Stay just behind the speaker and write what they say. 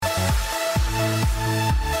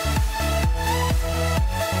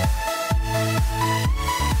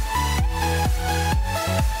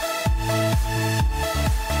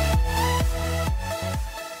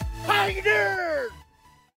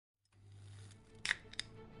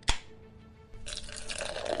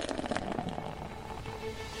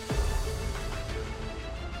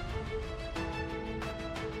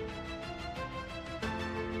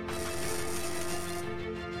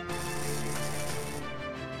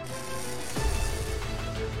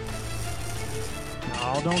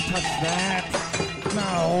Oh, don't touch that.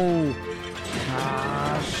 No.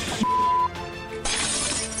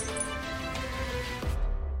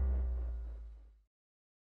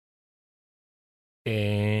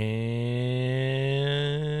 And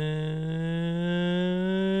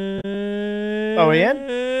Are we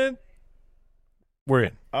in? We're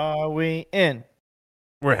in. Are we in?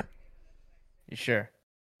 We're in. You sure?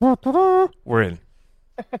 We're in.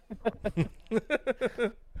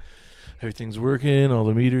 Everything's working. All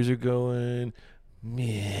the meters are going.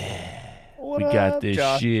 Yeah. What We got up, this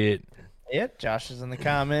Josh? shit. Yep, Josh is in the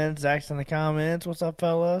comments. Zach's in the comments. What's up,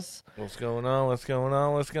 fellas? What's going on? What's going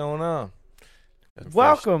on? What's going on?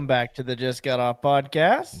 Welcome back to the Just Got Off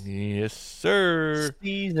podcast. Yes, sir.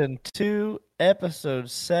 Season 2, episode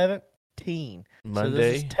 17. Monday. So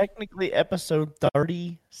this is technically episode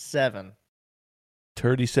 37.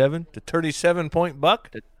 37? The 37-point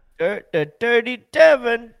buck? The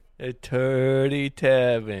 37. The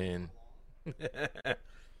 37.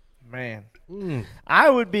 Man. I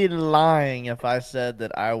would be lying if I said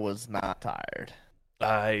that I was not tired.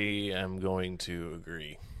 I am going to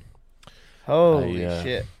agree. Holy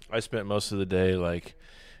shit. I spent most of the day like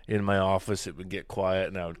in my office. It would get quiet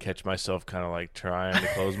and I would catch myself kind of like trying to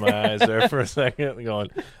close my eyes there for a second and going,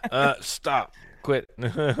 stop, quit.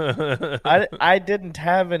 I didn't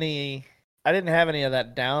have any of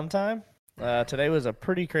that downtime. Today was a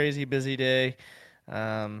pretty crazy busy day.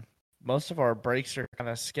 Most of our breaks are kind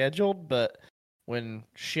of scheduled, but when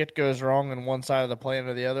shit goes wrong on one side of the plant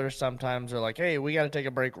or the other, sometimes they're like, hey, we got to take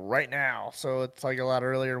a break right now. So it's like a lot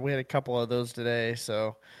earlier. We had a couple of those today.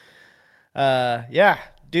 So, yeah,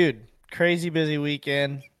 dude, crazy busy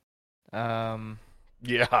weekend.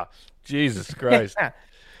 Yeah, Jesus Christ.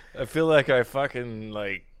 I feel like I fucking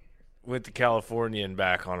like went to California and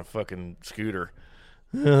back on a fucking scooter.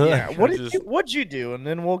 Yeah, what'd you do? And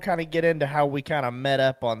then we'll kind of get into how we kind of met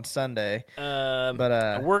up on Sunday.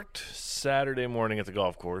 I worked Saturday morning at the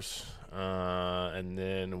golf course, and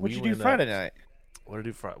then what'd you do Friday night? What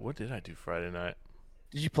did I do Friday night?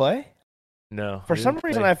 Did you play? No. For some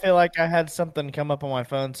reason, I feel like I had something come up on my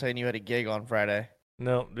phone saying you had a gig on Friday.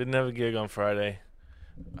 No, didn't have a gig on Friday.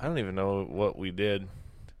 I don't even know what we did.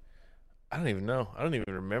 I don't even know. I don't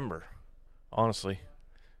even remember, honestly.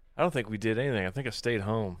 I don't think we did anything. I think I stayed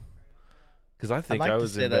home because I think I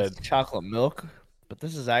was in bed. That's chocolate milk, but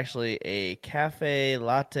this is actually a cafe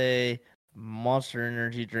latte Monster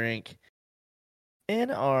Energy drink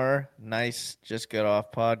in our nice Just Get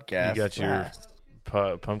Off podcast. You got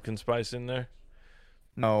your pumpkin spice in there?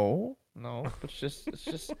 No, it's just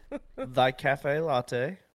the cafe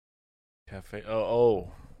latte. Cafe.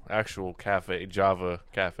 Actual cafe, Java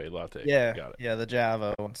cafe latte. Yeah, got it. Yeah, the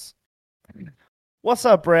Java ones. What's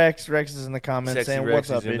up, Rex? Rex is in the comments Sexy saying, Rex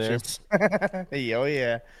what's up, bitches? Oh,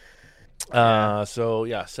 yeah. So,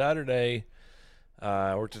 Saturday,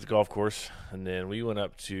 I worked at the golf course, and then we went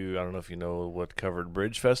up to, I don't know if you know what Covered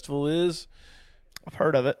Bridge Festival is. I've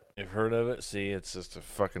heard of it. You've heard of it? See, it's just a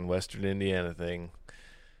fucking Western Indiana thing.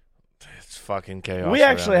 It's fucking chaos. We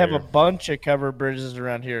actually have a bunch of covered bridges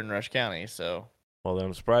around here in Rush County, so. Well, then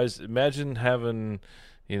I'm surprised. Imagine having,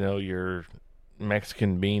 your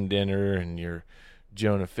Mexican bean dinner and your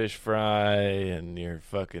Jonah fish fry and your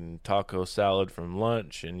fucking taco salad from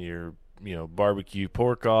lunch and your, barbecue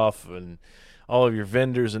pork off and all of your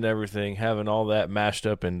vendors and everything, having all that mashed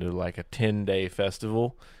up into like a 10-day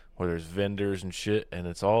festival where there's vendors and shit, and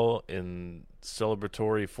it's all in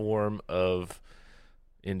celebratory form of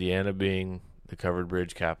Indiana being the covered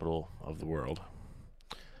bridge capital of the world.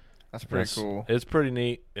 That's pretty cool. It's pretty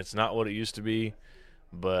neat. It's not what it used to be,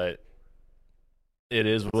 but it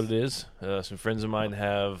is what it is. Some friends of mine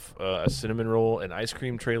have a cinnamon roll and ice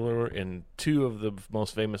cream trailer in two of the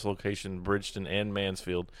most famous locations, Bridgeton and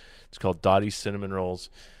Mansfield. It's called Dottie's Cinnamon Rolls.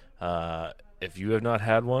 If you have not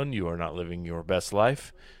had one, you are not living your best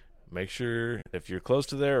life. Make sure, if you're close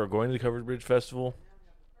to there or going to the Covered Bridge Festival,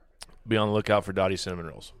 be on the lookout for Dottie's Cinnamon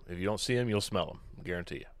Rolls. If you don't see them, you'll smell them. I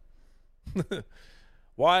guarantee you.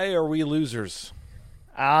 Why are we losers?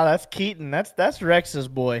 That's Keaton. That's Rex's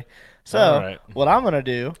boy. So right. What I'm gonna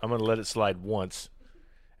do? I'm gonna let it slide once,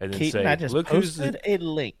 and then Keaton, say, I just posted a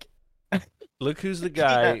link. Look who's the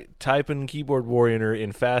guy typing keyboard warrior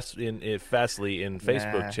in Fastly in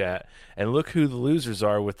Facebook chat, and look who the losers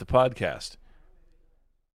are with the podcast.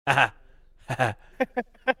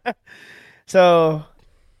 So,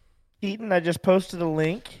 Keaton, I just posted a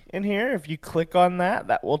link in here. If you click on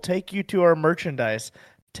that will take you to our merchandise.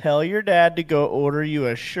 Tell your dad to go order you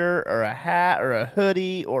a shirt or a hat or a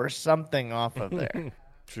hoodie or something off of there.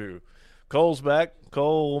 True. Cole's back.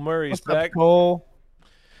 Cole Murray's What's back. up, Cole?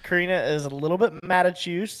 Karina is a little bit mad at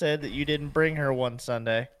you. Said that you didn't bring her one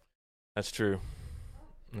Sunday. That's true.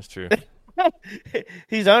 That's true.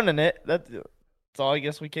 He's owning it. That's all I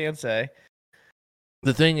guess we can say.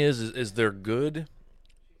 The thing is they're good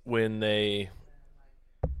when they're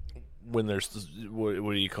what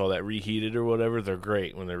do you call that, reheated or whatever. They're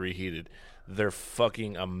great when they're reheated. They're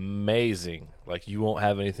fucking amazing. Like, you won't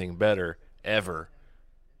have anything better ever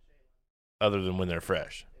other than when they're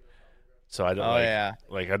fresh. So I don't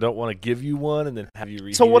I don't want to give you one and then have you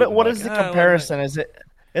reheat. So what it is the comparison? Is it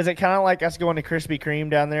kind of like us going to Krispy Kreme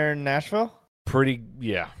down there in Nashville?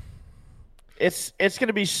 Yeah. It's going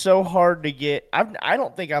to be so hard to get. I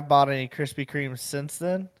don't think I've bought any Krispy Kremes since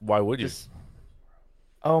then. Why would you?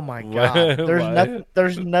 Oh my God!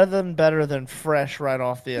 There's nothing better than fresh right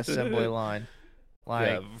off the assembly line.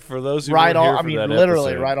 Like, for those who right weren't off. here for that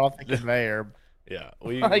literally episode. right off the conveyor. Yeah,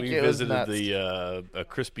 we it was visited nuts. a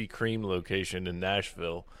Krispy Kreme location in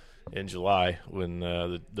Nashville in July when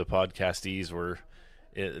the podcastees were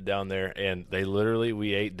down there, and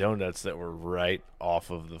we ate donuts that were right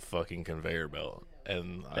off of the fucking conveyor belt,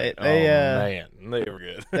 and man, they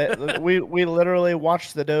were good. we literally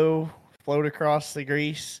watched the dough float across the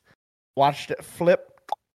grease, watched it flip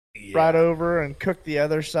right over and cook the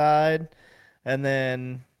other side, and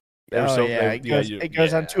then it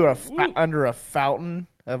goes under a fountain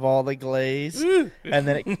of all the glaze, and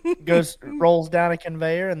then it rolls down a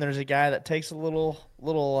conveyor, and there's a guy that takes a little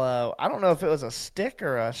I don't know if it was a stick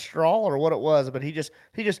or a straw or what it was, but he just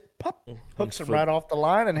hooks them right off the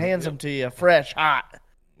line and hands them to you fresh, hot.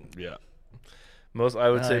 Yeah. Most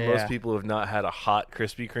people have not had a hot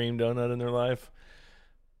Krispy Kreme donut in their life.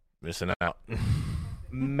 Missing out.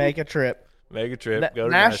 Make a trip. Go to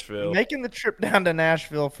Nashville. Making the trip down to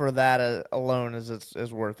Nashville for that alone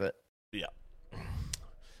is worth it. Yeah.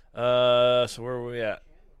 So where were we at?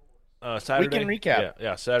 Saturday. We can recap.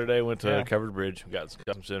 Yeah. Saturday went to Covered Bridge. Got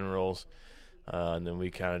some cinnamon rolls, and then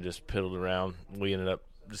we kind of just piddled around. We ended up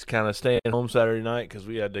just kind of staying home Saturday night because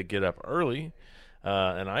we had to get up early.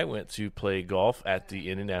 And I went to play golf at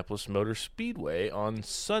the Indianapolis Motor Speedway on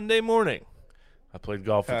Sunday morning. I played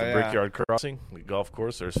golf at the Brickyard Crossing, the golf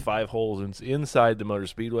course. There's 5 holes inside the Motor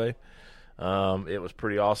Speedway. It was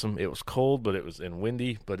pretty awesome. It was cold, but it was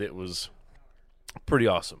windy, but it was pretty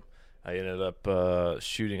awesome. I ended up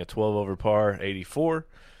shooting a 12 over par 84,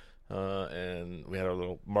 and we had our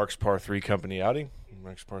little Mark's Par 3 company outing.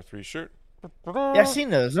 Mark's Par 3 shirt. Yeah, I've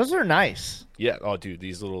seen those. Those are nice. Yeah. Oh, dude,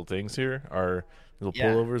 these little things here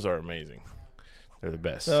pullovers are amazing. They're the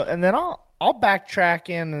best. So, and then I'll backtrack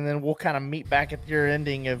in, and then we'll kind of meet back at your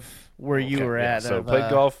ending of where you were at. So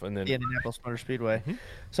played golf, and then the Indianapolis Motor Speedway. Mm-hmm.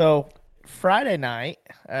 So Friday night,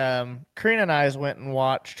 Karina and I went and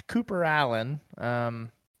watched Cooper Allen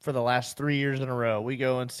for the last 3 years in a row. We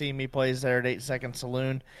go and see him. He plays there at 8 Second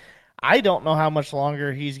Saloon. I don't know how much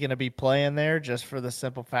longer he's going to be playing there, just for the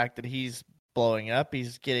simple fact that he's blowing up.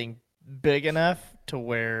 He's getting big enough to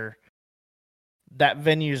where that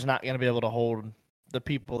venue is not going to be able to hold the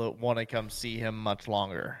people that want to come see him much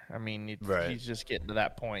longer. I mean, he's just getting to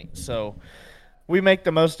that point. So we make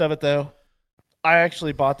the most of it, though. I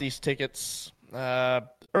actually bought these tickets late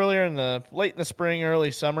in the spring,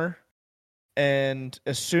 early summer, and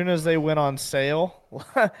as soon as they went on sale,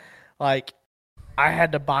 like, I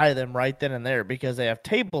had to buy them right then and there because they have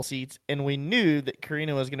table seats, and we knew that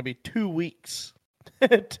Karina was going to be 2 weeks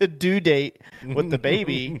to due date with the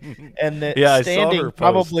baby, and that standing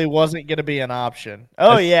probably wasn't going to be an option.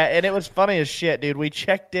 Oh, yeah, and it was funny as shit, dude. We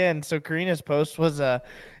checked in, so Karina's post was,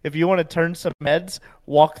 if you want to turn some meds,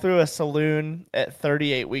 walk through a saloon at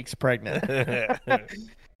 38 weeks pregnant.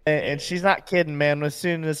 and she's not kidding, man. As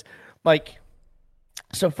soon as,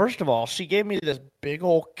 so first of all, she gave me this big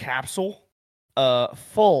old capsule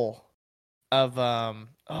full of,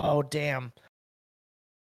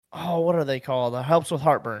 what are they called? Helps with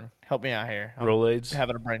heartburn. Help me out here. Rolaids?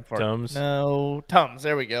 Having a brain fart. Tums? No, Tums.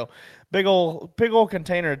 There we go. Big old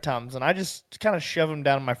container of Tums, and I just kind of shove them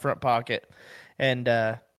down in my front pocket. And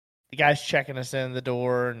the guy's checking us in the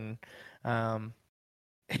door, and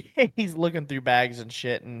he's looking through bags and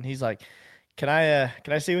shit, and he's like, Can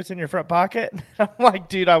I see what's in your front pocket? I'm like,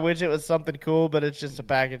 dude, I wish it was something cool, but it's just a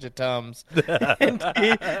package of Tums. and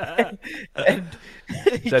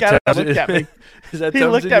he kind of looked at me. Is that he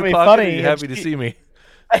Tums looked in at your me pocket? funny. Are you happy to see me?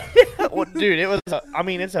 Well, dude,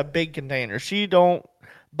 it's a big container. She don't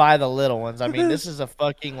buy the little ones. I mean, this is a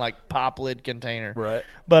fucking pop lid container. Right.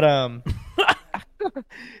 But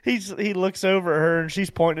he looks over at her and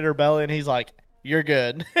she's pointing at her belly and he's like, you're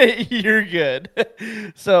good. You're good.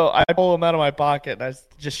 So I pulled him out of my pocket and I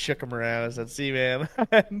just shook him around. I said, see, man.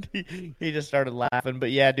 And he just started laughing.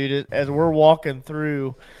 But yeah, dude, as we're walking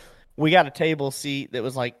through, we got a table seat that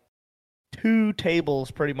was like 2 tables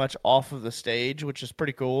pretty much off of the stage, which is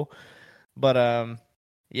pretty cool. But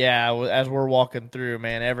yeah, as we're walking through,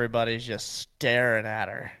 man, everybody's just staring at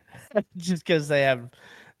her, just because they have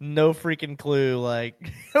no freaking clue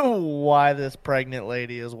like why this pregnant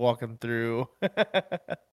lady is walking through.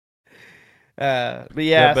 But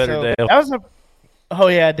yeah, Got better, so Dale. that was a. Oh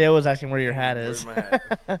yeah, Dale was asking where your hat is. Where's my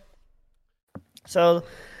hat? So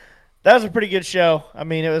that was a pretty good show. I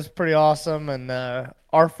mean, it was pretty awesome, and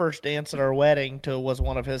our first dance at our wedding was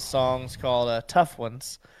one of his songs called "Tough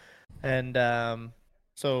Ones," and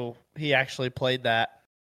so he actually played that.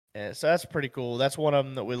 Yeah, so that's pretty cool. That's one of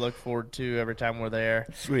them that we look forward to every time we're there.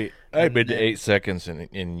 Sweet. I've been to 8 seconds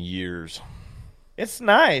in years. It's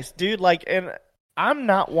nice, dude. Like, and I'm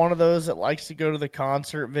not one of those that likes to go to the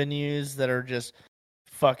concert venues that are just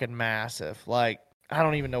fucking massive. Like, I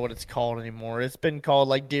don't even know what it's called anymore. It's been called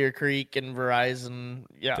like Deer Creek and Verizon.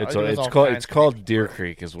 Yeah, It's called Deer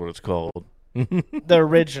Creek is what it's called. The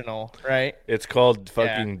original, right? It's called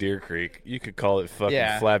fucking Deer Creek. You could call it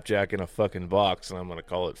fucking Flapjack in a fucking box, and I'm gonna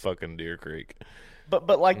call it fucking Deer Creek.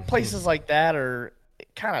 But like places like that it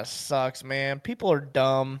kind of sucks, man. People are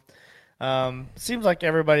dumb. Seems like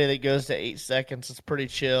everybody that goes to 8 seconds is pretty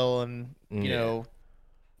chill and you know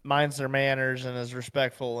minds their manners and is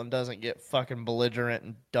respectful and doesn't get fucking belligerent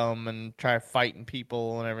and dumb and try fighting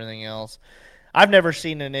people and everything else. I've never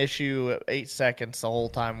seen an issue at 8 seconds the whole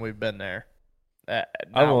time we've been there.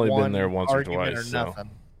 I've only been there once or twice. Or nothing.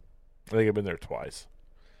 I think I've been there twice.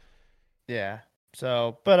 Yeah.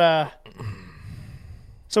 So, but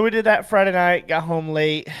so we did that Friday night. Got home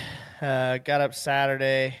late. Got up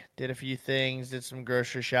Saturday. Did a few things. Did some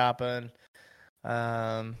grocery shopping.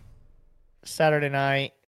 Saturday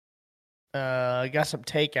night, got some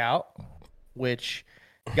takeout, which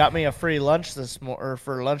got me a free lunch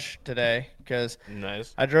for lunch today because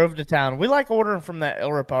nice. I drove to town. We like ordering from that El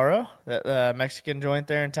Reparo, that Mexican joint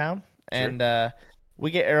there in town, and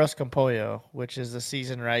we get arroz con pollo, which is the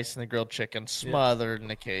seasoned rice and the grilled chicken smothered in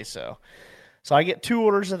the queso. So I get 2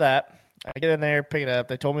 orders of that. I get in there, pick it up.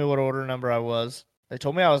 They told me what order number I was. They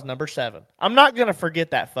told me I was number 7. I'm not gonna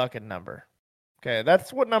forget that fucking number. Okay,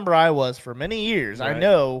 that's what number I was for many years. Right. I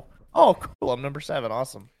know. Oh, cool. I'm number 7.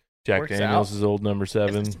 Awesome. Jack Daniels is old number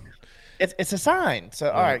 7. It's a sign.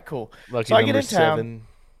 So all right, cool. Lucky so I get in 7. Town.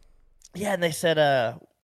 Yeah, and they said,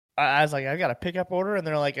 I was like, I got a pickup order, and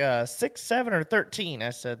they're like, 6, 7, or 13.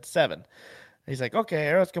 I said 7. He's like,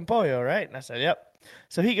 okay, arroz con pollo, right? And I said, yep.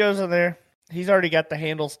 So he goes in there. He's already got the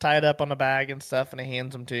handles tied up on the bag and stuff, and he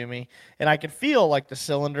hands them to me. And I could feel like the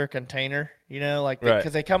cylinder container, you know, like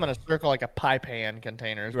because they come in a circle like a pie pan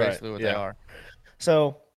container is basically what they are.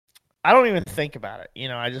 So I don't even think about it. You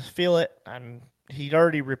know, I just feel it. He'd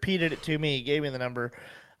already repeated it to me. He gave me the number.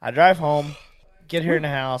 I drive home, get here in the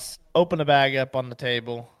house, open the bag up on the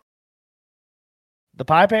table. The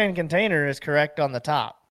pie pan container is correct on the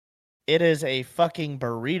top. It is a fucking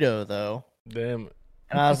burrito, though. Damn.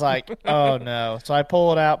 And I was like, oh, no. So I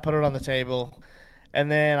pull it out, put it on the table,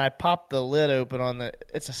 and then I pop the lid open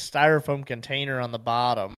it's a styrofoam container on the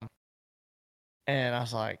bottom. And I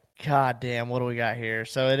was like, God damn, what do we got here?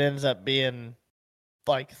 So it ends up being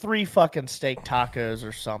like 3 fucking steak tacos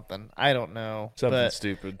or something. I don't know. Something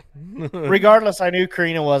stupid. Regardless, I knew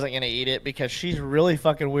Karina wasn't going to eat it because she's really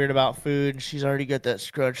fucking weird about food. And she's already got that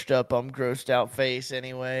scrunched up, grossed out face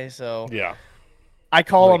anyway. So yeah, I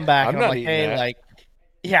call him back and I'm like, hey, that.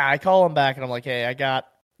 I call him back and I'm like, hey, I got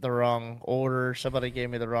the wrong order. Somebody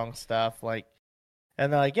gave me the wrong stuff. Like,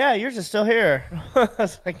 and they're like, yeah, yours is still here. I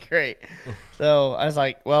was like, great. So I was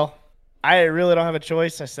like, well, I really don't have a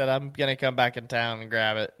choice. I said, I'm going to come back in town and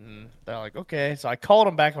grab it. And they're like, okay. So I called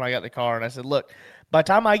them back when I got in the car and I said, look, by the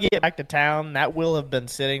time I get back to town, that will have been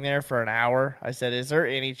sitting there for an hour. I said, is there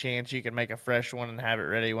any chance you can make a fresh one and have it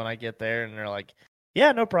ready when I get there? And they're like,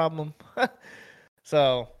 yeah, no problem.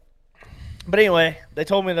 So, but anyway, they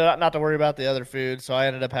told me not to worry about the other food. So I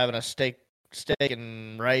ended up having a steak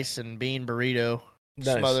and rice and bean burrito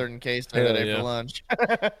smothered in queso today for lunch.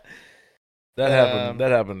 That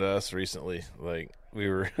happened to us recently. Like we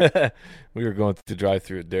were going through the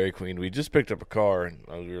drive-through at Dairy Queen. We just picked up a car and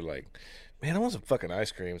we were like, man, I want some fucking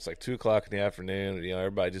ice cream. It's like 2:00 in the afternoon. You know,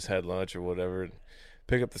 everybody just had lunch or whatever. And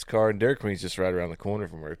pick up this car, and Dairy Queen's just right around the corner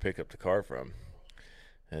from where we pick up the car from.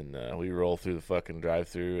 And we roll through the fucking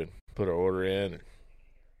drive-through and put our order in. And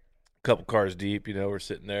a couple cars deep, you know, we're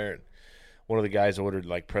sitting there. And one of the guys ordered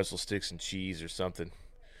like pretzel sticks and cheese or something.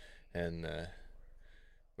 And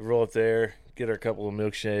We roll up there, get our couple of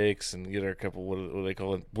milkshakes, and get our couple what do they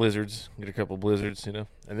call it, blizzards. Get a couple of blizzards, you know.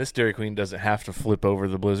 And this Dairy Queen doesn't have to flip over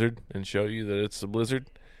the blizzard and show you that it's the blizzard.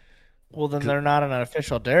 Well, then they're not an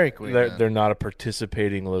official Dairy Queen. They're not a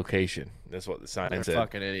participating location. That's what the sign They're said.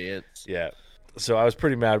 fucking idiots. Yeah. So I was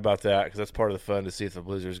pretty mad about that because that's part of the fun to see if the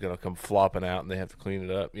blizzard's going to come flopping out and they have to clean it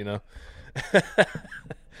up, you know.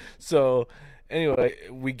 So anyway,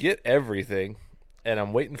 we get everything, and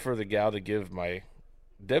I'm waiting for the gal to give my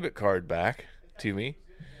debit card back to me,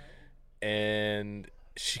 and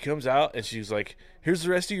she comes out and she's like, "Here's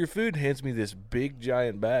the rest of your food," and hands me this big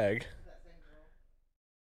giant bag.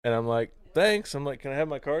 And I'm like, "Thanks." I'm like, "Can I have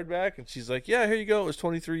my card back?" And she's like, "Yeah, here you go. It was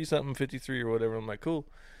 23 something, 53 or whatever." I'm like, "Cool."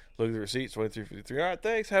 Look at the receipts, 23.53. All right,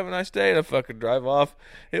 thanks. Have a nice day. And I fucking drive off.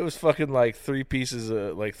 It was fucking like 3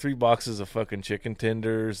 boxes of fucking chicken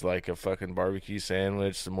tenders, like a fucking barbecue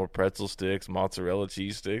sandwich, some more pretzel sticks, mozzarella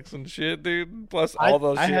cheese sticks and shit, dude. Plus all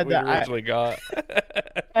those shit we originally got.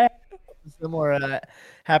 Similar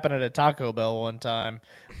happened at a Taco Bell one time.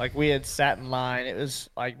 Like, we had sat in line. It was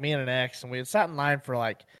like me and an ex, and we had sat in line for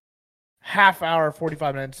like half hour,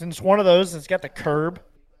 45 minutes. And it's one of those that's got the curb.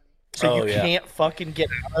 So you can't fucking get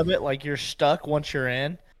out of it. Like, you're stuck once you're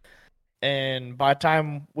in. And by the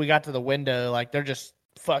time we got to the window, like, they're just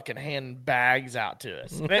fucking handing bags out to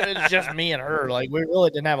us. It was just me and her. Like, we really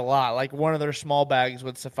didn't have a lot. Like, one of their small bags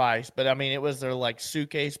would suffice. But, I mean, it was their, like,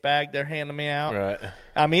 suitcase bag they're handing me out. Right.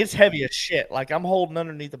 I mean, it's heavy as shit. Like, I'm holding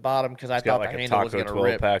underneath the bottom because I thought like the handle was going to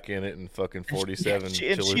rip. pack in it and fucking 47 and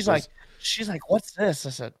she's like, "What's this?"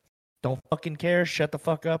 I said, "Don't fucking care. Shut the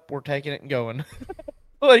fuck up. We're taking it and going."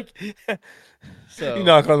 Like, so you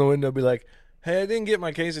knock on the window, be like, "Hey, I didn't get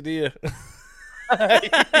my quesadilla."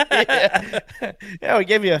 yeah, we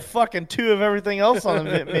gave you a fucking 2 of everything else on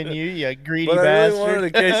the menu, you greedy but bastard. I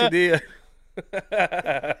really wanted a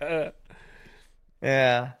quesadilla.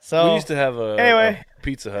 Yeah. So we used to have a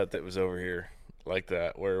Pizza Hut that was over here like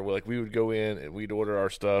that, where we would go in and we'd order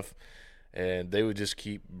our stuff, and they would just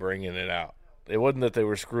keep bringing it out. It wasn't that they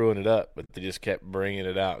were screwing it up, but they just kept bringing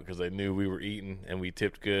it out because they knew we were eating and we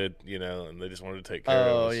tipped good, you know, and they just wanted to take care of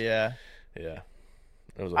us. Oh, yeah. Yeah.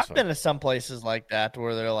 I've been to some places like that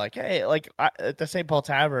where they're like, hey, like at the St. Paul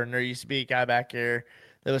Tavern, there used to be a guy back here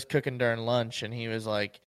that was cooking during lunch, and he was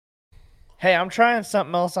like, "Hey, I'm trying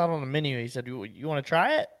something else out on the menu." He said, "You want to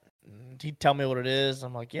try it?" And he'd tell me what it is.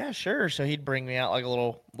 I'm like, "Yeah, sure." So he'd bring me out like a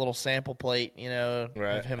little sample plate, you know,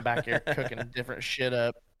 of him back here cooking different shit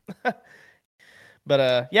up.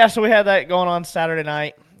 But yeah, so we had that going on Saturday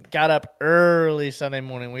night. Got up early Sunday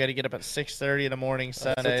morning. We got to get up at 6:30 in the morning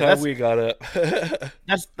Sunday. That's how we got up.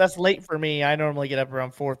 that's late for me. I normally get up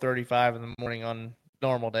around 4:35 in the morning on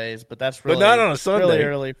normal days, but that's but not on a Sunday. Really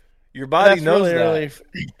early. Your body knows really that.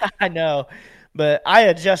 Early. I know, but I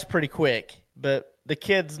adjust pretty quick. But the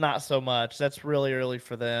kids not so much. That's really early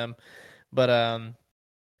for them. But and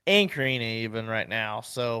Karina even right now.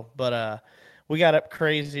 So, but we got up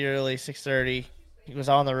crazy early, 6:30. He was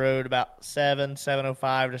on the road about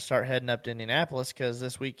 7:05 to start heading up to Indianapolis because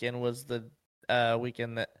this weekend was the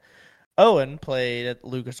weekend that Owen played at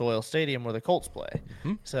Lucas Oil Stadium where the Colts play.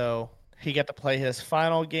 Mm-hmm. So he got to play his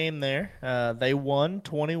final game there. They won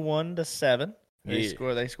 21-7.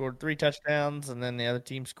 They scored 3 touchdowns, and then the other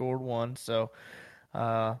team scored 1. So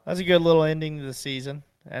that's a good little ending to the season.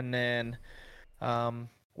 And then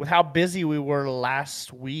with how busy we were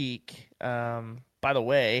last week, by the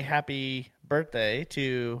way, happy birthday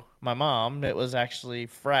to my mom. It was actually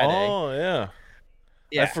Friday. Oh, yeah.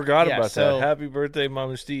 I forgot about that. Happy birthday,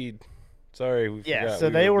 Mama Steed. Sorry, we forgot. So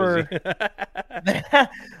they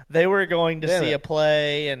were going to see a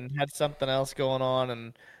play and had something else going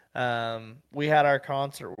on, and we had our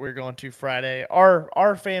concert we were going to Friday.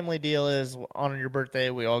 Our family deal is on your birthday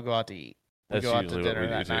we all go out to eat. We go out to dinner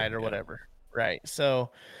that night or whatever. Right.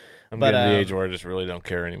 So I'm getting to the age where I just really don't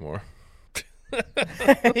care anymore.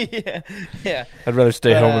 yeah. I'd rather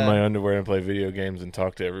stay home in my underwear and play video games and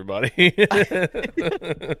talk to everybody.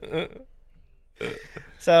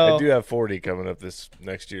 So I do have 40 coming up this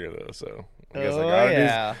next year though, so I guess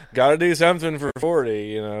I gotta do something for 40,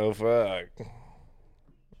 you know, fuck.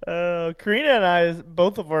 Karina and I,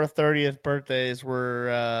 both of our 30th birthdays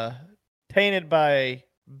were tainted by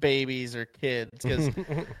babies or kids because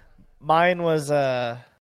mine was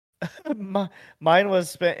mine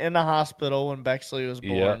was spent in the hospital when Bexley was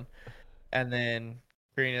born, and then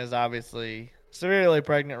Karina's obviously severely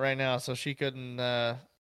pregnant right now, so she couldn't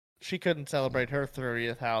celebrate her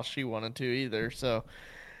 30th how she wanted to either. So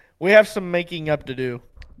we have some making up to do,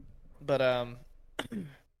 but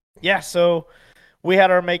yeah. So we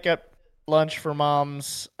had our makeup lunch for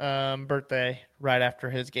Mom's birthday right after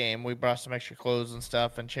his game. We brought some extra clothes and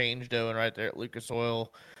stuff and changed Owen right there at Lucas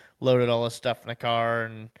Oil, loaded all his stuff in the car,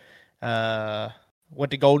 and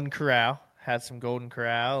went to Golden Corral, had some Golden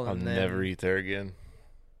Corral. I'll And never then, eat there again.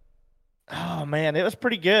 oh, man, it was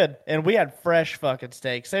pretty good. And we had fresh fucking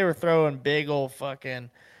steaks. They were throwing big old fucking,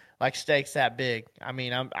 like steaks that big. I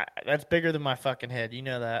mean, that's bigger than my fucking head. You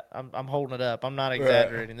know that. I'm holding it up. I'm not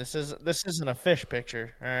exaggerating. This isn't a fish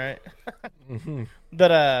picture, all right? Mm-hmm.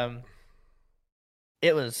 But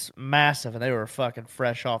it was massive, and they were fucking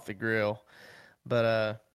fresh off the grill.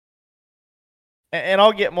 But and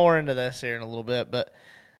I'll get more into this here in a little bit. But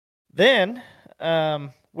then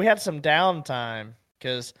we had some downtime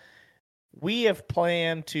because we have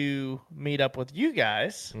planned to meet up with you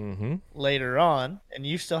guys Mm-hmm. later on, and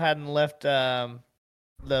you still hadn't left the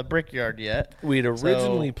Brickyard yet. We'd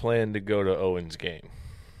originally planned to go to Owen's game.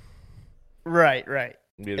 Right.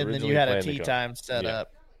 We And then you had a planned to tea go. time set Yeah.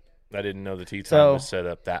 up. I didn't know the tea time So- was set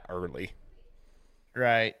up that early.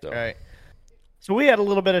 Right. So- Right. So we had a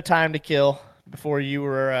little bit of time to kill before you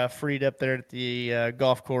were freed up there at the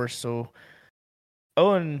golf course. So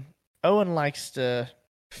Owen likes to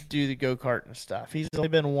do the go-kart and stuff. He's only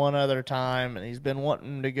been one other time, and he's been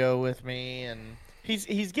wanting to go with me, and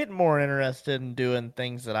he's getting more interested in doing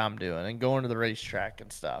things that I'm doing and going to the racetrack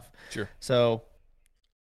and stuff. Sure. So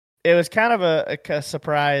it was kind of a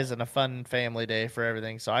surprise and a fun family day for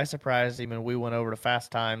everything. So I surprised him, and we went over to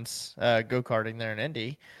Fast Times go-karting there in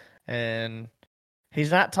Indy, and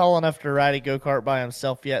he's not tall enough to ride a go-kart by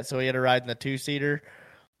himself yet, so he had to ride in the two-seater.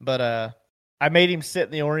 But I made him sit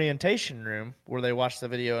in the orientation room where they watch the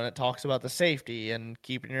video, and it talks about the safety and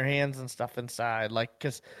keeping your hands and stuff inside. Like,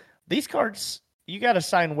 because these carts, you got to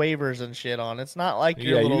sign waivers and shit on. It's not like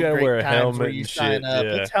your Yeah, you little gotta great wear a times helmet where you and sign shit, up.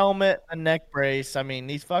 yeah. It's helmet, a neck brace. I mean,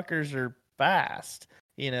 these fuckers are fast,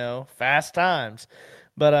 Fast Times.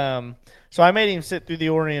 But so I made him sit through the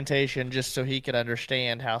orientation just so he could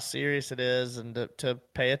understand how serious it is and to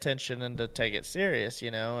pay attention and to take it serious,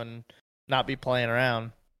 and not be playing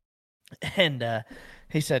around. And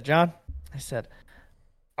he said, John, I said,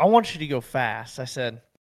 I want you to go fast. I said,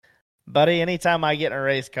 buddy, anytime I get in a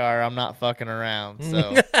race car, I'm not fucking around.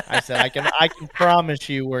 So I said, I can promise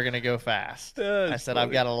you we're going to go fast. I said,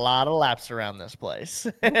 I've got a lot of laps around this place.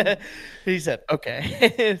 He said,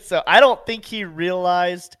 okay. So I don't think he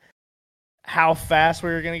realized how fast we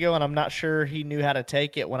were going to go, and I'm not sure he knew how to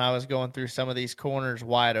take it when I was going through some of these corners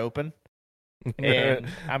wide open. And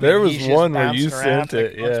I mean, There was he's just one where you bouncing around, sent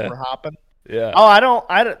it, the clutch yeah. were hopping. Yeah. Oh,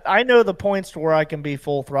 I know the points to where I can be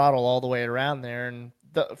full throttle all the way around there, and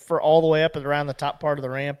for all the way up and around the top part of the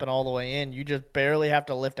ramp and all the way in, you just barely have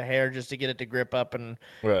to lift a hair just to get it to grip up and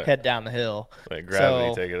Right. head down the hill. Like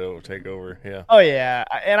gravity So- take over. Yeah. Oh yeah,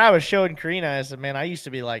 and I was showing Karina. I said, man, I used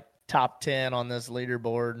to be like top 10 on this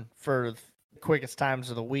leaderboard for the quickest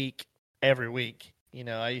times of the week every week.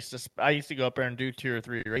 I used to go up there and do 2 or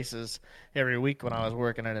 3 races every week when I was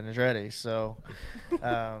working at Andretti. So,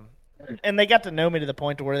 and they got to know me to the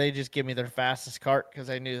point to where they just give me their fastest cart because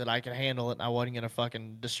they knew that I could handle it and I wasn't gonna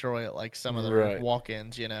fucking destroy it like some of the Right.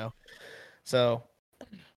 walk-ins, So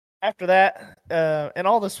after that, and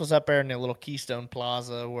all this was up there in the little Keystone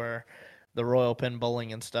Plaza where the Royal Pin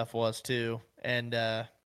Bowling and stuff was too, and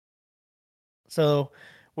so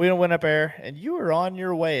we went up there, and you were on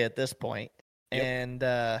your way at this point. Yep.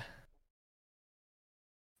 And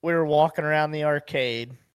we were walking around the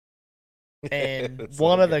arcade, and That's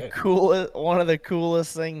one of okay. the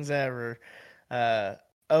coolest things ever.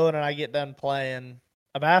 Owen and I get done playing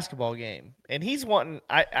a basketball game, and he's wanting.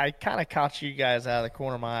 I kind of caught you guys out of the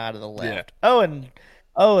corner of my eye to the left.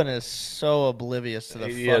 Owen is so oblivious to the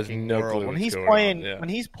He has fucking no world clue when what's he's going playing. on, yeah. When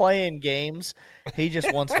he's playing games, he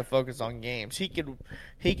just wants to focus on games. He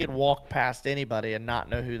could walk past anybody and not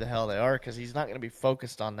know who the hell they are because he's not going to be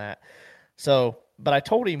focused on that. So, but I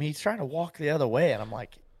told him he's trying to walk the other way, and I'm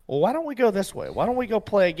like, well, why don't we go this way? Why don't we go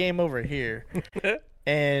play a game over here?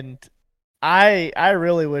 And I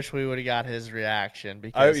really wish we would have got his reaction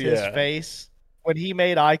because his yeah. face when he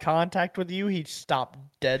made eye contact with you, he stopped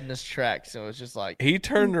dead in his tracks. It was just like He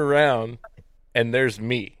turned around and there's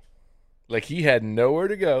me. Like he had nowhere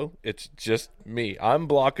to go. It's just me. I'm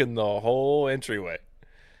blocking the whole entryway.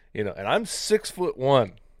 And I'm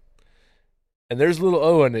 6'1". And there's little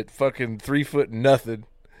Owen at fucking 3 foot nothing.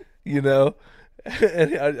 And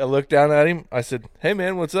I looked down at him. I said, "Hey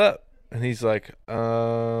man, what's up?" And he's like,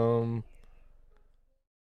 oh.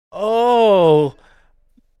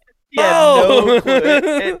 He had no clue.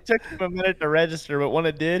 It took him a minute to register, but when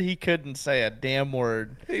it did, he couldn't say a damn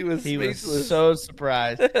word. He was speechless. So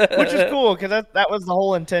surprised, which is cool because that was the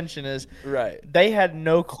whole intention. Is Right. they had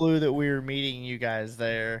no clue that we were meeting you guys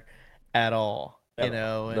there at all.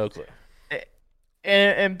 No clue.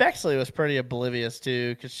 And Bexley was pretty oblivious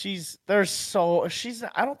too, because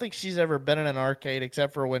I don't think she's ever been in an arcade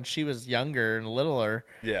except for when she was younger and littler.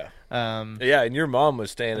 Yeah. Yeah, and your mom was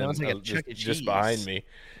standing like just behind me.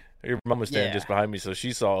 Your mom was standing just behind me, so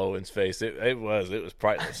she saw Owen's face. It was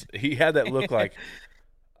priceless. He had that look like,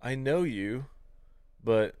 I know you,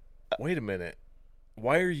 but wait a minute.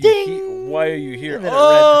 Why are you here?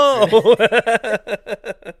 Oh!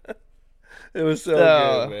 It was so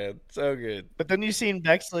good, man. So good. But then you seen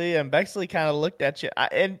Bexley, and Bexley kind of looked at you,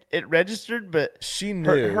 and it registered, but she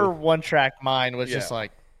knew. Her one-track mind was just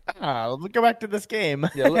like, let's go back to this game.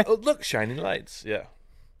 Yeah, look, shining lights. Yeah.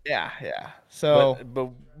 Yeah. So, but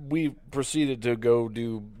we proceeded to go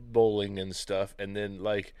do bowling and stuff, and then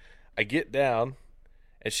like I get down,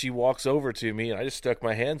 and she walks over to me, and I just stuck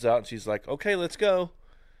my hands out, and she's like, "Okay, let's go,"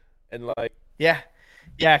 and like, yeah,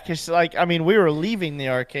 because like I mean, we were leaving the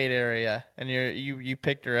arcade area, and you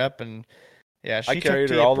picked her up, and yeah, I carried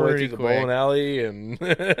her all the way through the bowling alley, and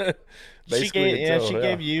she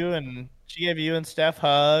gave you and Steph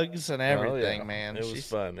hugs and everything, man. It was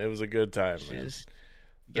fun. It was a good time, man.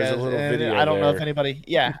 There's a little video. I don't know if anybody,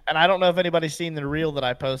 and I don't know if anybody's seen the reel that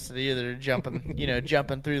I posted either.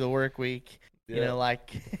 Jumping through the work week. Yeah.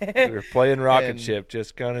 Like we were playing Rocket Ship.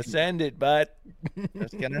 Just gonna send it, but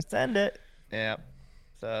just gonna send it. Yeah.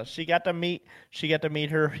 So she got to meet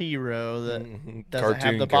her hero that doesn't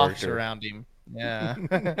have the box around him. Yeah.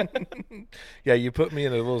 Yeah, you put me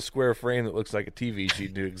in a little square frame that looks like a TV. She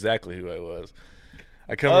knew exactly who I was.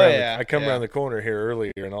 I come around the corner here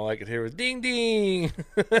earlier, and all I could hear was ding ding.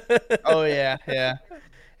 Oh yeah.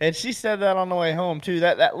 And she said that on the way home too.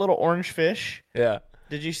 That little orange fish. Yeah.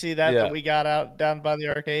 Did you see that we got out down by the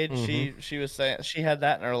arcade? Mm-hmm. She was saying she had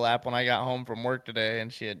that in her lap when I got home from work today,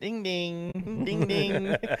 and she had ding ding ding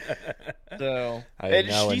ding. So I am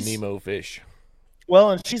now a Nemo fish.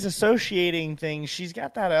 Well, and she's associating things. She's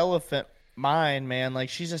got that elephant mind, man. Like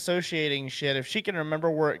she's associating shit. If she can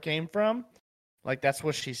remember where it came from, like that's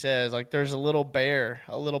what she says. Like there's a little bear,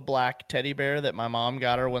 a little black teddy bear that my mom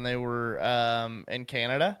got her when they were in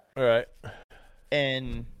Canada. All right.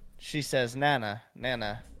 And she says, Nana.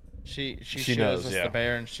 She shows us the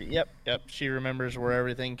bear, and she remembers where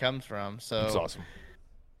everything comes from. So that's awesome.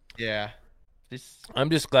 Yeah. I'm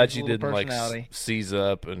just glad she didn't like seize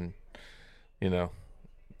up and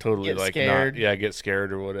totally get scared. Get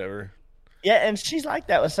scared or whatever. Yeah, and she's like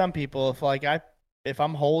that with some people. If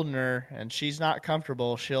I'm holding her and she's not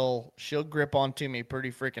comfortable, she'll grip onto me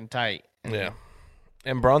pretty freaking tight. Yeah.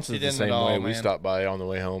 And Bronson's the same way. Man. We stopped by on the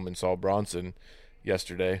way home and saw Bronson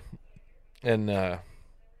yesterday. And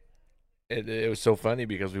it was so funny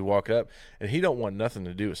because we walk up, and he don't want nothing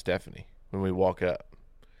to do with Stephanie when we walk up.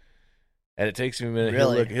 And it takes him a minute.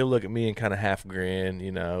 Really? He'll look at me and kind of half grin,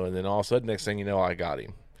 and then all of a sudden, next thing you know, I got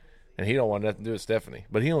him. And he don't want nothing to do with Stephanie.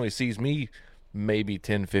 But he only sees me maybe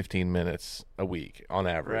 10, 15 minutes a week on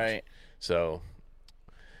average. Right. So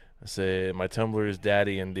I say my Tumblr is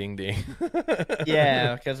Daddy and Ding Ding.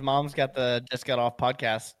 Yeah, because Mom's got the Just Got Off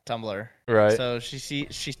podcast Tumblr. Right. So she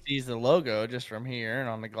sees the logo just from here and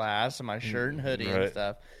on the glass and my shirt and hoodie and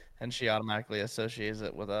stuff, and she automatically associates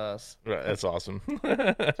it with us. Right. That's awesome.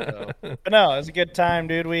 But no, it was a good time,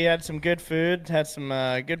 dude. We had some good food, had some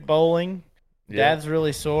good bowling. Yeah. Dad's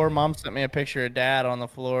really sore. Mom sent me a picture of Dad on the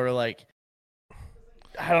floor, like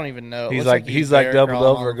I don't even know. He's like doubled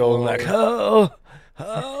over, going like, oh.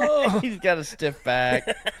 He's got a stiff back.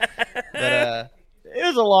 But it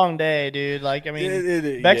was a long day, dude. Like I mean,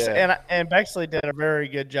 and Bexley did a very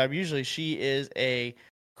good job. Usually she is a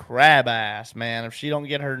crab ass, man. If she don't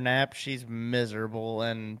get her nap, she's miserable,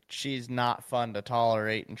 and she's not fun to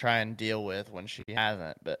tolerate and try and deal with when she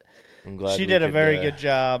hasn't. But I'm glad she did a very good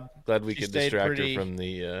job. Glad we could distract her from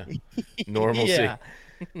the normalcy.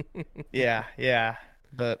 Yeah.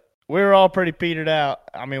 But we were all pretty petered out.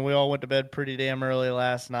 I mean, we all went to bed pretty damn early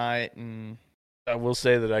last night, and I will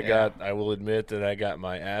say that I will admit that I got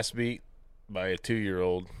my ass beat by a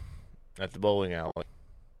 2-year-old at the bowling alley.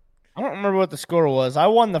 I don't remember what the score was. I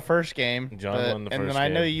won the first game. John won the first game. And then I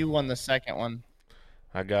know you won the second one.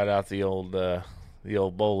 I got out the old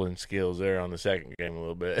bowling skills there on the second game a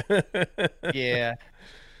little bit. Yeah.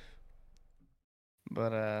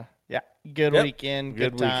 But good weekend,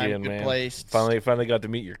 good time, weekend, good man. place. Finally got to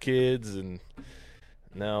meet your kids, and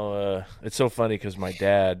now it's so funny because my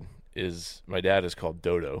dad is called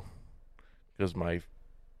Dodo because my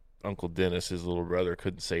Uncle Dennis, his little brother,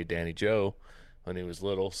 couldn't say Danny Joe when he was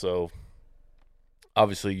little. So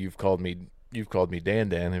obviously you've called me Dan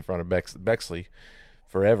Dan in front of Bexley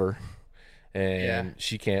forever, and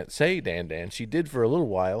she can't say Dan Dan. She did for a little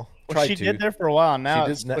while. Well, she did there for a while. Now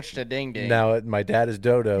it's did, switched to Ding Ding. Now my dad is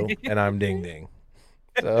Dodo and I'm Ding Ding.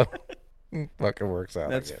 So fucking works out.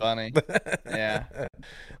 That's funny. Yeah,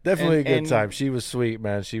 definitely a good time. She was sweet,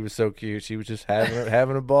 man. She was so cute. She was just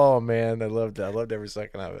having a ball, man. I loved every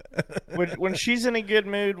second of it. when she's in a good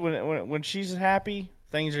mood, when she's happy,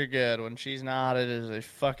 things are good. When she's not, it is a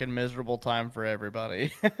fucking miserable time for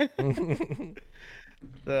everybody.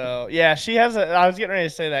 So yeah, she has I was getting ready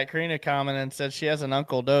to say that. Karina commented and said she has an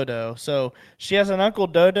Uncle Dodo. So she has an Uncle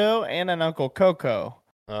Dodo and an Uncle Coco.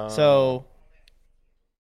 So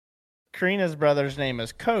Karina's brother's name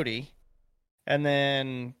is Cody, and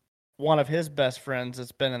then one of his best friends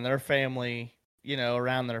that's been in their family,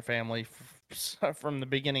 around their family from the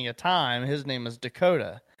beginning of time, his name is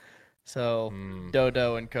Dakota. So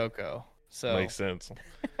Dodo and Coco. So makes sense.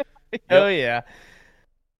 Oh yeah.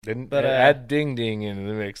 But add Ding Ding into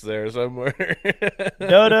the mix there somewhere.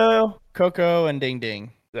 Dodo, Coco, and Ding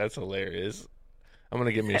Ding. That's hilarious. I'm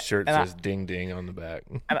gonna get me a shirt that says Ding Ding on the back.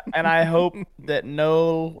 And I hope that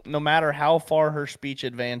no matter how far her speech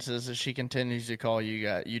advances, that she continues to call you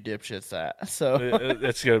dipshits that. So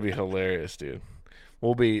it's gonna be hilarious, dude.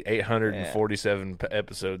 We'll be 847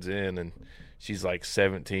 episodes in, and she's like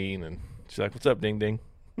 17, and she's like, "What's up, Ding Ding?"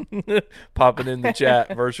 Popping in the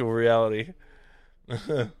chat, virtual reality.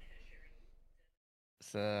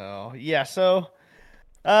 So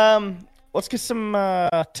let's get some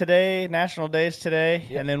national days today,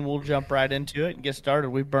 and then we'll jump right into it and get started.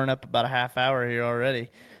 We've burned up about a half hour here already,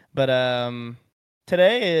 but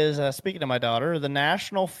today is, speaking of my daughter, the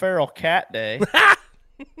National Feral Cat Day.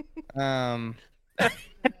 That's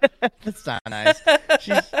not nice.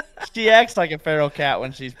 She acts like a feral cat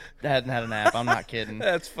when she hadn't had a nap. I'm not kidding.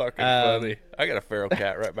 That's fucking funny. I got a feral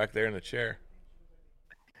cat right back there in the chair.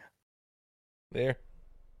 There.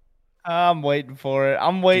 I'm waiting for it.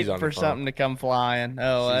 I'm waiting for something to come flying.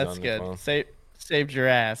 Oh, that's good. Saved your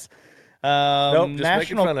ass. Nope, just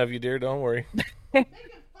making fun of you, dear. Don't worry. Making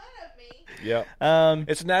fun of me? Yep.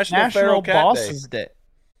 It's National Feral Cat Bosses Day.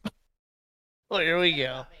 Well, here we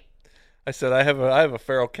go. I said I have a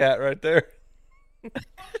feral cat right there.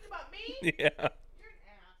 About me? Yeah.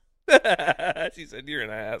 You're an ass. She said you're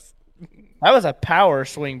an ass. That was a power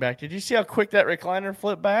swing back. Did you see how quick that recliner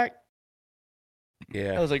flipped back?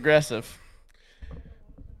 Yeah. That was aggressive.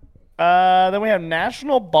 Then we have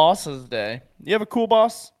National Bosses Day. You have a cool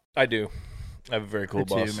boss? I do. I have a very cool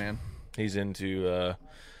boss. Too, man. He's into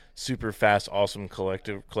super fast, awesome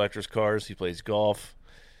collector's cars. He plays golf.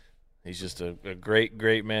 He's just a great,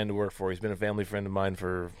 great man to work for. He's been a family friend of mine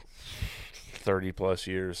for 30 plus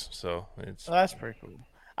years. So that's pretty cool.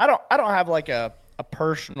 I don't have like a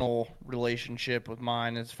personal relationship with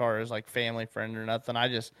mine as far as like family friend or nothing.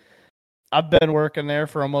 I've been working there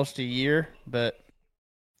for almost a year, but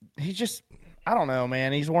I don't know,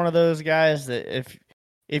 man. He's one of those guys that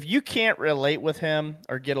if you can't relate with him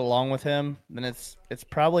or get along with him, then it's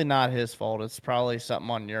probably not his fault. It's probably something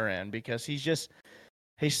on your end, because he's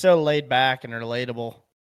so laid back and relatable.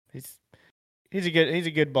 He's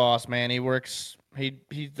a good boss, man. He works. He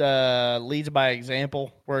leads by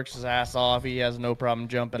example. Works his ass off. He has no problem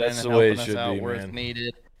jumping in and helping us out where it's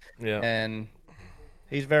needed. Yeah, and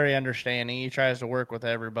he's very understanding. He tries to work with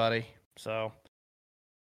everybody. So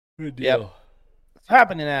good deal. Yep.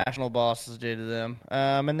 Happy National Bosses Day to them.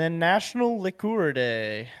 And then National Liqueur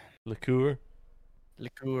Day. Liqueur.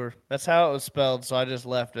 That's how it was spelled, so I just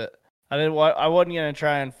left it. I wasn't gonna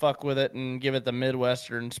try and fuck with it and give it the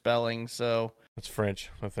Midwestern spelling. So it's French,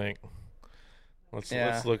 I think.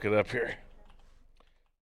 Let's look it up here.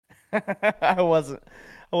 I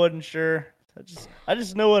wasn't sure. I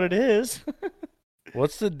just know what it is.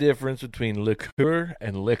 What's the difference between liqueur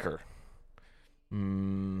and liquor?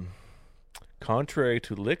 Contrary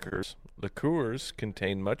to liqueurs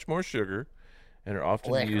contain much more sugar and are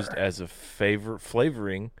often used as a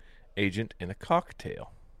flavoring agent in a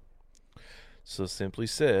cocktail. So simply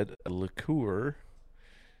said, a liqueur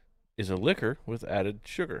is a liquor with added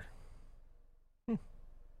sugar.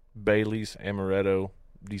 Bailey's, Amaretto,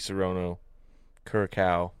 Di Serono,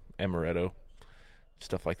 Curacao, Amaretto,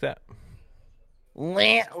 stuff like that.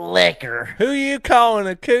 Lint liquor. Who you calling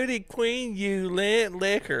a cootie queen, you lint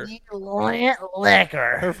liquor? Lint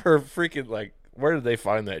liquor. Her freaking, like, where did they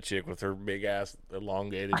find that chick with her big ass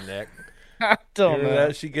elongated neck? I don't know.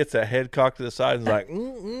 That? She gets a head cocked to the side and is like,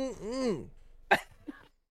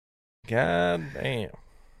 God damn.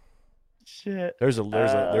 Shit. There's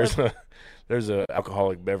There's a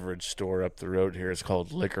alcoholic beverage store up the road here. It's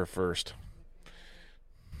called Liquor First.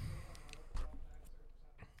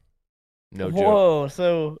 No joke. Whoa!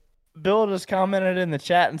 So Bill just commented in the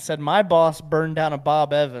chat and said my boss burned down a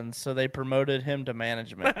Bob Evans, so they promoted him to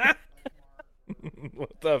management.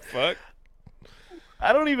 What the fuck?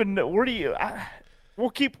 I don't even know. Where do you? We'll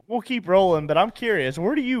keep rolling, but I'm curious.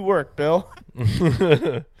 Where do you work, Bill?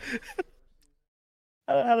 How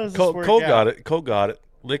does this work Cole out? got it. Cole got it.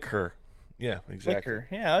 Liquor. Yeah, exactly. Liquor.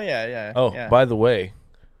 Yeah. Oh yeah. Oh, yeah. by the way,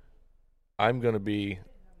 I'm going to be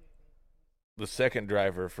the second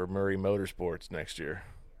driver for Murray Motorsports next year.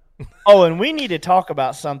 Oh, and we need to talk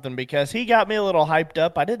about something because he got me a little hyped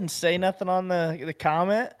up. I didn't say nothing on the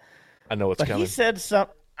comment, I know what's but coming. he said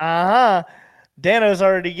something. Dano's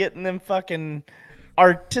already getting them fucking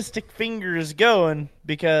artistic fingers going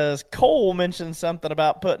because Cole mentioned something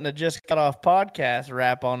about putting a Just Got Off podcast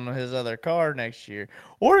wrap on his other car next year,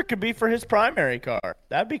 or it could be for his primary car.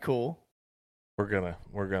 That'd be cool. We're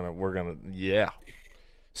gonna, yeah.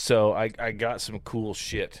 So I got some cool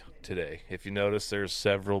shit today. If you notice, there's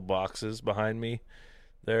several boxes behind me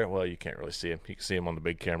there. Well, you can't really see them. You can see them on the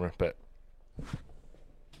big camera, but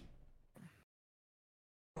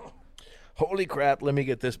holy crap, let me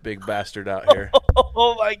get this big bastard out here.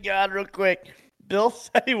 Oh my God, real quick. Bill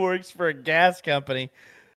said he works for a gas company.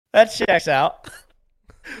 That checks out.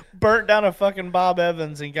 Burnt down a fucking Bob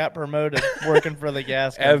Evans and got promoted working for the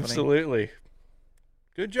gas company. Absolutely.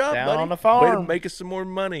 Good job, Down buddy. on the Way to farm. make us some more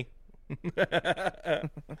money.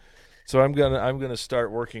 So I'm gonna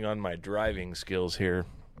start working on my driving skills here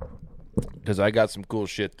because I got some cool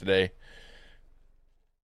shit today.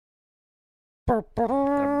 A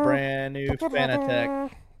brand new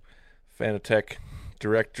Fanatec. Fanatec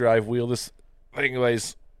direct drive wheel. This thing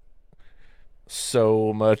weighs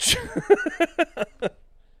so much.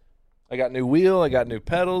 I got new wheel. I got new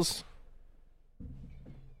pedals.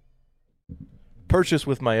 Purchase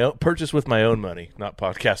with my own money, not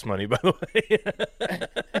podcast money, by the way.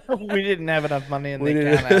 We didn't have enough money in We the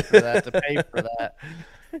didn't. account after that to pay for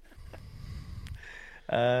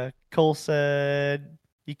that. Cole said,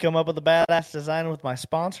 "You come up with a badass design with my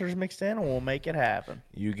sponsors mixed in, and we'll make it happen."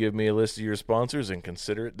 You give me a list of your sponsors and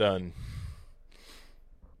consider it done.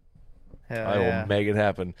 Hell I yeah. will make it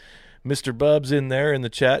happen. Mr. Bub's in there in the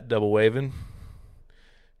chat, double waving.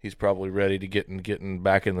 He's probably ready to getting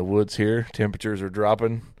back in the woods here. Temperatures are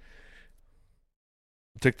dropping.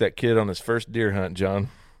 Took that kid on his first deer hunt, John.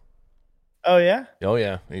 Oh yeah. Oh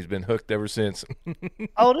yeah, he's been hooked ever since.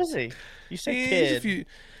 How old is he? You said kid.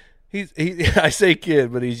 I say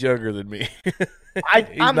kid, but he's younger than me. He's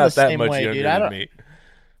I'm not the that same much way, younger dude. I than don't- me.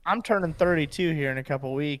 I'm turning 32 here in a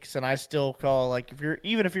couple weeks, and I still call if you're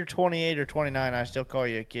 28 or 29, I still call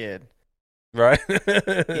you a kid. Right?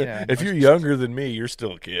 Yeah. If you're younger than me, you're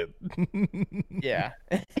still a kid. Yeah.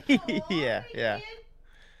 yeah.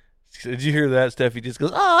 Did you hear that? Steffi just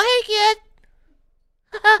goes, "Oh, hey, kid."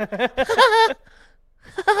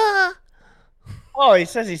 Oh, he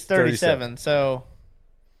says he's 37. 37, so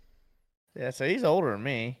yeah, so he's older than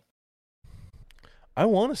me. I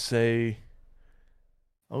want to say,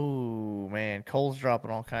 Oh man, Cole's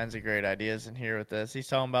dropping all kinds of great ideas in here with this. He's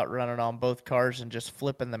talking about running on both cars and just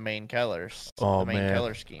flipping the main colors. oh the main man,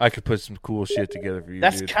 color scheme. I could put some cool shit together for you,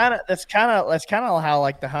 That's dude. kind of how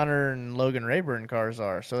like the Hunter and Logan Rayburn cars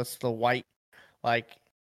are. So it's the white, like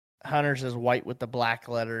Hunter's is white with the black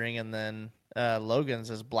lettering, and then Logan's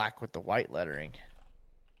is black with the white lettering.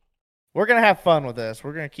 We're gonna have fun with this.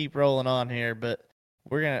 We're gonna keep rolling on here, but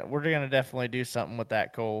we're gonna definitely do something with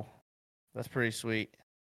that, Cole. That's pretty sweet.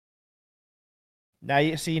 Now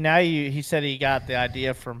he said he got the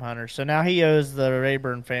idea from Hunter, so now he owes the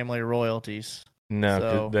Rayburn family royalties. No,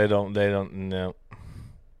 So- they don't. No.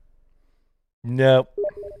 Nope.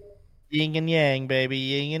 Yin and yang, baby,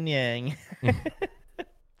 yin and yang.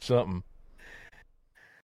 Something.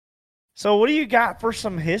 So what do you got for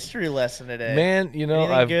some history lesson today? Man, you know,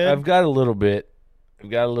 Anything good? I've got a little bit.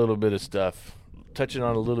 I've got a little bit of stuff, touching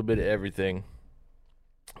on a little bit of everything,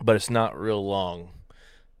 but it's not real long.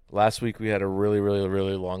 Last week we had a really, really,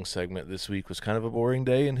 really long segment. This week was kind of a boring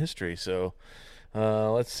day in history. So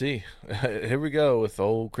let's see. Here we go with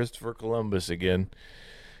old Christopher Columbus again.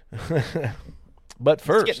 But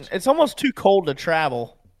first, It's almost too cold to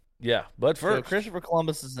travel. yeah, but So first, Christopher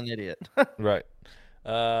Columbus is an idiot. right.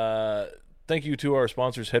 Thank you to our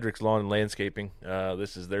sponsors, Hedrick's Lawn and Landscaping.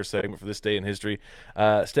 This is their segment for this day in history.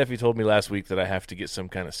 Steffi told me last week that I have to get some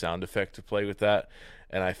kind of sound effect to play with that,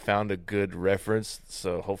 and I found a good reference,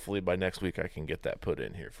 so hopefully by next week I can get that put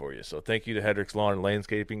in here for you. So thank you to Hedrick's Lawn and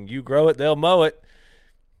Landscaping. You grow it, they'll mow it.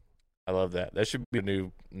 I love that. That should be a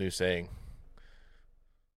new saying.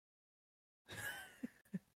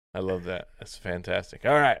 I love that. That's fantastic.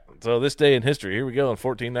 All right. So this day in history, here we go in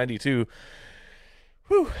 1492.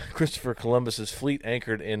 Christopher Columbus's fleet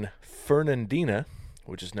anchored in Fernandina,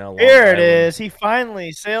 which is now Long Here it Island. is. He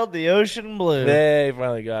finally sailed the ocean blue. They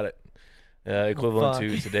finally got it. Equivalent fuck.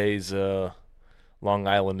 to today's Long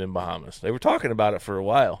Island in Bahamas. They were talking about it for a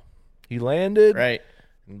while. He landed, Right.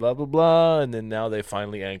 and blah, blah, blah, and then now they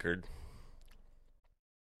finally anchored.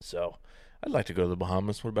 So, I'd like to go to the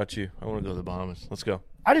Bahamas. What about you? I want to go to the Bahamas. Let's go.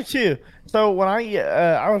 I do too. So when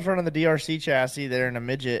I was running the DRC chassis there in a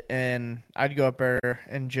midget, and I'd go up there,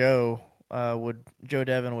 and Joe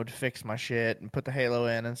Devin would fix my shit and put the halo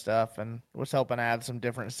in and stuff, and was helping add some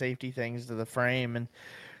different safety things to the frame. And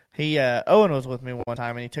he Owen was with me one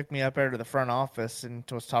time, and he took me up there to the front office and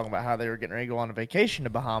was talking about how they were getting ready to go on a vacation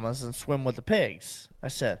to Bahamas and swim with the pigs. I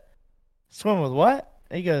said, "Swim with what?"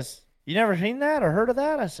 And he goes, "You never seen that or heard of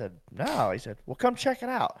that?" I said, "No." He said, "Well, come check it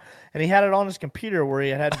out." And he had it on his computer where he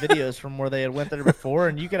had videos from where they had went there before,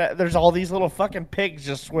 and you could there's all these little fucking pigs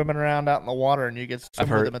just swimming around out in the water, and you could swim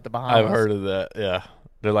with them at the Bahamas. I've heard of that. Yeah,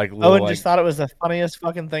 they're like little. Owen just thought it was the funniest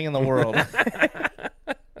fucking thing in the world.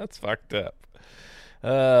 That's fucked up.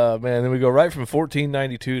 Man, then we go right from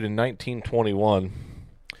 1492 to 1921.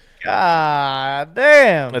 God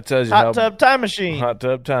damn! That tells you Hot tub time machine. Hot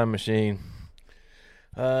tub time machine.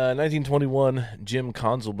 1921, Jim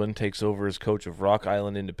Conzelman takes over as coach of Rock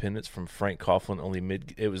Island Independence from Frank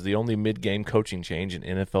Coughlin. It was the only mid-game coaching change in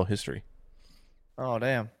NFL history. Oh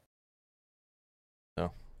damn! In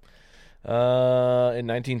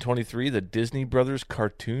 1923, the Disney Brothers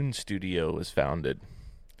Cartoon Studio was founded.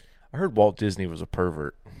 I heard Walt Disney was a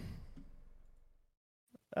pervert.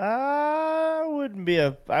 I wouldn't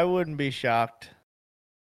be shocked.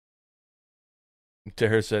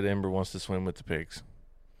 Tara said Ember wants to swim with the pigs.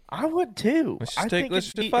 I would too. Let's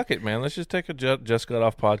just fuck it, man. Let's just take a Just Got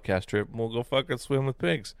Off podcast trip and we'll go fucking swim with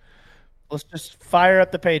pigs. Let's just fire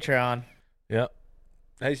up the Patreon. Yep.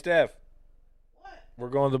 Hey, Steph. What? We're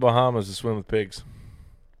going to the Bahamas to swim with pigs.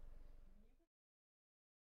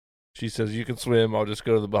 She says, you can swim. I'll just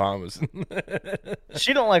go to the Bahamas.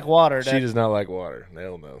 She don't like water. She does not like water.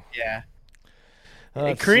 Hell no. Yeah.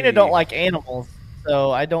 Let's Karina see. don't like animals,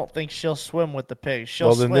 so I don't think she'll swim with the pigs.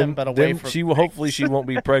 She'll swim, but away from. Hopefully she won't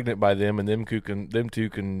be pregnant by them, and them two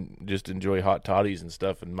can just enjoy hot toddies and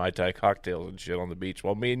stuff and Mai Tai cocktails and shit on the beach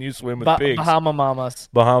while me and you swim with pigs. Bahama mamas.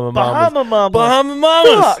 Bahama mamas. Bahama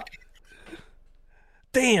mamas. Fuck.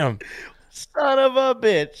 Damn. Son of a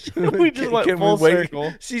bitch. We just went full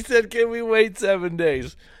circle. She said, can we wait 7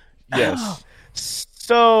 days? Yes.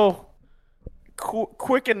 So,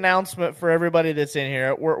 quick announcement for everybody that's in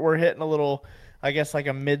here. We're hitting a little, I guess, like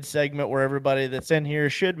a mid-segment where everybody that's in here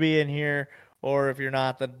should be in here, or if you're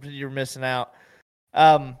not, then you're missing out.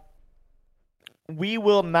 We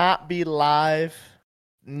will not be live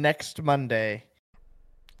next Monday.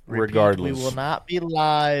 Repeat, Regardless. we will not be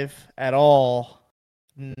live at all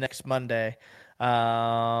next Monday.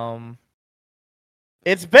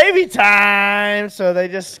 It's baby time, so they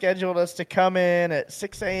just scheduled us to come in at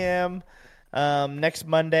 6 a.m. Next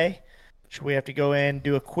Monday. So we have to go in,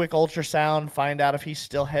 do a quick ultrasound, find out if he's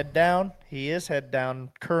still head down. He is head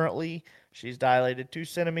down currently. She's dilated 2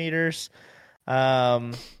 centimeters.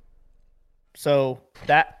 So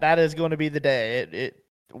that is going to be the day.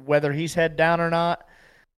 Whether he's head down or not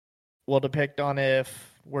will depict on if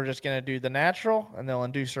we're just going to do the natural and they'll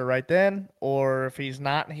induce her right then, or if he's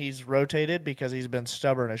not, he's rotated because he's been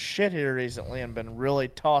stubborn as shit here recently and been really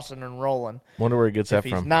tossing and rolling. Wonder where he gets that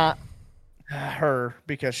If from. he's not, her,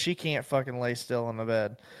 because she can't fucking lay still in the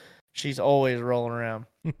bed. She's always rolling around.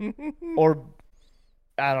 Or,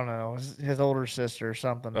 I don't know, his older sister or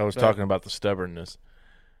something. I was talking about the stubbornness.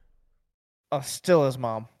 Still his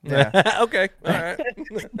mom. Yeah. Okay. All right.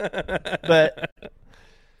 But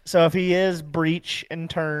so if he is breech and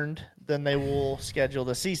turned, then they will schedule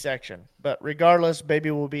the C-section. But regardless, baby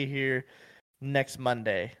will be here next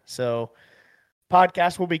Monday. So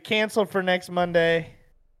podcast will be canceled for next Monday.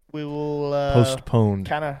 We will Postponed.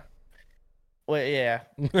 kind of, well, yeah,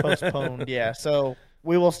 postponed. Yeah. So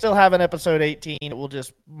we will still have an episode 18. It will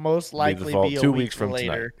just most likely be a 2 week weeks from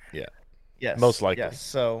later. tonight. Yeah. Yes. Most likely. Yes.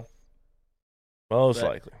 So Most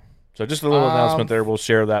likely. So just a little announcement there. We'll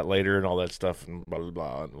share that later and all that stuff and blah, blah,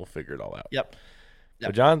 blah, and we'll figure it all out. Yep.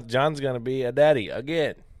 So John's going to be a daddy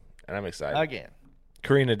again, and I'm excited. Again.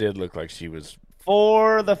 Karina did look like she was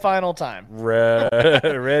For the final time.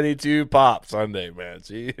 ready to pop Sunday, man.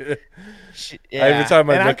 Yeah. Every time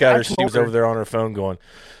I look at her, she told was over there on her phone going,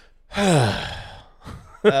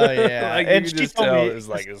 Oh yeah, Like and you she could just told tell me it was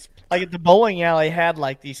like this. like at the bowling alley had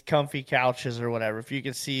like these comfy couches or whatever. If you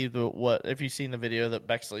could see if you've seen the video that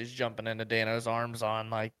Bexley's jumping into Dano's arms on,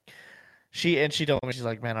 like she told me, she's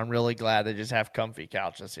like, man, I'm really glad they just have comfy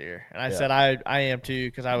couches here. And I Yeah. said I am too,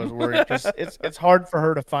 because I was worried, because it's hard for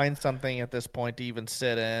her to find something at this point to even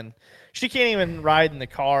sit in. She can't even ride in the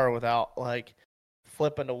car without like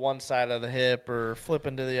flipping to one side of the hip or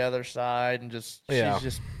flipping to the other side, and just Yeah. she's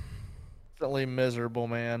just constantly miserable,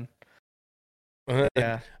 man.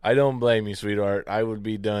 Yeah. I don't blame you, sweetheart. I would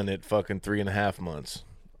be done at fucking 3.5 months.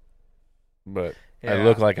 But I Yeah.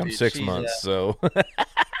 look like I'm Dude, 6 she's, months, so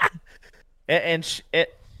and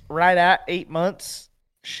right at 8 months,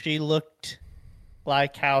 she looked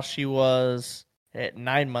like how she was at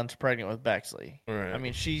 9 months pregnant with Bexley. Right. I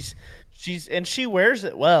mean, she's and she wears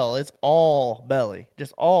it well. It's all belly,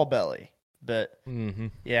 just all belly. But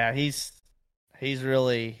yeah, she's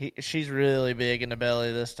really big in the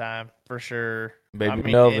belly this time for sure. Baby I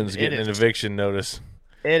mean, Melvin's it getting an is- eviction notice.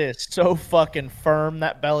 It is so fucking firm.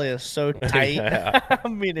 That belly is so tight. Yeah. I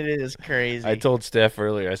mean, it is crazy. I told Steph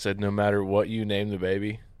earlier, I said, no matter what you name the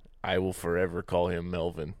baby, I will forever call him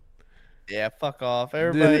Melvin. Yeah, fuck off.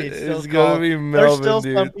 Everybody Dude, still it's gonna be Melvin, there's still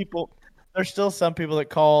dude. some people. There's still some people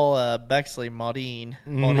that call Bexley Maudine.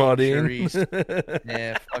 Maudine. Charisse.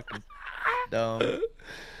 Yeah, fucking dumb.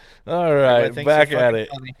 All right, Everybody thinks back they're at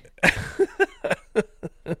fucking it.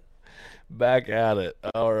 funny. Back at it.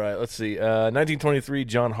 All right, let's see. 1923,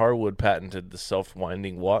 John Harwood patented the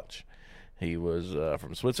self-winding watch. He was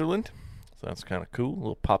from Switzerland, so that's kind of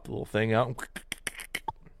cool. Pop the little thing out.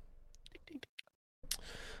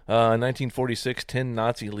 1946, 10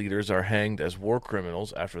 Nazi leaders are hanged as war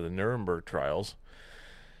criminals after the Nuremberg trials,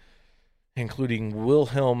 including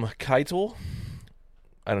Wilhelm Keitel.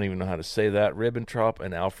 I don't even know how to say that. Ribbentrop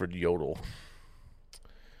and Alfred Jodl.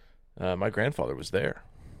 My grandfather was there.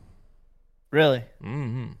 Really?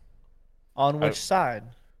 Mm-hmm. On which side?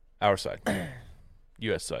 Our side.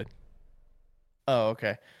 U.S. side. Oh,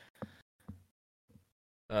 okay.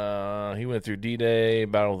 He went through D-Day,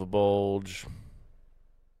 Battle of the Bulge.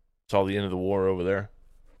 Saw the end of the war over there.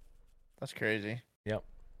 That's crazy. Yep.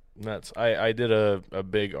 That's I did a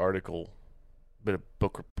big article, bit of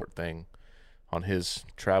book report thing on his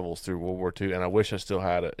travels through World War II, and I wish I still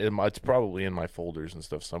had it. It's probably in my folders and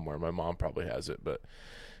stuff somewhere. My mom probably has it, but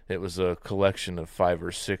it was a collection of 5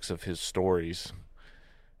 or 6 of his stories.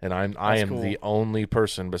 And I am cool. the only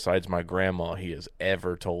person besides my grandma he has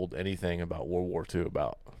ever told anything about World War II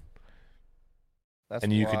about. That's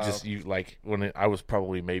And you wild. could just I was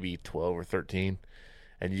probably maybe 12 or 13,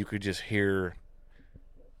 and you could just hear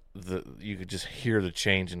the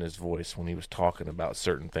change in his voice when he was talking about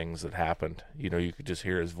certain things that happened. You know, you could just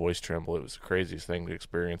hear his voice tremble. It was the craziest thing to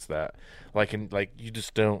experience that. You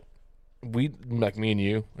just don't. We, like me and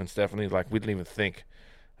you and Stephanie, we didn't even think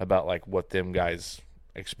about what them guys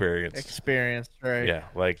experienced. Experience, right?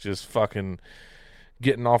 Yeah, just fucking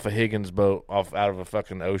getting off a Higgins boat out of a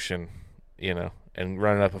fucking ocean, and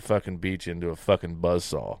running up a fucking beach into a fucking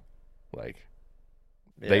buzzsaw.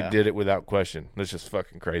 They Yeah. did it without question. That's just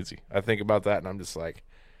fucking crazy. I think about that and I'm just like,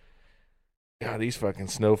 God, these fucking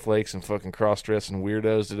snowflakes and fucking cross-dressing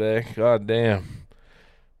weirdos today. God damn.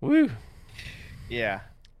 Woo. Yeah.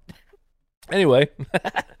 Anyway,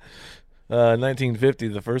 1950,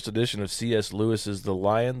 the first edition of C.S. Lewis's The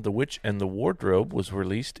Lion, the Witch, and the Wardrobe was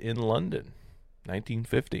released in London.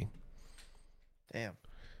 1950. Damn.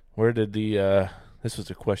 Where did this was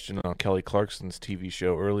a question on Kelly Clarkson's TV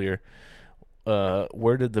show earlier.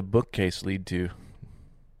 Where did the bookcase lead to?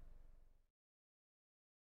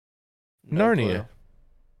 No Narnia. clue.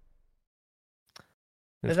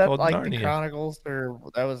 It's Is that called like Narnia. the Chronicles, or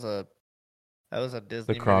that was a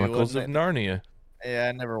Disney The Chronicles movie, of wasn't it? Narnia. Yeah,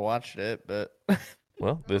 I never watched it, but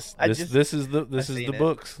Well, this I is just- the I've seen it.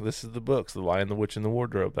 books. This is the books. The Lion, the Witch, and the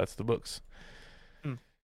Wardrobe. That's the books.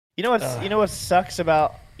 you know what sucks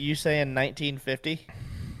about you saying 1950?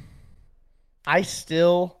 I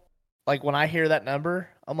still when I hear that number,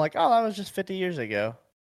 I'm like, oh, that was just 50 years ago.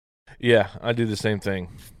 Yeah, I do the same thing.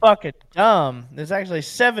 Fucking dumb. It's actually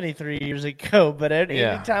 73 years ago. But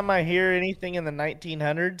Yeah. anytime I hear anything in the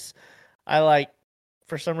 1900s, I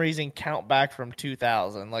for some reason count back from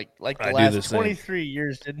 2000. Like the I do last the same. 23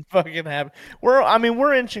 years didn't fucking happen.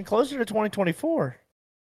 We're inching closer to 2024.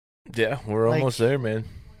 Yeah, we're almost there, man.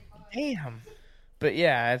 Damn. But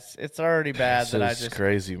yeah, it's already bad So that I it's just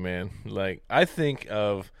crazy, man. I think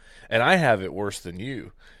of, and I have it worse than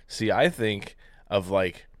you. See, I think of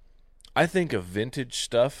vintage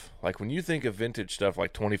stuff. When you think of vintage stuff,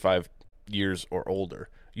 25 years or older,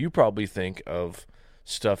 you probably think of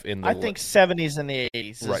stuff in the. I think 70s and the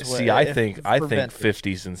 80s. Right. Is what, See, I think vintage.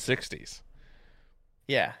 50s and 60s.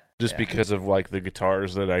 Yeah. Just yeah. because of like the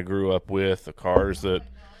guitars that I grew up with, the cars that.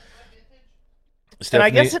 And Stephanie, I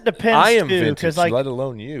guess it depends I am too, vintage, because like let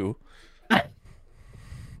alone you.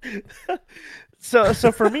 so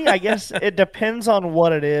for me, I guess it depends on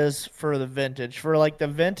what it is for the vintage. For like the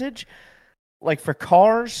vintage, like for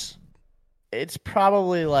cars, it's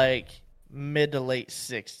probably like mid to late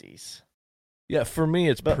 60s. Yeah, for me,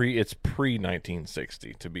 it's But- pre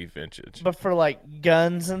 1960 to be vintage. But for like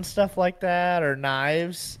guns and stuff like that or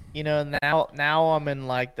knives, now I'm in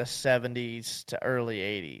like the 70s to early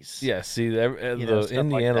 80s. Yeah, see, the stuff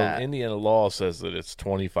like that. Indiana law says that it's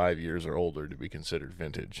 25 years or older to be considered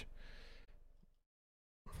vintage.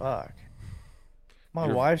 Fuck. My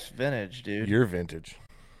You're- wife's vintage, dude. You're vintage.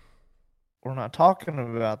 We're not talking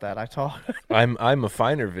about that. I'm a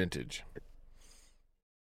finer vintage.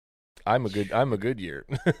 I'm a good year.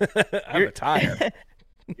 I'm a tire.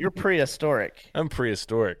 You're prehistoric. I'm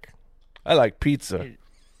prehistoric. I like pizza.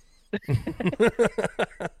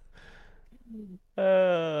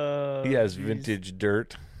 He has Jeez. vintage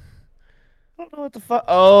dirt. I don't know what the fuck.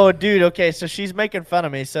 Oh, dude. Okay, so she's making fun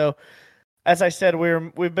of me. So, as I said,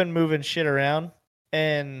 we've been moving shit around,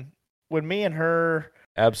 and when me and her,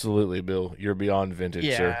 Absolutely, Bill. You're beyond vintage,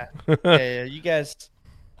 yeah, sir. yeah, you guys,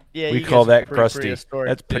 yeah, We you call guys are that pretty crusty. prehistoric,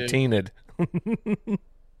 That's dude. patinaed.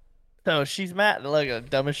 So she's mad. Look, the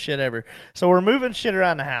dumbest shit ever. So we're moving shit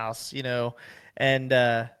around the house,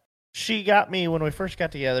 and she got me when we first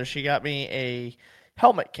got together. She got me a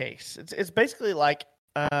helmet case. It's basically like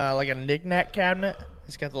a knick-knack cabinet.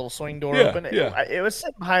 It's got the little swing door Yeah, open. yeah. It was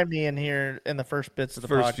sitting behind me in here in the first bits of the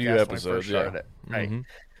First podcast few when we episodes, first started yeah. it. Right. Mhm.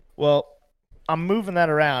 Well, I'm moving that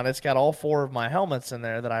around. It's got all 4 of my helmets in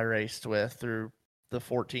there that I raced with through the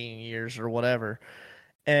 14 years or whatever.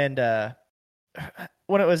 And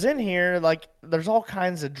when it was in here, like, there's all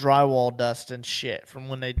kinds of drywall dust and shit from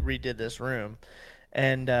when they redid this room.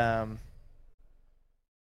 And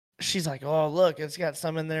she's like, "Oh, look, it's got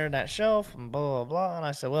some in there in that shelf," and blah, blah, blah. And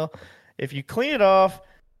I said, "Well, if you clean it off,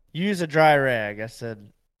 use a dry rag." I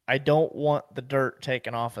said, "I don't want the dirt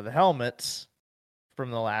taken off of the helmets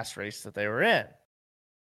from the last race that they were in."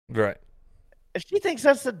 Right. And she thinks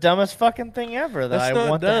that's the dumbest fucking thing ever, that That's I not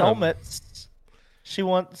want the dumb. helmets. She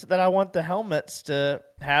wants that I want the helmets to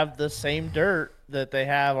have the same dirt that they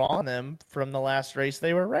have on them from the last race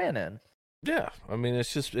they were ran in. Yeah. I mean,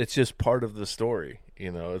 it's just part of the story.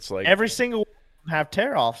 It's like Every single one of them have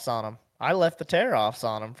tear-offs on them. I left the tear-offs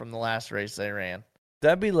on them from the last race they ran.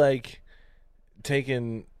 that'd be like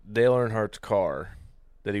taking Dale Earnhardt's car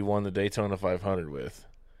that he won the Daytona 500 with,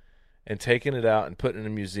 and taking it out and putting it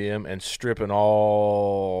in a museum and stripping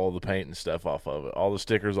all the paint and stuff off of it, all the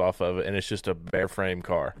stickers off of it, and it's just a bare frame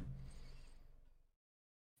car.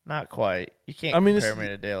 Not quite. You can't I mean, compare it's- me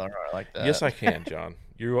to Dale Earnhardt like that. Yes, I can, John.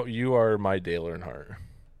 You are my Dale Earnhardt.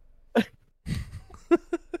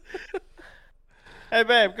 Hey,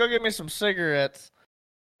 babe, go get me some cigarettes.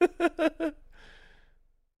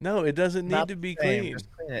 No, it doesn't need Not to be the same, clean.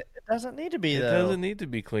 just clean it. It doesn't need to be, It though. doesn't need to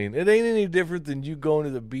be clean. It ain't any different than you going to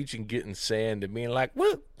the beach and getting sand and being like,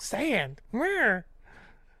 "Whoop, sand." Where?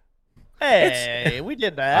 Hey, we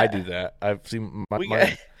did that. I do that. I've seen my. We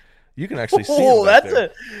got- You can actually see. Oh, them back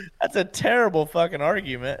there. that's a terrible fucking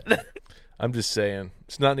argument. I'm just saying,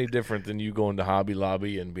 it's not any different than you going to Hobby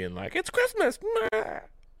Lobby and being like, "It's Christmas."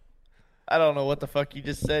 I don't know what the fuck you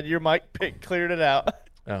just said. Your mic cleared it out.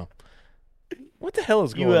 Oh, what the hell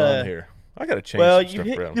is You, going on here? I gotta change Well, some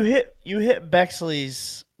you stuff around. you hit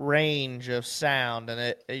Bexley's range of sound,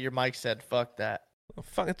 and your mic said "fuck that." Oh,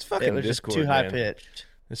 fuck, it's fucking It was Discord, just too high man. pitched.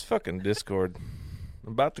 It's fucking Discord.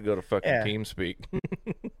 I'm about to go to fucking Yeah. TeamSpeak.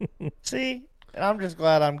 See, and I'm just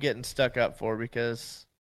glad I'm getting stuck up for, because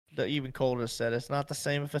the even colder said it's not the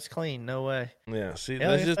same if it's clean. No way. Yeah, see, Yeah,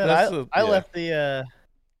 like that's I just said, that's I yeah. left the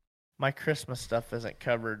my Christmas stuff isn't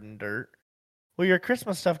covered in dirt. Well, your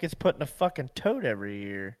Christmas stuff gets put in a fucking tote every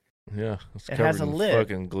year. Yeah, it's It covered has a in lid.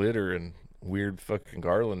 fucking glitter and weird fucking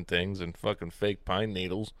garland things and fucking fake pine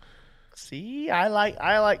needles. See, I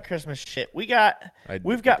like Christmas shit. We've got I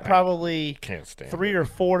probably can't stand $3,000 it. or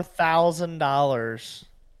 $4,000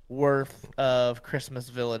 worth of Christmas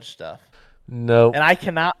Village stuff, No, and I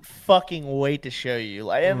cannot fucking wait to show you.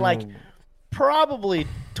 Like probably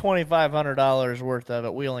 $2,500 worth of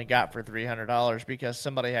it we only got for $300 because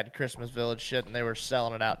somebody had Christmas Village shit and they were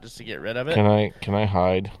selling it out just to get rid of it. can I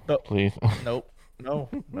hide, But- please? Nope. No.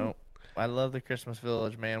 I love the Christmas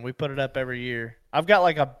Village, man. We put it up every year. I've got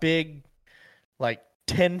like a big, like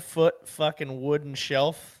 10-foot fucking wooden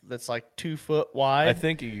shelf that's like 2 foot wide. I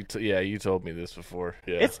think you told me this before.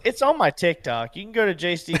 Yeah, It's on my TikTok. You can go to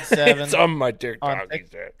JSteed7. it's on my TikTok. on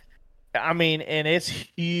Tik- I mean, and it's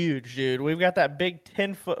huge, dude. We've got that big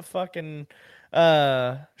 10-foot fucking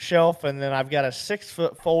shelf, and then I've got a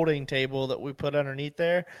 6-foot folding table that we put underneath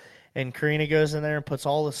there. And Karina goes in there and puts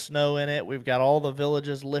all the snow in it. We've got all the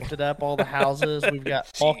villages lifted up, all the houses. We've got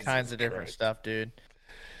all kinds of different stuff, dude.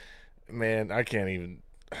 Man, I can't even.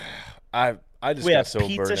 I just We got have so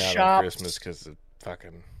pizza burned out on shops. Christmas because of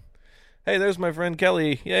fucking. Hey, there's my friend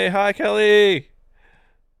Kelly. Yay, hi Kelly.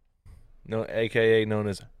 No, AKA known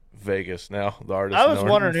as Vegas now. The artist. I was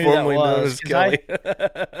wondering who that formerly known was, as 'cause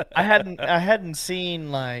Kelly. I hadn't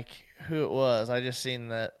seen like who it was. I just seen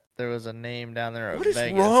that there was a name down there. What of is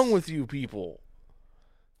Vegas. wrong with you people?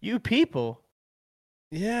 you people?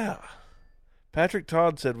 Yeah. Patrick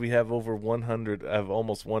Todd said we have over 100, have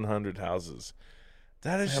almost 100 houses.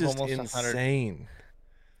 That is have just almost 100. insane.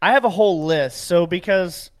 I have a whole list. So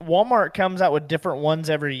because Walmart comes out with different ones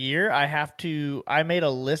every year, I made a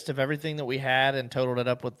list of everything that we had and totaled it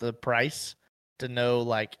up with the price to know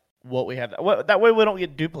like what we have. That way we don't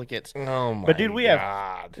get duplicates. Oh my But dude, we have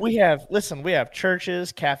God.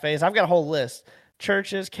 churches, cafes. I've got a whole list.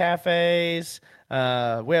 Churches, cafes. We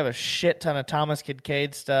have a shit ton of Thomas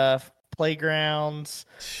Kincaid stuff. Playgrounds,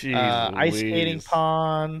 Jeez ice skating Louise.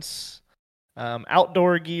 ponds,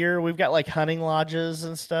 outdoor gear. We've got like hunting lodges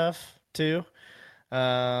and stuff too.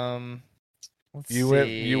 Let's You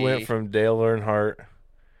see. went from Dale Earnhardt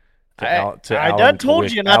to I Alan done told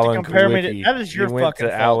Kowicki- you not to Alan compare me to. Kowicki. That is your you went fucking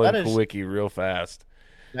to fault. Alan That is Kowicki real fast.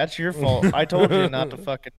 That's your fault. I told you not to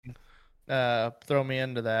fucking throw me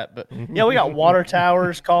into that. But yeah, we got water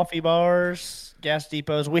towers, coffee bars, gas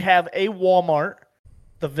depots. We have a Walmart.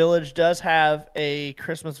 The village does have a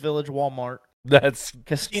Christmas Village Walmart. That's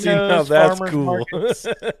Casinos, see, now that's farmers cool. markets.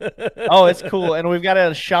 Oh, it's cool. And we've got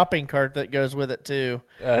a shopping cart that goes with it too.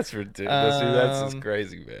 That's ridiculous. See, that's just Um,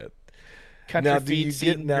 crazy, man. Country Now, do feed, you seed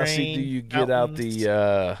get and now? grain, See, do you get out mountains.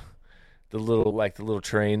 the little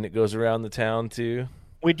train that goes around the town too?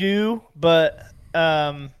 We do, but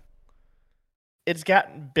it's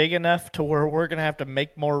gotten big enough to where we're gonna have to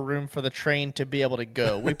make more room for the train to be able to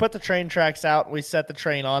go. We put the train tracks out, and we set the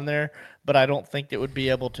train on there, but I don't think it would be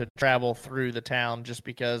able to travel through the town just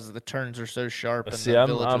because the turns are so sharp and See, the I'm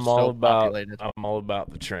village is all so about populated. I'm all about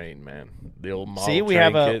the train, man. The old model See, we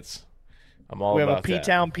train have a- kits. I'm all We have about a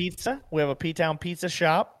P-Town Pizza. We have a P-Town Pizza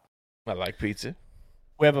shop. that. I like pizza.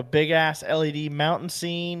 We have a big ass LED mountain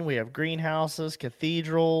scene. We have greenhouses,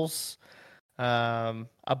 cathedrals, a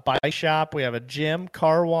bike shop. We have a gym,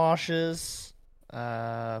 car washes,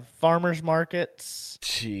 farmers markets,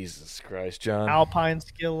 Jesus Christ, John. Alpine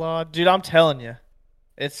skill lodge. Dude, I'm telling you,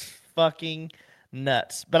 it's fucking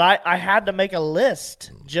nuts. But I had to make a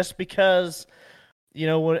list just because, you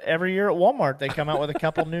know, every year at Walmart they come out with a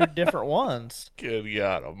couple new different ones. Good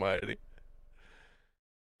God Almighty.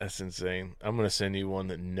 That's insane. I'm going to send you one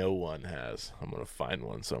that no one has. I'm going to find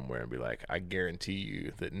one somewhere and be like, I guarantee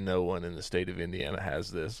you that no one in the state of Indiana has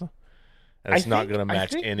this. And it's not going to I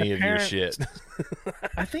match think any the of your parents- shit.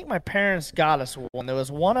 I think my parents got us one. There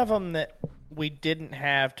was one of them that we didn't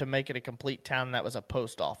have to make it a complete town. And that was a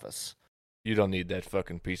post office. You don't need that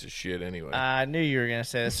fucking piece of shit anyway. I knew you were going to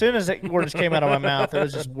say that. As soon as the words came out of my mouth, it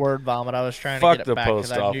was just word vomit. I was trying Fuck to get the it back because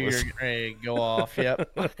post I knew you were office. getting ready to go off.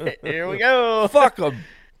 Yep. Here we go. Fuck them.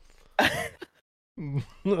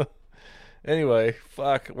 Anyway,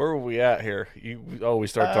 fuck. Where were we at here? We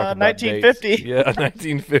started talking about 1950. dates. Yeah,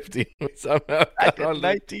 1950. We somehow Back got in on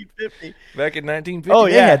 1950. back in 1950. Oh,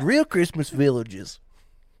 they yeah. had real Christmas villages.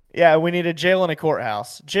 Yeah, we need a jail and a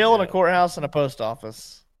courthouse. Jail and a Yeah. courthouse and a post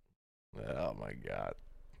office. Oh my God.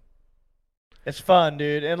 It's fun,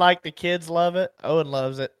 dude. And like the kids love it. Owen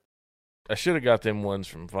loves it. I should have got them ones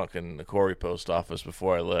from fucking the Corey post office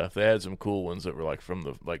before I left. They had some cool ones that were like from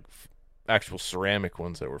the actual ceramic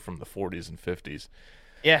ones that were from the 40s and 50s.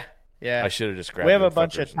 Yeah. Yeah. I should have just grabbed. We have a them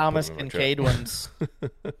bunch fuckers of and put Thomas them in my Kincaid truck. ones.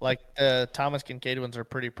 Like the Thomas Kincaid ones are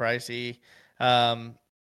pretty pricey.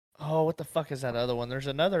 What the fuck is that other one? There's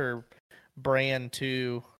another brand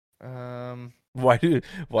too. Why do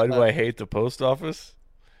I hate the post office?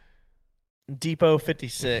 Depot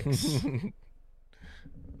 56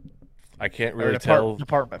 I can't or really tell.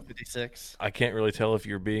 Department 56. I can't really tell if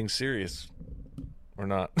you're being serious or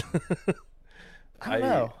not. I don't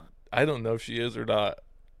know. I don't know if she is or not.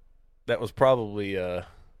 That was probably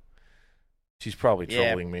she's probably Yeah.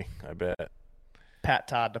 trolling me, I bet. Pat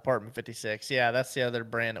Todd, Department 56. Yeah, that's the other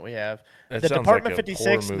brand that we have. That The sounds Department like a 56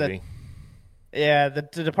 horror and the- movie. Yeah, the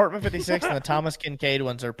Department 56 and the Thomas Kincaid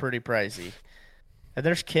ones are pretty pricey. And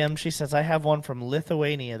there's Kim. She says, I have one from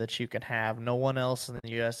Lithuania that you can have. No one else in the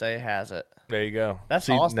USA has it. There you go. That's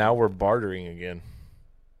See, awesome. now we're bartering again.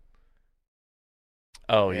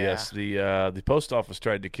 Oh Yeah. yes, the post office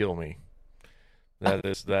tried to kill me. That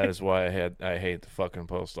is why I hate the fucking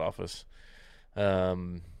post office.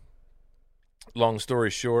 Long story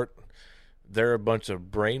short, they're a bunch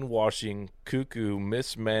of brainwashing, cuckoo,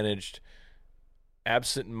 mismanaged,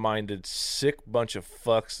 absent-minded, sick bunch of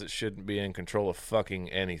fucks that shouldn't be in control of fucking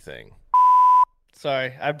anything.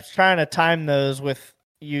 Sorry. I'm trying to time those with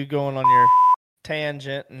you going on your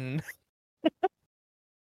tangent. And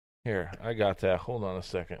Here, I got that. Hold on a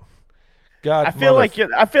second. God, I feel like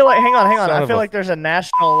hang on. Son I of feel a- like there's a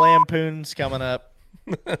National Lampoon's coming up.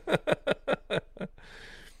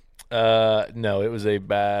 No, it was a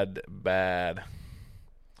bad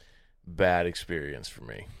experience for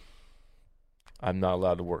me. I'm not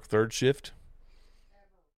allowed to work third shift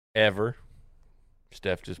ever.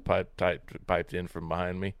 Steph just piped in from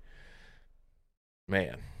behind me.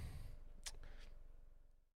 Man.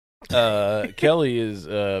 Kelly is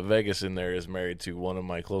Vegas in there is married to one of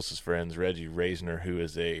my closest friends, Reggie Reisner, who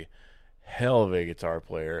is a hell of a guitar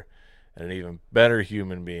player and an even better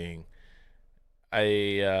human being.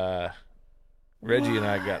 Reggie and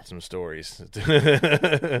I got some stories.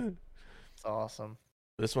 It's awesome.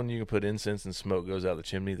 This one you can put incense and smoke goes out the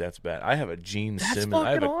chimney. That's bad. I have a Gene That's Simmons.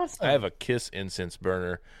 fucking awesome. I have a Kiss incense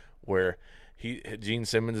burner where Gene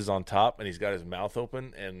Simmons is on top and he's got his mouth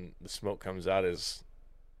open and the smoke comes out his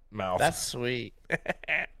mouth. That's sweet.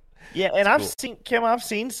 Yeah, and I've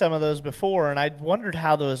seen some of those before, and I wondered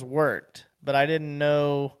how those worked, but I didn't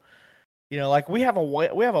know. You know, like we have a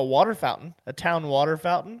water fountain, a town water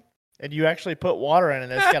fountain, and you actually put water in it.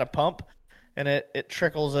 And it's got a pump, and it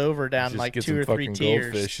trickles over down Just like get 2 some or 3 fucking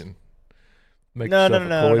tiers. goldfish and make No. yourself a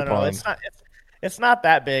koi pond. It's not. It's not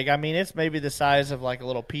that big. I mean, it's maybe the size of like a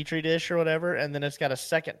little petri dish or whatever, and then it's got a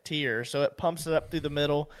second tier, so it pumps it up through the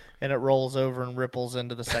middle, and it rolls over and ripples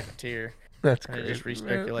into the second tier. That's And it crazy. just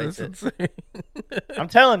recirculates That's it. insane. I'm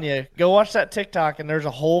telling you, go watch that TikTok, and there's a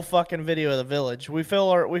whole fucking video of the village. We fill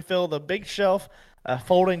the big shelf, a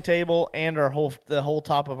folding table, and the whole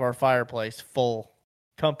top of our fireplace full,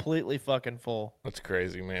 completely fucking full. That's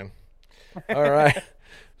crazy, man. All right.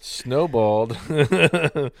 Snowballed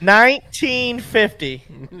 1950.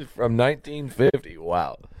 from 1950.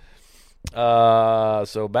 Wow.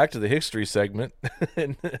 So back to the history segment.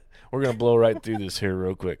 And we're going to blow right through this here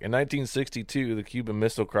real quick. In 1962, the Cuban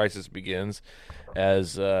Missile Crisis begins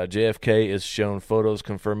as JFK is shown photos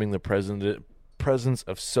confirming the presence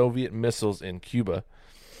of Soviet missiles in Cuba.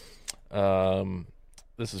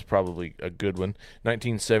 This is probably a good one.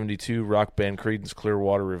 1972, rock band Creedence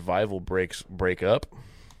Clearwater Revival break up.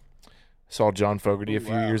 Saw John Fogerty a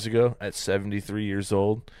few years ago at 73 years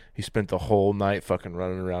old. He spent the whole night fucking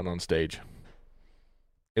running around on stage.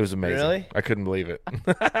 It was amazing. Really? I couldn't believe it.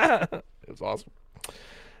 It was awesome.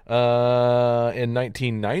 In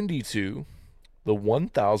 1992, the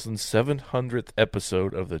 1,700th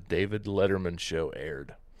episode of the David Letterman Show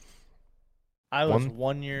aired. I was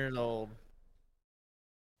 1 year old.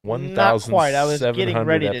 1,700 Not quite. I was getting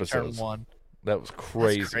ready to episodes. turn 1. That was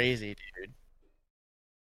crazy. That's crazy, dude.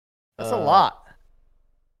 That's a lot.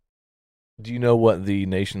 Do you know what the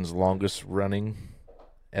nation's longest running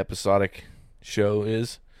episodic show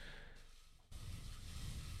is?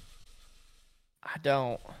 I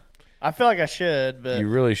don't. I feel like I should, but You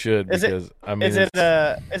really should Is it- because I mean is it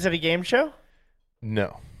a game show?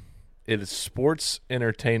 no. It is sports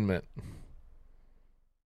entertainment.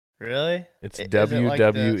 Really? It's Is it like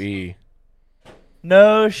WWE.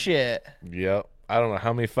 No shit. Yep. I don't know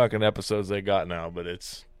how many fucking episodes they got now, but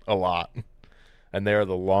it's a lot. And they are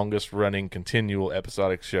the longest running continual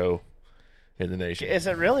episodic show in the nation. Is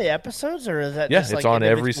it really episodes, or is that Yeah, just it's like on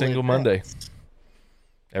every individual single Monday. events?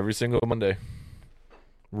 Every single Monday.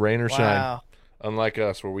 Rain or shine. Wow. Unlike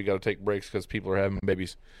us, where we got to take breaks because people are having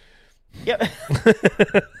babies. Yep.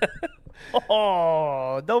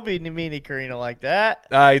 Oh, don't be mean to Karina like that.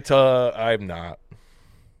 I'm not.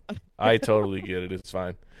 I totally get it. It's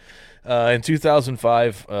fine. In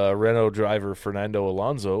 2005, Renault driver Fernando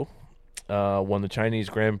Alonso won the Chinese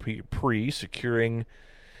Grand Prix, securing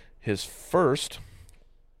his first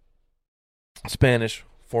Spanish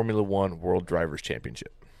Formula One World Drivers'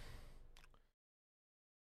 Championship.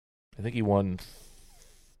 I think he won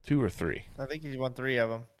 2 or 3. I think he's won 3 of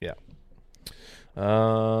them.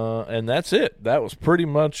 And that's it. That was pretty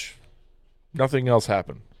much nothing else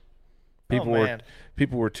happened.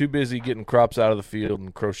 People were too busy getting crops out of the field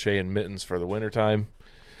and crocheting mittens for the wintertime.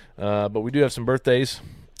 But we do have some birthdays.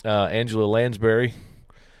 Angela Lansbury,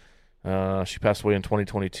 She passed away in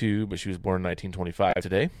 2022, but she was born in 1925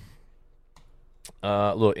 today.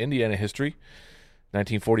 A little Indiana history.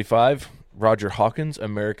 1945, Roger Hawkins,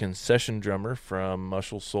 American session drummer from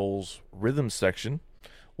Muscle Shoals Rhythm Section,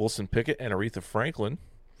 Wilson Pickett, and Aretha Franklin,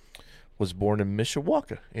 was born in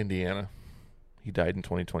Mishawaka, Indiana. He died in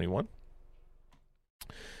 2021.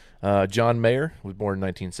 John Mayer was born in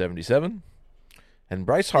 1977. And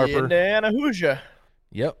Bryce Harper. Indiana Hoosier.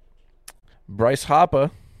 Yep. Bryce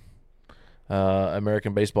Harper,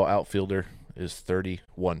 American baseball outfielder, is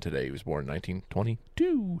 31 today. He was born in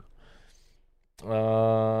 1922.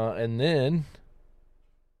 And then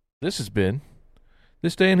this has been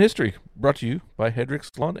This Day in History, brought to you by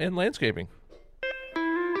Hedrick's Lawn and Landscaping.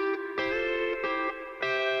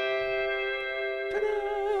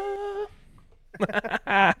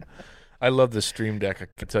 Ta-da! I love this Stream Deck. I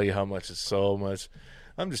can tell you how much. It's so much.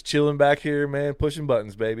 I'm just chilling back here, man, pushing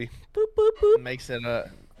buttons, baby. Boop, boop, boop.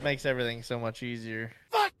 Makes everything so much easier.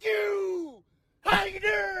 Fuck you!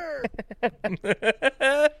 Hater!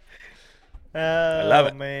 I love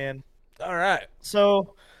it. Man. All right.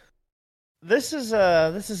 So this is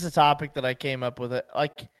a topic that I came up with.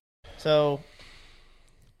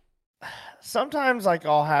 Sometimes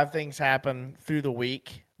I'll have things happen through the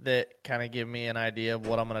week that kind of give me an idea of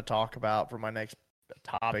what I'm going to talk about for my next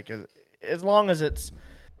topic. As long as it's,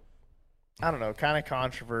 I don't know, kind of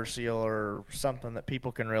controversial or something that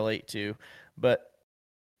people can relate to. But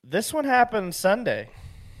this one happened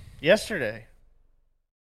yesterday.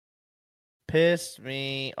 Pissed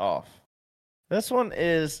me off. This one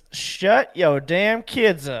is shut your damn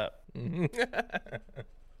kids up.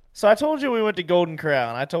 So I told you we went to Golden Corral,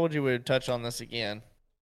 and I told you we would touch on this again.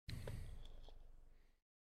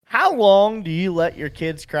 How long do you let your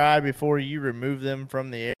kids cry before you remove them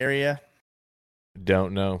from the area?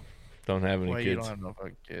 Don't know. Don't have any Well, kids. you don't have no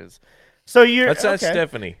fucking kids. So That's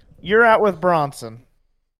Stephanie. You're out with Bronson.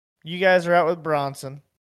 You guys are out with Bronson.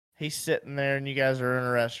 He's sitting there, and you guys are in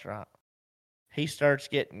a restaurant. He starts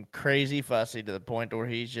getting crazy fussy to the point where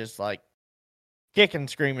he's just like kicking,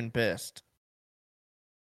 screaming, pissed.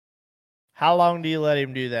 How long do you let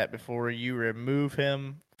him do that before you remove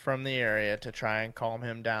him from the area to try and calm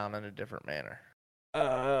him down in a different manner?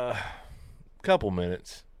 Couple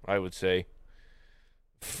minutes, I would say.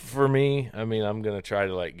 For me, I mean, I'm gonna try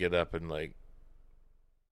to get up and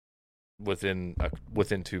within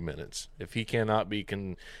 2 minutes. If he cannot be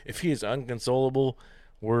if he is unconsolable,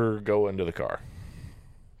 we're going to the car.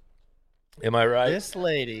 Am I right? This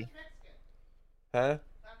lady. Huh?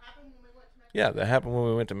 Yeah, that happened when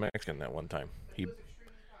we went to Mexican that one time.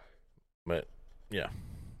 But yeah.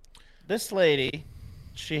 This lady,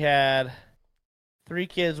 she had 3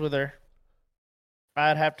 kids with her.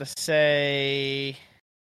 I'd have to say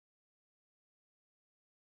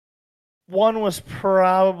one was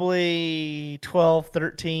probably 12,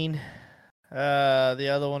 13. The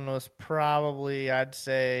other one was probably, I'd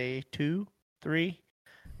say, 2, 3.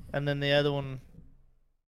 And then the other one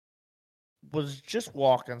was just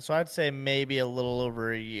walking. So I'd say maybe a little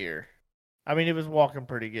over a year. I mean, he was walking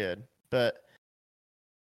pretty good. But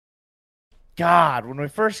God, when we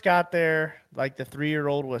first got there, the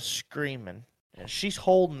 3-year-old was screaming. And she's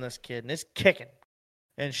holding this kid and it's kicking.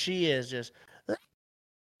 And she is just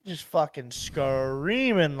fucking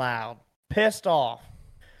screaming loud, pissed off.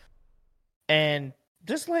 And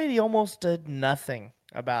this lady almost did nothing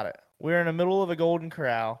about it. We're in the middle of a Golden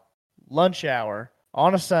Corral, lunch hour,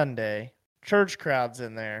 on a Sunday, church crowd's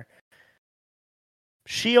in there.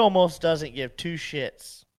 She almost doesn't give 2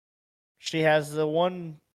 shits. She has the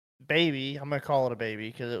one baby, I'm going to call it a baby,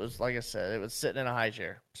 because it was, like I said, it was sitting in a high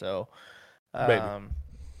chair. So, baby.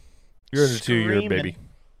 You're in a 2-year baby.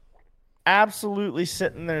 Absolutely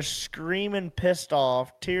sitting there screaming, pissed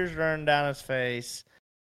off, tears running down his face.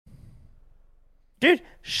 Dude,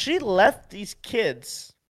 she left these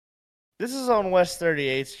kids. This is on West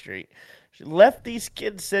 38th Street. She left these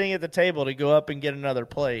kids sitting at the table to go up and get another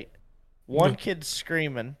plate. One kid's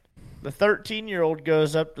screaming. The 13-year-old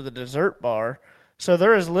goes up to the dessert bar. So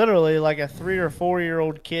there is literally a 3 or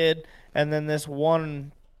 4-year-old kid and then this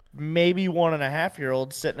one, maybe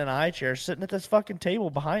 1.5-year-old sitting in a high chair, sitting at this fucking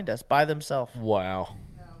table behind us by themselves. Wow.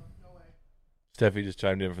 No way. Steffi just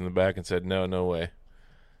chimed in from the back and said, no way.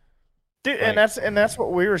 Dude, and that's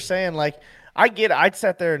what we were saying. I'd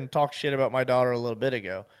sat there and talked shit about my daughter a little bit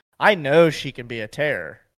ago. I know she can be a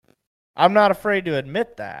terror. I'm not afraid to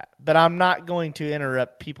admit that, but I'm not going to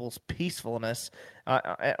interrupt people's peacefulness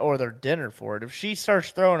or their dinner for it. If she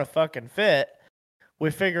starts throwing a fucking fit,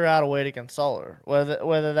 we figure out a way to console her.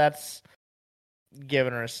 Whether that's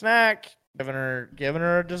giving her a snack, giving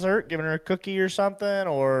her a dessert, giving her a cookie or something,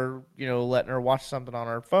 or letting her watch something on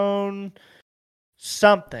her phone,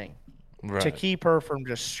 something to keep her from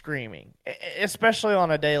just screaming, especially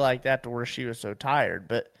on a day like that to where she was so tired.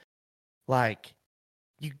 But like,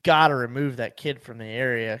 you gotta remove that kid from the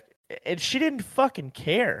area, and she didn't fucking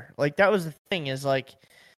care. Like, that was the thing, is like,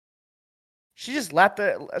 she just let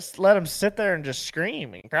him sit there and just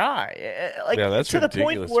scream and cry. Like, yeah, that's to the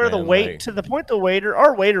point ridiculous, where man.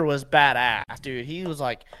 our waiter was badass, dude. He was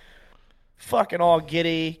like fucking all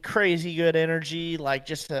giddy, crazy good energy, like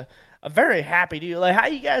just a very happy dude. Like, how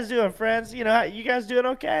you guys doing, friends? How you guys doing?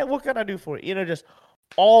 Okay, what can I do for you? Just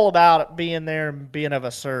all about it, being there and being of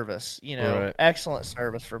a service. Right. Excellent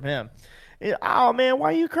service from him. Oh man, why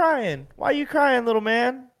are you crying? Why are you crying, little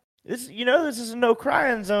man? This is a no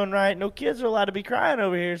crying zone, right? No kids are allowed to be crying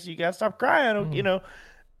over here, so you gotta stop crying.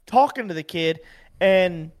 Talking to the kid,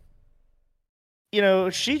 and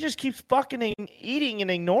she just keeps fucking eating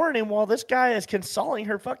and ignoring him while this guy is consoling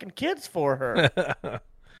her fucking kids for her.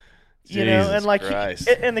 And like,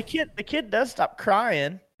 the kid does stop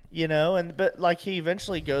crying, but like, he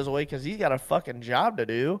eventually goes away because he's got a fucking job to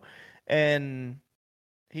do, and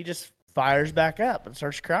he just fires back up and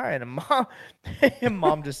starts crying, and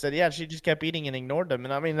mom just said, yeah, she just kept eating and ignored him.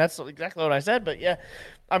 And I mean, that's exactly what I said. But yeah,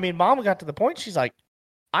 I mean, mom got to the point, she's like,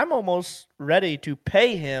 I'm almost ready to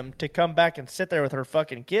pay him to come back and sit there with her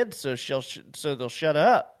fucking kids so they'll shut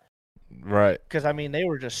up. Right. Because I mean, they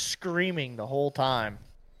were just screaming the whole time.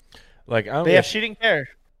 Like, she didn't care.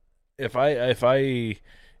 If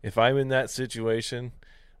I'm in that situation,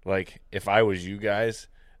 like, if I was you guys,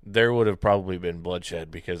 there would have probably been bloodshed,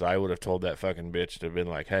 because I would have told that fucking bitch to have been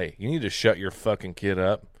like, hey, you need to shut your fucking kid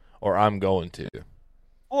up or I'm going to.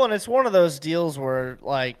 Well, and it's one of those deals where,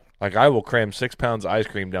 like, I will cram 6 pounds of ice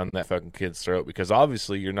cream down that fucking kid's throat, because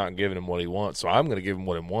obviously you're not giving him what he wants, so I'm going to give him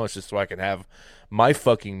what he wants just so I can have my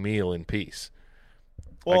fucking meal in peace.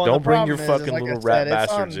 Well, like, don't bring your fucking little rat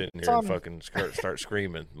bastards in here and fucking start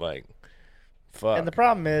screaming. Like, fuck. And the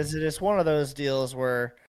problem is that it's one of those deals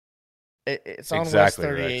where it's on exactly,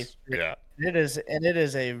 West 38th Street. Yeah. It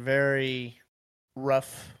is a very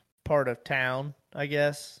rough part of town, I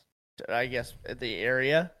guess, the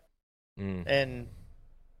area. And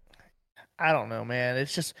I don't know, man.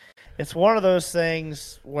 It's one of those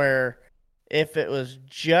things where if it was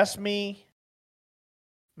just me,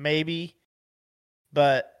 maybe,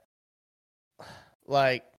 but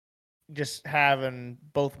like, just having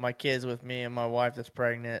both my kids with me and my wife that's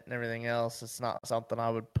pregnant and everything else, it's not something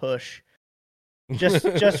I would push. Just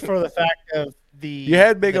for the fact of you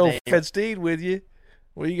had big old Fred Steed with you.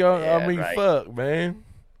 Where you going? Yeah, I mean, right. Fuck, man.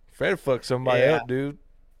 Fred fucked somebody up, dude.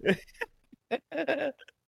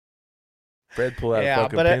 Fred pull out a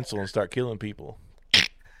fucking pencil and start killing people.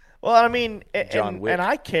 Well, I mean, John Wick. and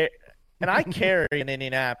I carry in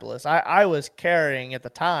Indianapolis. I was carrying at the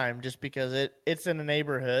time just because it's in a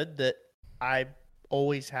neighborhood that I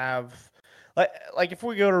always have. Like if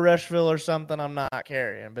we go to Rushville or something, I'm not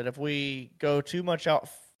carrying. But if we go too much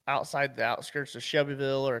outside the outskirts of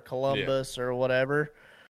Shelbyville or Columbus or whatever,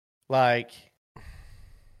 like,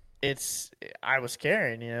 I was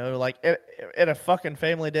carrying, like at a fucking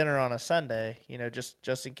family dinner on a Sunday,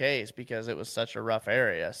 just in case, because it was such a rough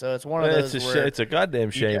area. So it's one of those. It's a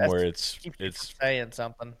goddamn shame where it's saying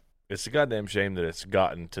something. It's a goddamn shame that it's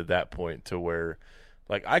gotten to that point to where,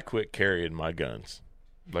 like, I quit carrying my guns.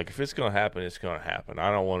 Like, if it's gonna happen, it's gonna happen.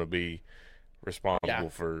 I don't want to be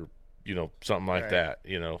responsible for something like that.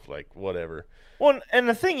 Like, whatever. Well, and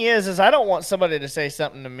the thing is I don't want somebody to say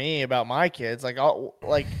something to me about my kids. Like,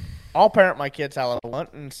 I'll parent my kids how I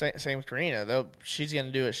want, and same with Karina. She's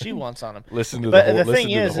gonna do what she wants on them. Listen to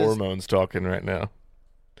the hormones talking right now.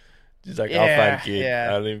 She's like, I'll fight a kid. I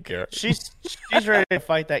don't even care. She's ready to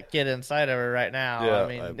fight that kid inside of her right now. Yeah, I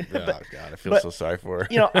mean, God, I feel so sorry for her.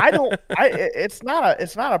 It's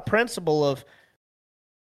not a principle of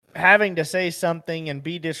having to say something and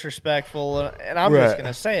be disrespectful, and I'm just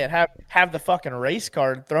gonna say it. Have the fucking race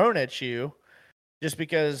card thrown at you, just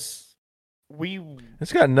because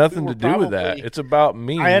it's got nothing to do with that. It's about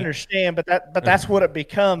me. I understand, but that's what it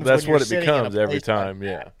becomes. That's what it becomes every time.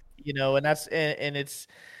 Like and it's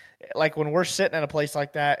like when we're sitting in a place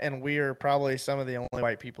like that, and we're probably some of the only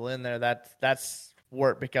white people in there. That's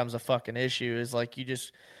where it becomes a fucking issue. Is like, you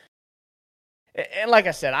just, and like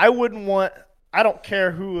I said, I don't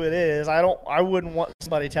care who it is. I wouldn't want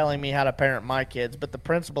somebody telling me how to parent my kids. But the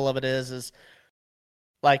principle of it is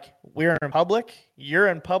like, we're in public, you're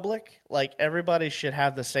in public, like, everybody should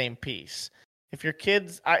have the same peace. If your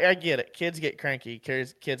kids, I get it, kids get cranky,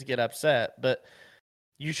 kids get upset, but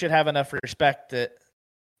you should have enough respect that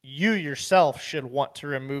you yourself should want to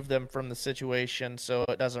remove them from the situation so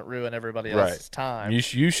it doesn't ruin everybody Right. else's time. You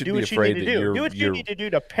should Do be what you afraid need to that do. you're Do what you need to do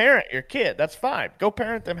to parent your kid. That's fine. Go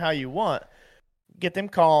parent them how you want. Get them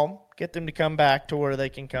calm. Get them to come back to where they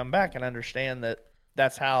can come back and understand that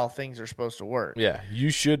that's how things are supposed to work. Yeah, you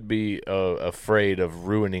should be afraid of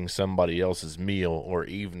ruining somebody else's meal or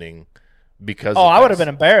evening because. Oh, I would have been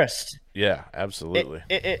embarrassed. Yeah, absolutely.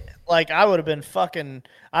 Like I would have been fucking.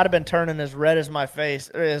 I'd have been turning as red as my face.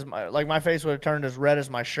 My face would have turned as red as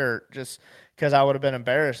my shirt, just because I would have been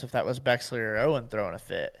embarrassed if that was Bexley or Owen throwing a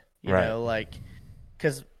fit. You Right. know, like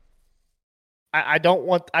because I don't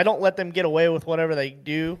let them get away with whatever they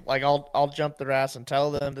do. Like I'll jump their ass and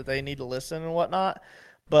tell them that they need to listen and whatnot.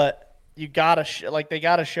 But you gotta they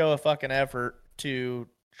gotta show a fucking effort to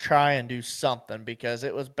try and do something because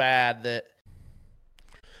it was bad that.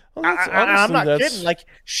 Well, I'm not kidding. Like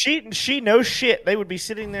she knows shit. They would be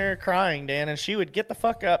sitting there crying, Dan, and she would get the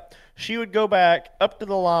fuck up. She would go back up to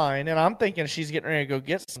the line, and I'm thinking she's getting ready to go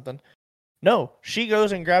get something. No, she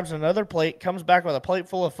goes and grabs another plate, comes back with a plate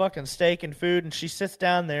full of fucking steak and food, and she sits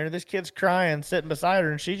down there. And this kid's crying, sitting beside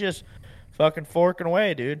her, and she just fucking forking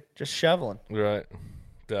away, dude, just shoveling. Right.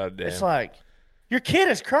 God damn. It's like your kid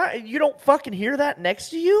is crying. You don't fucking hear that next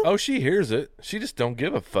to you? Oh, she hears it. She just don't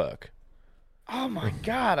give a fuck. Oh my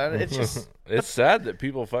god, it's just It's sad that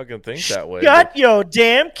people fucking think that way. shut your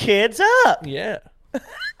damn kids up. Yeah.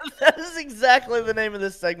 That is exactly the name of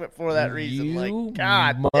this segment for that reason. You Like,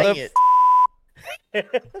 God dang it.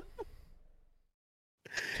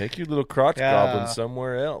 Take your little crotch goblin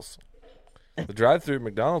somewhere else. The drive-through at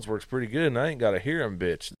McDonald's works pretty good, and I ain't got to hear him,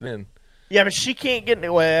 bitch. Then. Yeah, but she can't get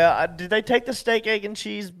anywhere. Did they take the steak, egg, and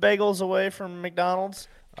cheese bagels away from McDonald's?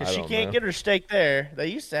 Because she can't get her steak there. They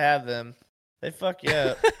used to have them. They fuck you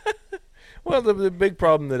up. Well, the big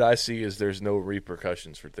problem that I see is there's no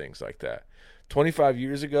repercussions for things like that. 25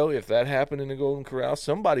 years ago, if that happened in the Golden Corral,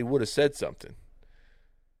 somebody would have said something.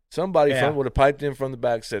 Somebody would have piped in from the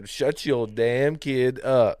back and said, shut your damn kid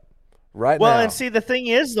up right now. Well, and see, the thing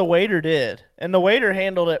is, the waiter did. And the waiter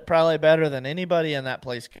handled it probably better than anybody in that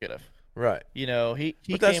place could have. Right. You know, he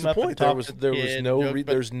but that's came the up point. and talked to the kid,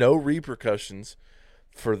 There's no repercussions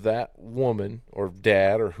for that woman or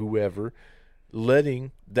dad or whoever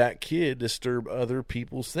letting that kid disturb other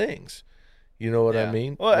people's things. You know what I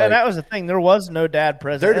mean? Well, and that was the thing. There was no dad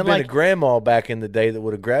present. There'd have been a grandma back in the day that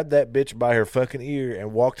would have grabbed that bitch by her fucking ear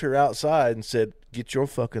and walked her outside and said, get your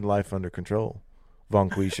fucking life under control,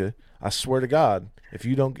 Vonquisha. I swear to God, if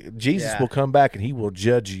you don't, Jesus will come back and he will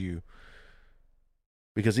judge you.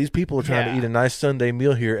 Because these people are trying to eat a nice Sunday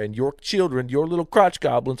meal here, and your children, your little crotch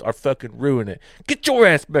goblins, are fucking ruining it. Get your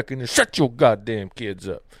ass back in there. Shut your goddamn kids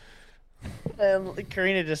up. And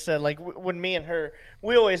Karina just said, like, when me and her,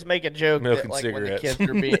 we always make a joke Milk that, and like, cigarettes. when the kids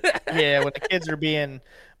are being, when the kids are being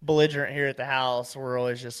belligerent here at the house, we're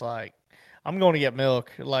always just like, I'm going to get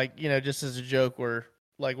milk. Like, you know, just as a joke, we're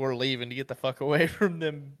leaving to get the fuck away from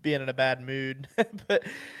them being in a bad mood. But,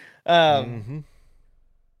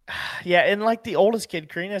 yeah, and like the oldest kid,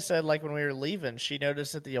 Karina said, like, when we were leaving, she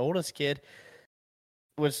noticed that the oldest kid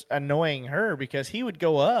was annoying her because he would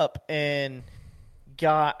go up and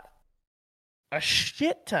got a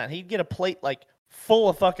shit ton. He'd get a plate like full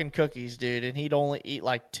of fucking cookies, dude, and he'd only eat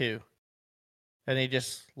like 2. And he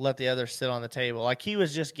just let the others sit on the table. Like he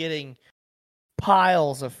was just getting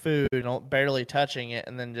piles of food, barely touching it,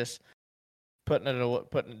 and then just putting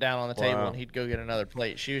it down on the table, and he'd go get another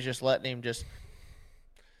plate. She was just letting him just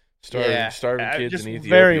starving kids just in Ethiopia.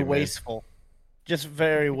 Very wasteful. Just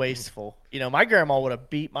very wasteful. You know, my grandma would have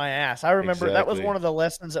beat my ass. I remember that was one of the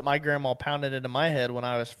lessons that my grandma pounded into my head when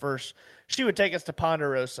I was first. She would take us to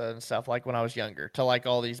Ponderosa and stuff, like when I was younger, to like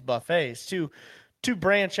all these buffets to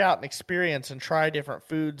branch out and experience and try different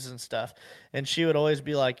foods and stuff. And she would always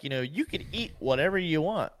be like, you know, you could eat whatever you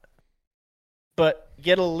want, but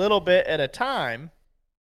get a little bit at a time.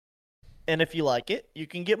 And if you like it, you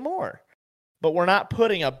can get more. But we're not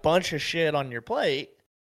putting a bunch of shit on your plate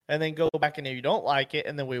and then go back and if you don't like it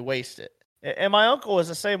and then we waste it. And my uncle was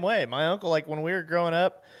the same way. My uncle, like when we were growing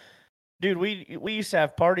up, dude, we used to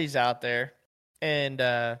have parties out there, and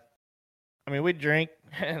I mean, we'd drink,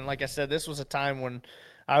 and like I said, this was a time when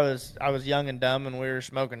I was young and dumb, and we were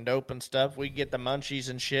smoking dope and stuff. We'd get the munchies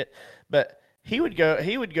and shit, but he would go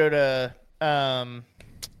to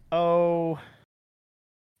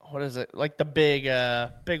what is it? Like the big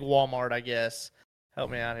Walmart, I guess.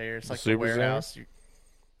 Help me out here. It's like the warehouse.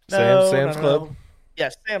 Sam's Club?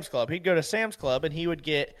 Yes, Sam's Club. He'd go to Sam's Club, and he would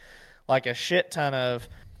get like a shit ton of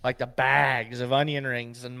like the bags of onion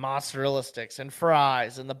rings and mozzarella sticks and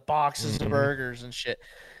fries and the boxes of burgers and shit.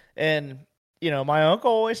 And, you know, my uncle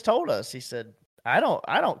always told us, he said, I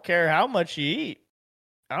don't care how much you eat.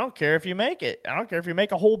 I don't care if you make it. I don't care if you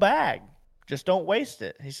make a whole bag. Just don't waste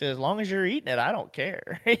it. He said, as long as you're eating it, I don't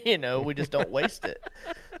care. We just don't waste it.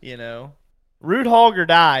 Root hog or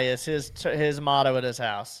die is his motto at his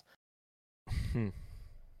house.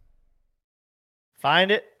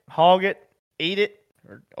 Find it, hog it, eat it,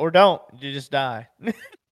 or don't. You just die.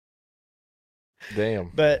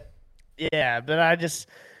 Damn. But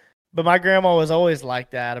my grandma was always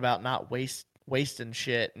like that about not wasting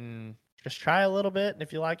shit and just try a little bit, and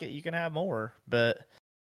if you like it, you can have more. But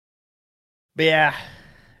yeah,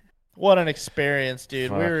 what an experience, dude.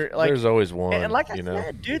 Fuck. We were like, there's always one, and like I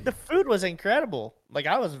said, dude, the food was incredible. Like,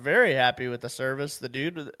 I was very happy with the service.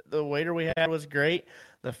 The waiter we had was great.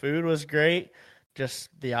 The food was great. Just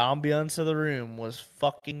the ambiance of the room was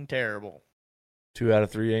fucking terrible. 2 out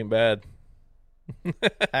of 3 ain't bad.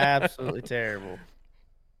 Absolutely terrible.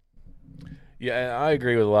 Yeah, I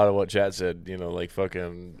agree with a lot of what Chad said. Like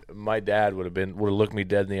fucking, my dad would have looked me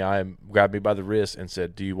dead in the eye and grabbed me by the wrist and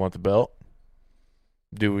said, "Do you want the belt?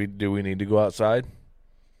 Do we need to go outside?"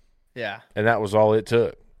 Yeah. And that was all it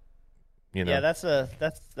took. Yeah, that's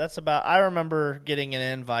about. I remember getting an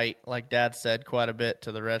invite, like Dad said, quite a bit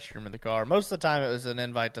to the restroom in the car. Most of the time, it was an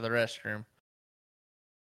invite to the restroom.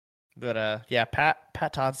 But yeah,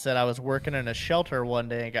 Pat Todd said I was working in a shelter one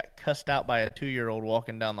day and got cussed out by a 2-year-old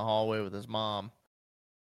walking down the hallway with his mom.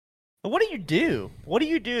 But what do you do? What do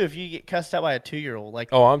you do if you get cussed out by a 2-year-old? Like,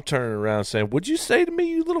 oh, I'm turning around saying, "What'd you say to me,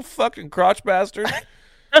 you little fucking crotch bastard?"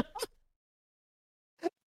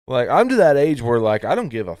 Like, I'm to that age where, like, I don't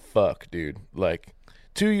give a fuck, dude. Like,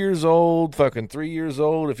 2 years old, fucking 3 years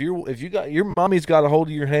old. If you got your mommy's got a hold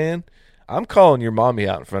of your hand, I'm calling your mommy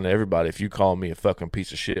out in front of everybody if you call me a fucking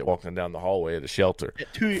piece of shit walking down the hallway at a shelter.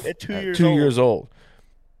 At two years two old. years old.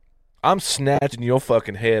 I'm snatching your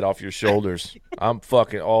fucking head off your shoulders. I'm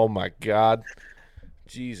fucking, oh my God.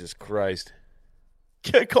 Jesus Christ.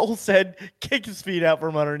 Cole said, kick his feet out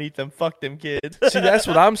from underneath them. Fuck them kids. See, that's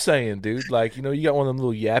what I'm saying, dude. Like, you got one of them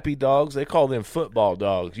little yappy dogs. They call them football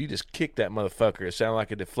dogs. You just kick that motherfucker. It sounds like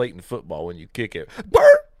a deflating football when you kick it.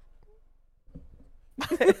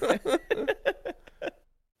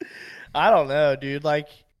 I don't know, dude. Like,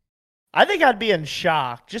 I think I'd be in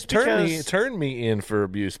shock just because. Turn me in for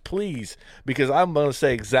abuse, please, because I'm gonna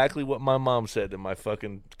say exactly what my mom said to my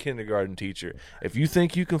fucking kindergarten teacher. If you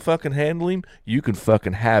think you can fucking handle him, you can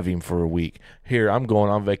fucking have him for a week. Here, I'm going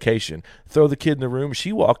on vacation. Throw the kid in the room.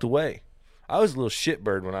 She walked away. I was a little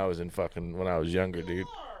shitbird when I was younger, dude.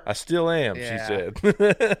 I still am. Yeah. She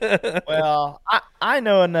said. Well, I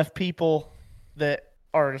know enough people that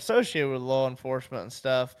are associated with law enforcement and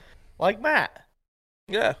stuff, like Matt.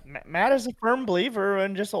 Yeah. Matt is a firm believer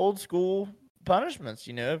in just old school punishments.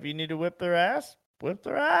 If you need to whip their ass, whip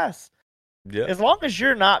their ass. Yeah. As long as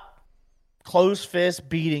you're not close fist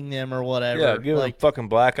beating them or whatever. Yeah, give them fucking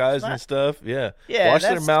black eyes and stuff. Yeah. Yeah. Wash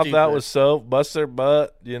their mouth out with soap, bust their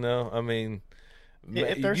butt, I mean,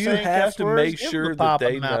 if they're you saying have to words, make sure that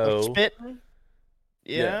they know. Spitting,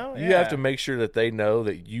 you have to make sure that they know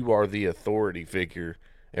that you are the authority figure.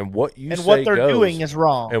 And what you say what they're goes, doing is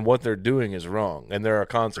wrong. And what they're doing is wrong. And there are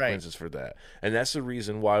consequences for that. And that's the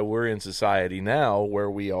reason why we're in society now where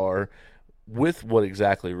we are with what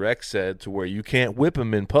exactly Rex said, to where you can't whip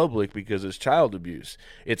them in public because it's child abuse.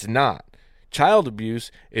 It's not. Child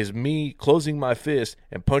abuse is me closing my fist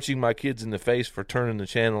and punching my kids in the face for turning the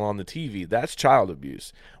channel on the TV. That's child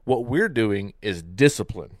abuse. What we're doing is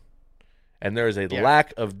discipline. And there is a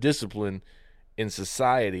lack of discipline in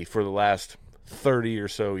society for the last 30 or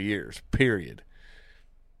so years, period.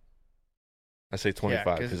 I say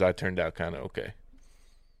 25 because I turned out kind of okay.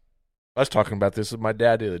 I was talking about this with my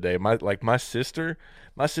dad the other day. My sister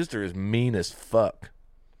is mean as fuck.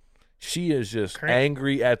 She is just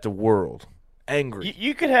angry at the world. Angry.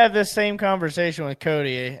 You could have this same conversation with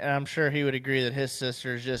Cody, and I'm sure he would agree that his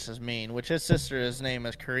sister is just as mean, which his sister's name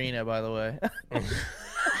is Karina, by the way.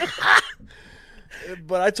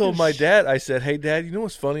 But I told my dad, I said, "Hey, Dad, you know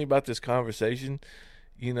what's funny about this conversation?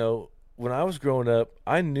 When I was growing up,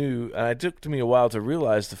 I knew, and it took me a while to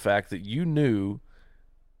realize the fact that you knew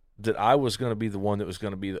that I was going to be the one that was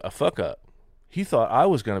going to be a fuck up. He thought I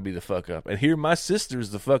was going to be the fuck up. And here my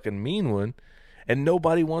sister's the fucking mean one, and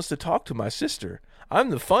nobody wants to talk to my sister.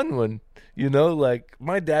 I'm the fun one. Like,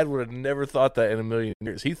 my dad would have never thought that in a million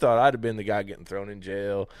years. He thought I'd have been the guy getting thrown in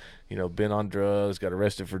jail, been on drugs, got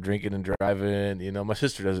arrested for drinking and driving. My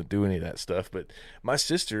sister doesn't do any of that stuff. But my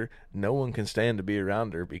sister, no one can stand to be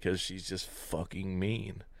around her because she's just fucking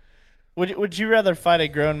mean. Would you rather fight a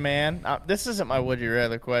grown man? This isn't my would you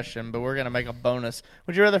rather question, but we're going to make a bonus.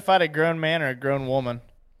 Would you rather fight a grown man or a grown woman?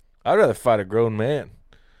 I'd rather fight a grown man.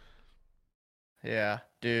 Yeah,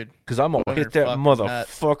 dude. Because I'm going to Women hit are that fucking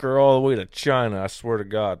motherfucker all the way to China, I swear to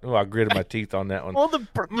God. Oh, I gritted my teeth on that one. Well, the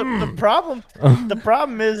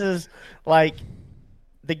problem is like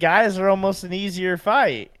the guys are almost an easier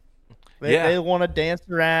fight. They want to dance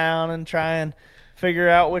around and try and figure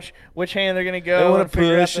out which hand they're gonna They go. want and to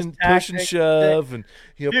figure out push this and tactic. shove and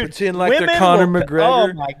Dude, pretend like they're women Conor will-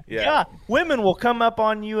 McGregor. Oh my Yeah. god, women will come up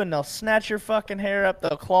on you and they'll snatch your fucking hair up.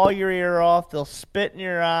 They'll claw your ear off. They'll spit in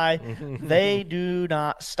your eye. They do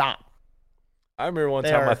not stop. I remember one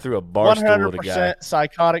They time I are threw a bar stool at a guy. 100%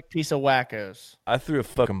 psychotic piece of wackos. I threw a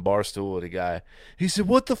fucking bar stool at a guy. He said,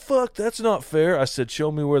 "What the fuck? That's not fair." I said,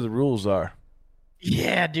 "Show me where the rules are."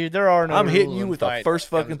 Yeah, dude, there are no. I'm hitting rules you in with the fighting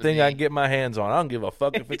first when it comes fucking to thing I me. can get my hands on. I don't give a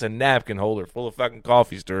fuck if it's a napkin holder full of fucking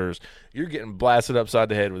coffee stirrers. You're getting blasted upside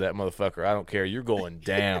the head with that motherfucker. I don't care. You're going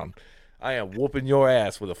down. I am whooping your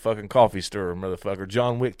ass with a fucking coffee stirrer, motherfucker.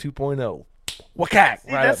 John Wick 2.0. Whack!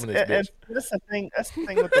 See, Right up in this bitch. That's the thing. That's the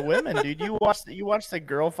thing with the women, dude. You watch the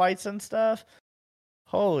girl fights and stuff.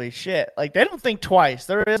 Holy shit! Like they don't think twice.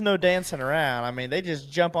 There is no dancing around. I mean, they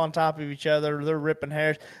just jump on top of each other. They're ripping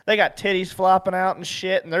hairs. They got titties flopping out and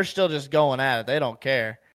shit, and they're still just going at it. They don't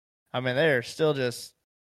care. I mean, they're still just.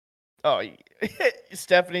 Oh,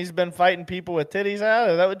 Stephanie's been fighting people with titties out.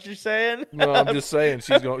 Is that what you're saying? No, I'm just saying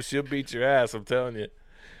she'll beat your ass. I'm telling you.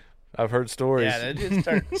 I've heard stories. Yeah,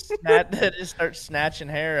 they just start snatching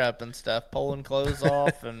hair up and stuff, pulling clothes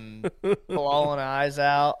off and blowing eyes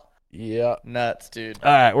out. Yeah. Nuts, dude. All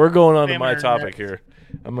right, we're going on to Women my are topic nuts. here.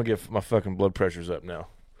 I'm gonna get my fucking blood pressures up now.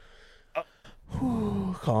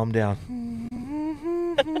 Whew, calm down.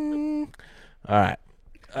 All right,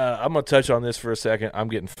 I'm gonna touch on this for a second. I'm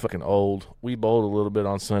getting fucking old. We bowled a little bit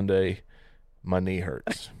on Sunday. My knee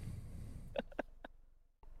hurts.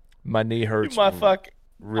 My knee hurts. My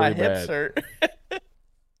really hips bad. hurt.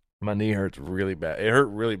 My knee hurts really bad. It hurt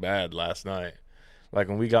really bad last night. Like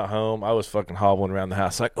when we got home, I was fucking hobbling around the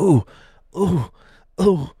house like, ooh, ooh,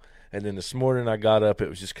 ooh. And then this morning I got up, it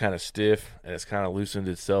was just kind of stiff, and it's kind of loosened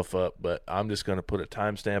itself up. But I'm just going to put a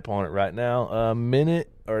timestamp on it right now. A minute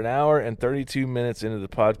or an hour and 32 minutes into the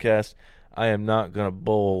podcast, I am not going to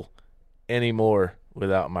bowl anymore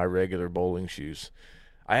without my regular bowling shoes.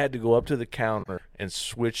 I had to go up to the counter and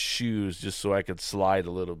switch shoes just so I could slide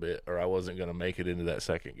a little bit, or I wasn't going to make it into that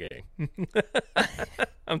second game.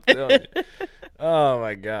 I'm telling you. Oh,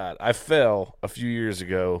 my God. I fell a few years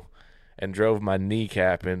ago and drove my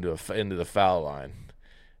kneecap into the foul line.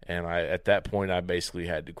 And at that point, I basically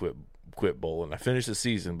had to quit bowling. I finished the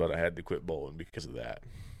season, but I had to quit bowling because of that.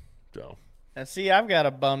 So. And see, I've got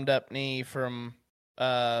a bummed up knee from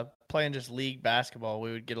playing just league basketball.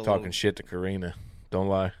 We would get a Talking shit to Karina. Don't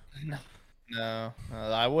lie. No,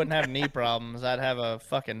 I wouldn't have knee problems. I'd have a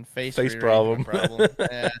fucking face problem.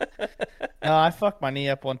 Yeah. No, I fucked my knee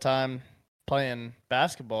up one time playing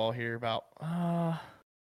basketball here about, I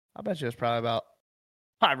bet you it was probably about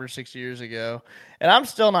 5 or 6 years ago. And I'm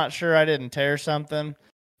still not sure I didn't tear something,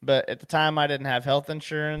 but at the time I didn't have health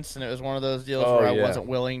insurance, and it was one of those deals where I wasn't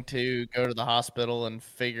willing to go to the hospital and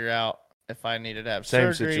figure out if I needed to have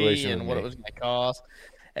surgery and what it was going to cost.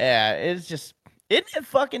 Yeah, it's just... Isn't it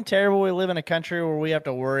fucking terrible we live in a country where we have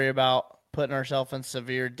to worry about putting ourselves in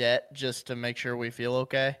severe debt just to make sure we feel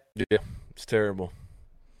okay? Yeah, it's terrible.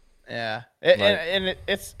 Yeah.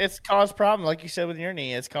 It's caused problems, like you said with your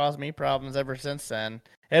knee. It's caused me problems ever since then.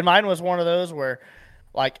 And mine was one of those where,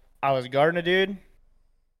 like, I was guarding a dude.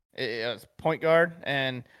 It was point guard,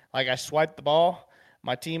 and, like, I swiped the ball.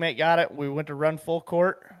 My teammate got it. We went to run full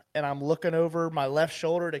court, and I'm looking over my left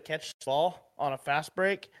shoulder to catch the ball on a fast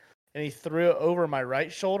break. And he threw it over my right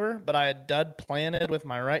shoulder, but I had dud planted with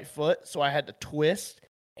my right foot, so I had to twist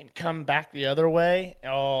and come back the other way.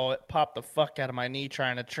 Oh, it popped the fuck out of my knee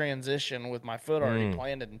trying to transition with my foot already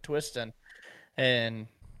planted and twisting. And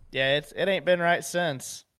yeah, it ain't been right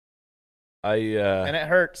since. And it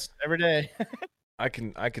hurts every day. I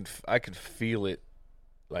can feel it,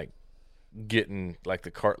 like getting like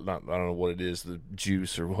the I don't know what it is, the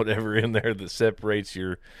juice or whatever in there that separates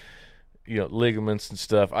your ligaments and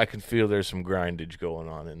stuff. I can feel there's some grindage going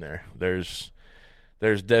on in there. There's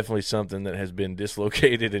definitely something that has been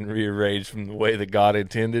dislocated and rearranged from the way that God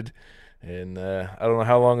intended. And I don't know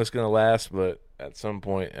how long it's going to last, but at some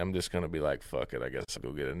point I'm just going to be like, fuck it, I guess I'll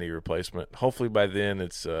go get a knee replacement. Hopefully by then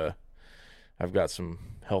it's I've got some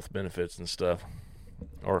health benefits and stuff,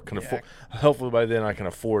 or can afford. Hopefully by then I can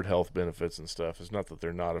afford health benefits and stuff. It's not that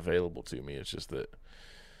they're not available to me. It's just that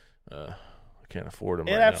I can't afford them.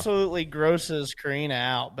 It absolutely grosses Karina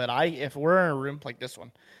out. But if we're in a room like this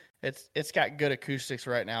one, it's got good acoustics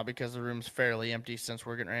right now because the room's fairly empty since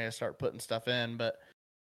we're getting ready to start putting stuff in. But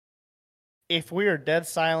if we are dead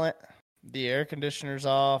silent, the air conditioner's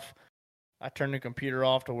off. I turn the computer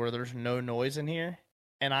off to where there's no noise in here,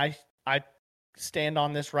 and I stand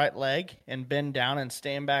on this right leg and bend down and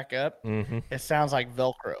stand back up. Mm-hmm. It sounds like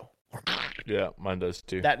Velcro. Yeah, mine does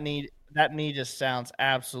too. That knee just sounds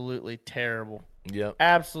absolutely terrible. Yep.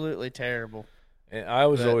 Absolutely terrible. And I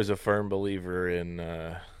was But- always a firm believer in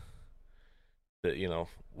that,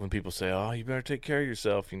 when people say, "Oh, you better take care of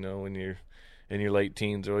yourself," when you're in your late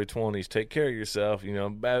teens, early 20s, take care of yourself.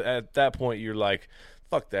 At that point, you're like,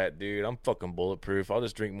 "Fuck that, dude. I'm fucking bulletproof. I'll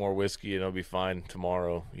just drink more whiskey and I'll be fine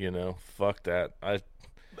tomorrow." Fuck that.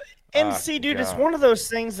 See, dude, it's God. one of those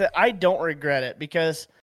things that I don't regret it because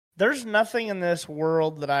there's nothing in this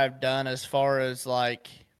world that I've done as far as like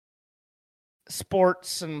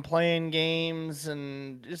sports and playing games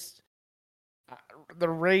and just the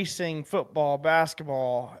racing, football,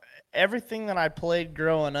 basketball, everything that I played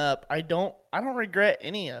growing up. I don't regret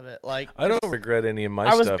any of it. Like I don't regret any of my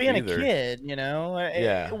I was stuff being either. a kid,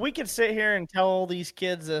 Yeah. We could sit here and tell all these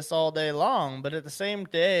kids this all day long, but at the same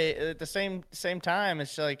time,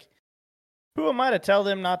 it's like, who am I to tell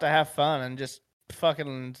them not to have fun and just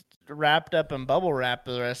fucking wrapped up in bubble wrap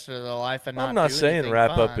the rest of their life and not I'm not do saying anything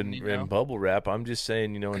wrap up fun, in bubble wrap. I'm just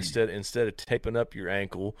saying, instead of taping up your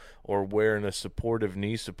ankle or wearing a supportive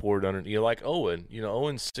knee support under, like Owen.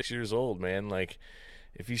 Owen's 6 years old, man. Like,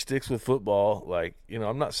 if he sticks with football, like,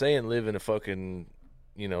 I'm not saying live in a fucking,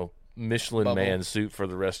 Michelin Bubble. man suit for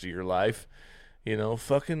the rest of your life.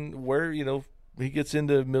 Fucking wear, he gets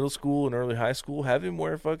into middle school and early high school, have him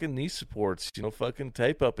wear fucking knee supports, fucking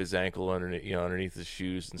tape up his ankle underneath his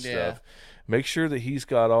shoes and Yeah. stuff. Make sure that he's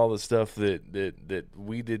got all the stuff that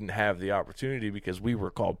we didn't have the opportunity because we were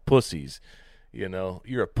called pussies.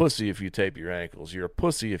 You're a pussy if you tape your ankles. You're a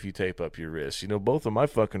pussy if you tape up your wrists. Both of my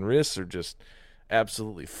fucking wrists are just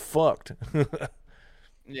absolutely fucked.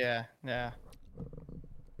 Yeah. So,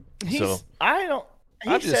 He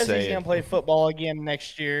I'm just says he's saying. gonna play football again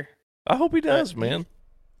next year. I hope he does, man.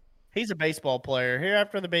 He's a baseball player. Here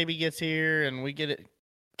after the baby gets here and we get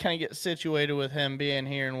situated with him being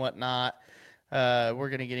here and whatnot, we're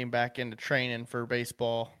gonna get him back into training for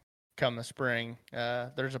baseball come the spring.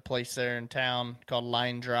 There's a place there in town called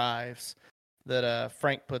Line Drives that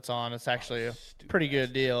Frank puts on. It's actually a pretty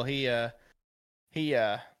good deal. He does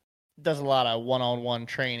a lot of one-on-one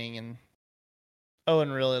training, and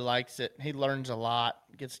Owen really likes it. He learns a lot,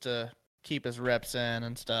 gets to keep his reps in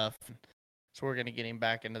and stuff. So we're gonna get him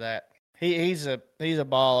back into that. He's a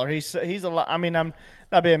baller. He's a lot. I mean, I'm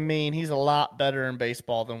not being mean. He's a lot better in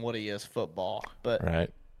baseball than what he is football. But Right.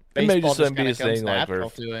 It may baseball just just be kind a of comes thing like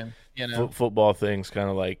natural where to him. football thing's kind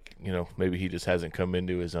of like, maybe he just hasn't come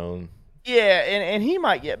into his own. Yeah, and he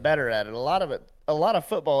might get better at it. A lot of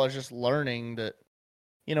football is just learning that.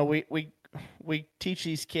 We teach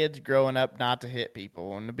these kids growing up not to hit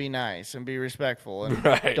people and to be nice and be respectful and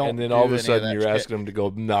Right. don't And then do all of a any sudden that you're shit. asking him to go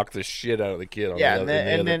knock the shit out of the kid on Yeah, the other,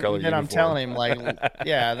 in the other color then I'm uniform. telling him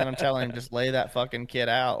then I'm telling him just lay that fucking kid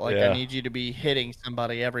out. Like Yeah. I need you to be hitting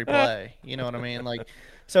somebody every play. You know what I mean? Like,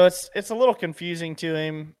 so it's a little confusing to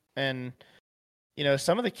him, and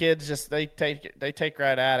some of the kids just they take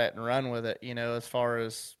right at it and run with it. As far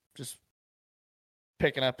as just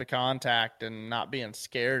picking up the contact and not being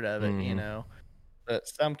scared of it. Mhm. But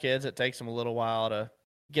some kids it takes them a little while to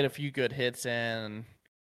get a few good hits in and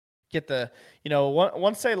get the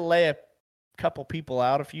once they lay a couple people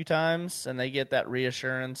out a few times and they get that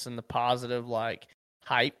reassurance and the positive like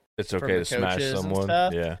hype It's from okay the to smash coaches and someone.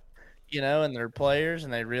 stuff. Yeah. And their players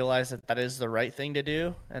and they realize that is the right thing to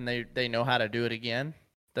do and they know how to do it again,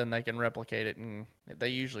 then they can replicate it and they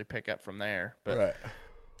usually pick up from there. But Right.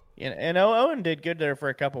 and Owen did good there for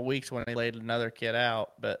a couple weeks when he laid another kid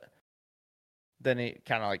out, but then he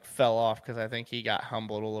kind of like fell off because I think he got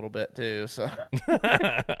humbled a little bit too. So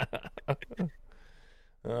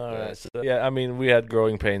All right. So, yeah, I mean, we had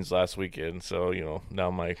growing pains last weekend, so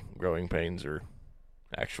now my growing pains are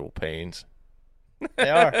actual pains. they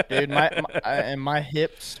are, dude. My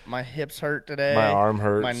hips hurt today. My arm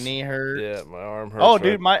hurts. My knee hurts. Yeah, my arm hurts. Oh, right-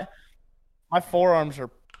 dude, my forearms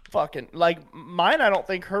are fucking like mine. I don't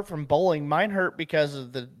think hurt from bowling. Mine hurt because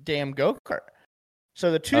of the damn go-kart.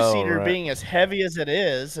 So the two-seater right. being as heavy as it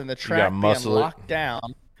is and the track gotta being muscle it. locked down.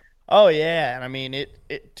 Oh yeah, and I mean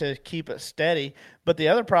it to keep it steady. But the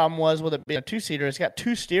other problem was with it being a two-seater, it's got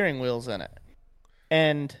two steering wheels in it.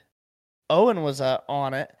 And Owen was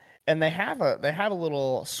on it, and they have a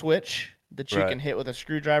little switch that you Right. can hit with a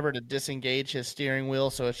screwdriver to disengage his steering wheel,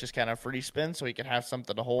 so it's just kind of free spin, so he can have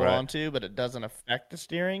something to hold Right. on to, but it doesn't affect the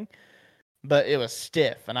steering. But it was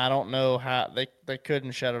stiff, and I don't know how they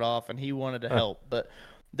couldn't shut it off, and he wanted to help. But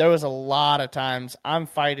there was a lot of times I'm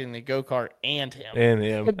fighting the go-kart and him And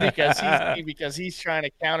him. because he's trying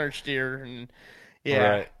to counter steer and yeah.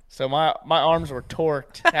 Right. So my arms were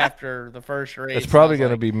torqued after the first race. It's probably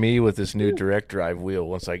going to be me with this new direct drive wheel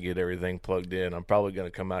once I get everything plugged in. I'm probably going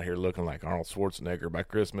to come out here looking like Arnold Schwarzenegger by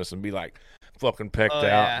Christmas and be like fucking pecked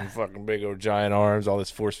out and fucking big old giant arms, all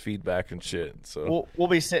this force feedback and shit. So we'll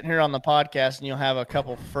be sitting here on the podcast and you'll have a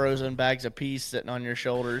couple frozen bags of peas sitting on your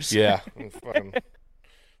shoulders. Yeah. Fucking,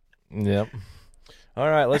 yep. All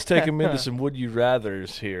right, let's take him into some Would You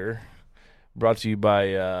Rathers here. Brought to you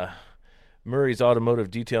by Murray's Automotive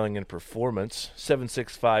Detailing and Performance,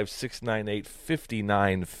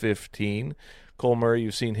 765-698-5915. Cole Murray,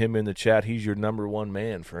 you've seen him in the chat. He's your number one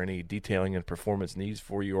man for any detailing and performance needs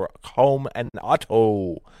for your home and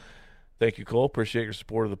auto. Thank you, Cole. Appreciate your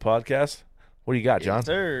support of the podcast. What do you got, John? Yes,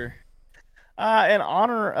 sir. In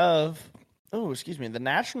honor of, the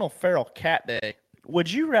National Feral Cat Day,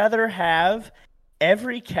 would you rather have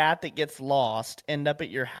every cat that gets lost end up at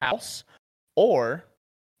your house or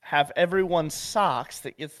have everyone's socks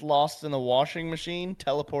that gets lost in the washing machine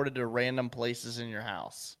teleported to random places in your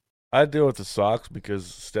house? I'd deal with the socks because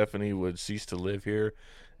Stephanie would cease to live here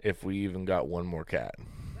if we even got one more cat.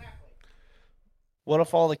 What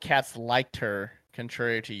if all the cats liked her,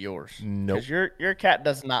 contrary to yours? Nope. Because your cat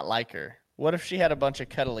does not like her. What if she had a bunch of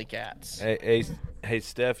cuddly cats? Hey,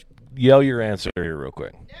 Steph, yell your answer here real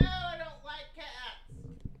quick. No, I don't like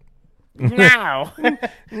cats. No.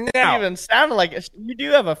 It even sounded like it. You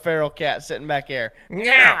do have a feral cat sitting back there.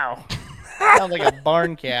 Meow. Sounds like a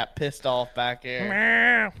barn cat pissed off back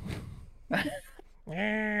there.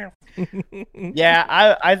 Yeah,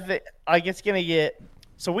 I think like it's gonna get.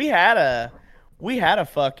 So we had a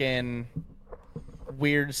fucking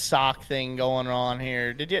weird sock thing going on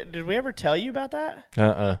here. Did we ever tell you about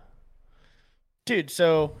that? Dude,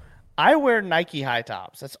 so I wear Nike high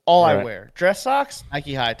tops. That's all I wear. Dress socks,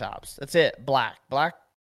 Nike high tops. That's it. Black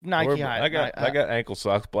Nike high. I got ankle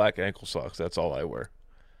socks, black ankle socks. That's all I wear.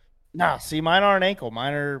 Nah, see, mine aren't ankle.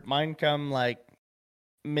 Mine come like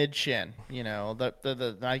mid shin. You know,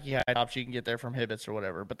 the Nike high tops you can get there from Hibbets or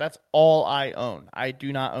whatever. But that's all I own. I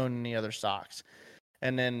do not own any other socks.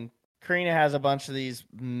 And then Karina has a bunch of these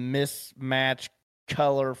mismatched,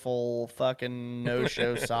 colorful fucking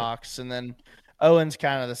no-show socks, and then Owen's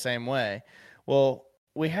kind of the same way. Well,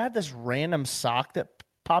 we had this random sock that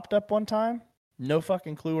popped up one time. No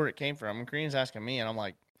fucking clue where it came from. And Karina's asking me, and I'm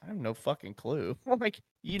like, I have no fucking clue. I'm like,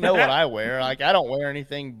 you know what I wear. Like, I don't wear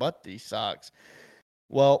anything but these socks.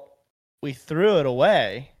 Well, we threw it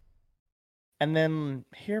away. And then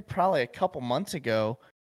here probably a couple months ago,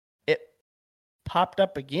 it popped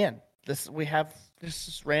up again. We have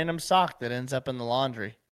this random sock that ends up in the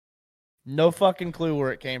laundry. No fucking clue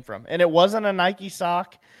where it came from. And it wasn't a Nike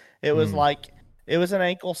sock. It was it was an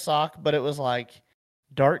ankle sock, but it was like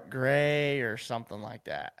dark gray or something like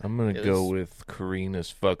that. I'm going to go with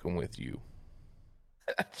Karina's fucking with you.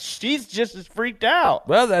 She's just as freaked out.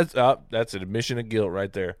 Well, that's an admission of guilt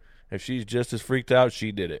right there. If she's just as freaked out,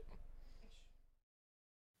 she did it.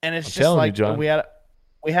 And it's just like you, John. We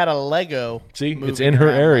had a Lego. See, it's in her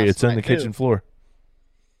area. It's on the kitchen floor.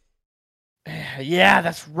 Yeah,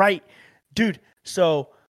 that's right. Dude, so,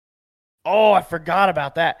 I forgot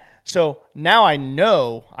about that. So now I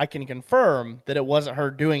know I can confirm that it wasn't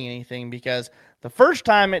her doing anything because the first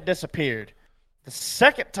time it disappeared. The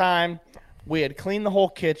second time we had cleaned the whole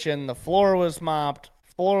kitchen. The floor was mopped.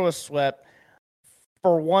 Floor was swept.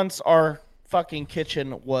 For once, our fucking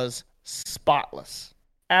kitchen was spotless.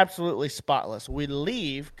 Absolutely spotless. We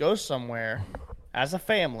leave, go somewhere as a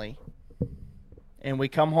family, and we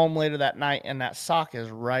come home later that night, and that sock is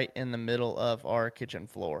right in the middle of our kitchen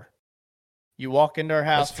floor. You walk into our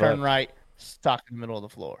house, turn right, sock in the middle of the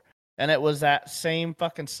floor. And it was that same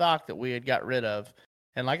fucking sock that we had got rid of.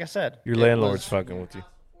 And like I said, your landlord's fucking with you.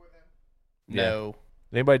 No.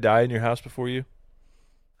 Did anybody die in your house before you?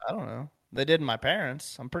 I don't know. They did in my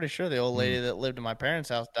parents. I'm pretty sure the old lady that lived in my parents'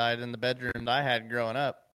 house died in the bedroom that I had growing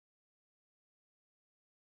up.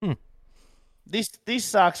 These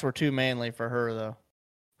socks were too manly for her, though.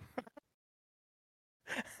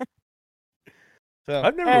 So,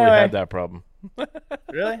 I've never really had that problem.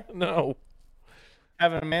 Really? No.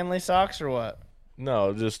 Having manly socks or what?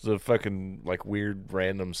 No, just the fucking like weird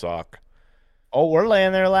random sock. Oh, we're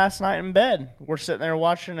laying there last night in bed. We're sitting there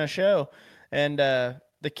watching a show, and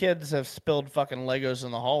the kids have spilled fucking Legos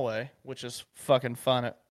in the hallway, which is fucking fun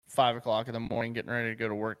at 5 o'clock in the morning, getting ready to go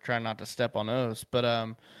to work, trying not to step on those.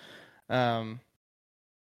 But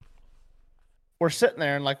we're sitting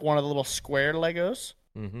there in like one of the little square Legos.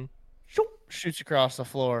 Mm-hmm. Shoots across the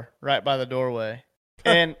floor right by the doorway.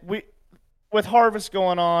 And with harvest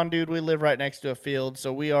going on, dude, we live right next to a field,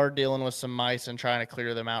 so we are dealing with some mice and trying to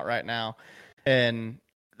clear them out right now. And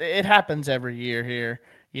it happens every year here.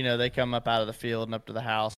 You know, they come up out of the field and up to the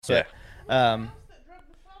house. Yeah.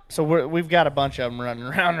 So we've got a bunch of them running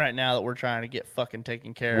around right now that we're trying to get fucking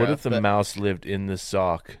taken care of. What if the mouse lived in the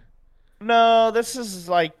sock? No, this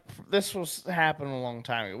was happening a long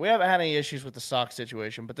time ago. We haven't had any issues with the sock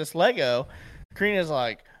situation, but this Lego, Karina's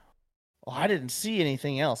like, well, I didn't see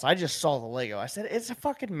anything else. I just saw the Lego. I said, it's a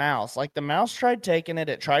fucking mouse. Like, the mouse tried taking it.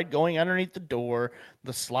 It tried going underneath the door.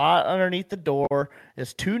 The slot underneath the door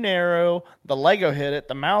is too narrow. The Lego hit it.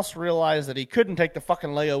 The mouse realized that he couldn't take the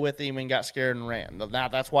fucking Lego with him and got scared and ran. Now,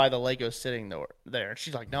 that's why the Lego's sitting there. And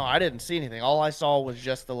she's like, no, I didn't see anything. All I saw was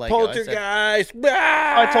just the Lego. Poltergeist!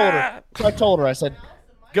 I told her, I said,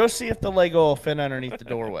 go see if the Lego will fit underneath the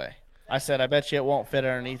doorway. I said, I bet you it won't fit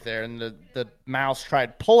underneath there. And the mouse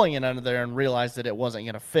tried pulling it under there and realized that it wasn't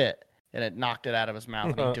going to fit. And it knocked it out of his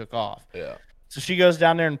mouth and he took off. Yeah. So she goes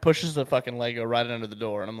down there and pushes the fucking Lego right under the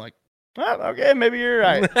door. And I'm like, oh, okay, maybe you're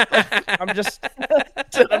right.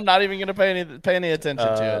 I'm not even going to pay any attention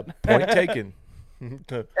to it. Point taken.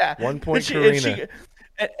 Yeah. 1 point, Karina.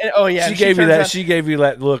 Oh yeah, she gave you that. She gave you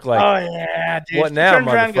that look like. Oh yeah, dude. What now,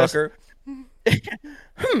 motherfucker?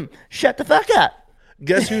 Shut the fuck up.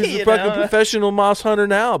 Guess who's the fucking professional mouse hunter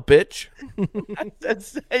now, bitch?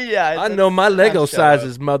 I know my Lego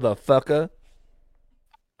sizes, motherfucker.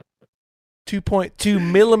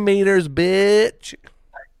 2.2 millimeters, bitch.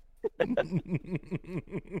 Oh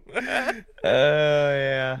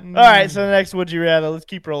yeah. All right, so the next would you rather? Let's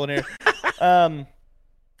keep rolling here.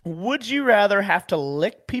 Would you rather have to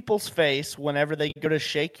lick people's face whenever they go to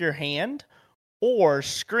shake your hand, or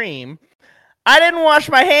scream, "I didn't wash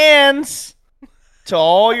my hands," to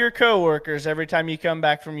all your coworkers every time you come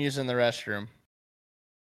back from using the restroom?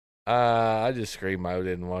 I just scream I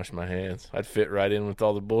didn't wash my hands. I'd fit right in with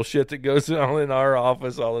all the bullshit that goes on in our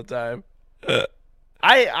office all the time.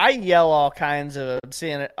 I yell all kinds of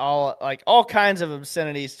all kinds of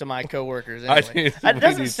obscenities to my coworkers. Anyway. It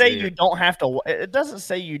doesn't say you don't have to. It doesn't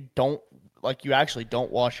say you don't you actually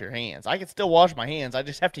don't wash your hands. I can still wash my hands. I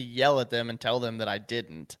just have to yell at them and tell them that I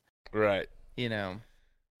didn't. Right. You know,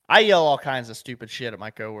 I yell all kinds of stupid shit at my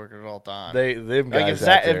coworkers all the time. Them guys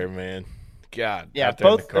out there, man. God. Yeah, out there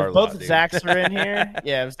both in the car if both lot, Zachs are in here.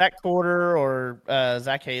 Yeah, if Zach Porter or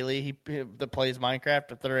Zach Haley, that plays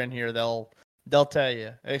Minecraft, if they're in here, they'll tell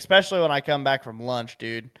you. Especially when I come back from lunch,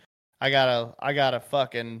 dude. I got a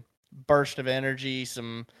fucking burst of energy.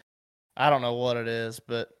 I don't know what it is,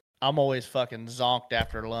 but I'm always fucking zonked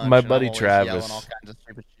after lunch. My buddy Travis all kinds of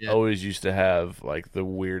stupid shit. always used to have like the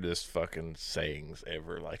weirdest fucking sayings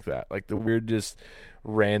ever, like that, like the weirdest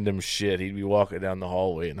random shit. He'd be walking down the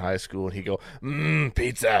hallway in high school and he'd go,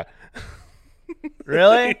 pizza.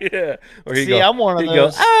 Really? Yeah. Or he'd See, I'm one of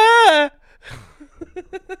those. Go, ah!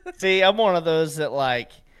 See, I'm one of those that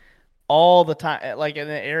like all the time, like in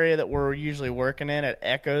the area that we're usually working in, it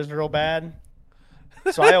echoes real bad.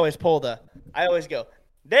 So I always go,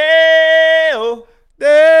 Dale,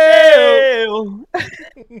 Dale,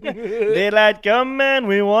 daylight coming,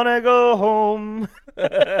 we want to go home.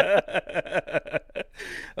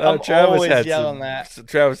 I'm always yelling that.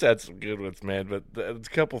 Travis had some good ones, man, but a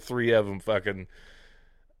couple, three of them fucking.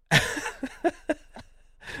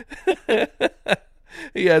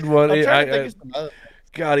 He had one.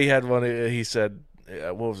 God, he had one. He said,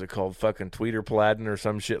 "What was it called? Fucking tweeter platin or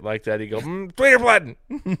some shit like that." He go, "Tweeter platin."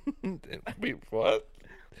 What?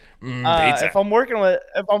 Pizza. If I'm working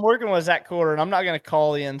with Zach Porter, and I'm not going to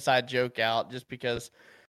call the inside joke out just because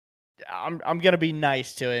I'm going to be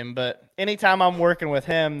nice to him. But anytime I'm working with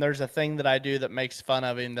him, there's a thing that I do that makes fun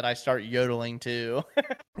of him that I start yodeling to.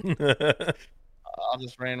 I'll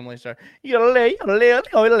just randomly start yodeling.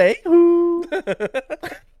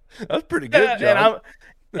 That's pretty good, John.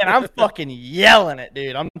 And I'm fucking yelling it,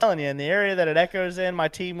 dude. I'm telling you, in the area that it echoes in, my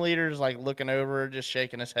team leader's like looking over, just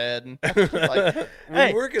shaking his head. And like, hey, when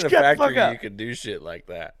you work in a factory, you can do shit like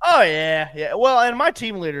that. Oh yeah. Well, and my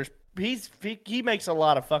team leader's he makes a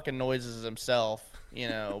lot of fucking noises himself, you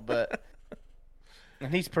know, but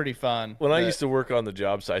and he's pretty fun. When I used to work on the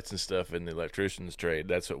job sites and stuff in the electrician's trade,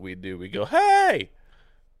 that's what we do. We go, hey,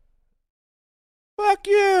 fuck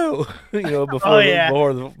you, you know, before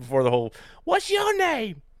the whole, what's your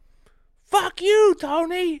name? Fuck you,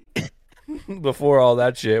 Tony. Before all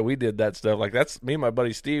that shit, we did that stuff. Like, that's me and my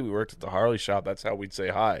buddy Steve. We worked at the Harley shop. That's how we'd say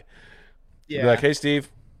hi. Yeah. We'd be like, hey, Steve,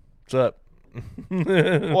 what's up?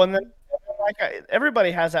 Well, and then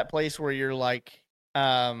everybody has that place where you're like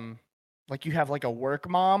you have like a work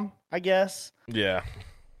mom, I guess. Yeah.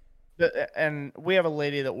 And we have a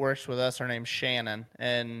lady that works with us. Her name's Shannon,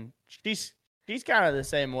 and she's kind of the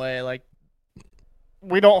same way. Like,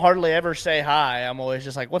 we don't hardly ever say hi. I'm always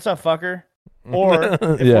just like, "What's up, fucker?" Or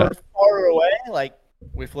if Yeah. we're far away, like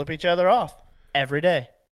we flip each other off every day.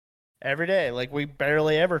 Every day, like we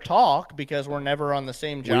barely ever talk because we're never on the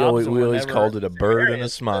same jobs. We always called it a bird and a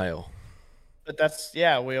smile. But that's we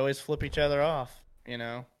always flip each other off, you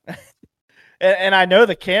know. and I know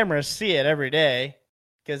the cameras see it every day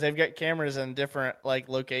because they've got cameras in different like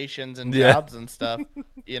locations and jobs and stuff,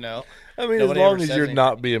 you know. I mean, Nobody as long ever as says you're anything.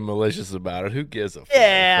 not being malicious about it, who gives a fuck?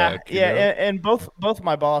 Yeah, you know? and both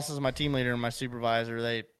my bosses, my team leader and my supervisor,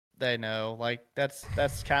 they know. Like that's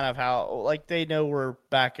kind of how like they know we're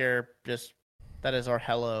back here. Just that is our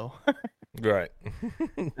hello. Right.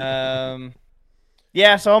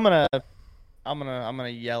 Yeah. So I'm gonna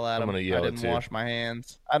yell at I'm him. gonna yell I it didn't too. wash my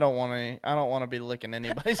hands. I don't want to be licking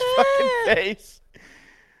anybody's fucking face.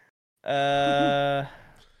 Let's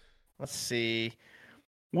see.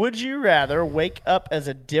 Would you rather wake up as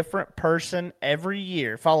a different person every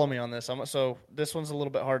year? Follow me on this. So this one's a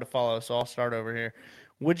little bit hard to follow, so I'll start over here.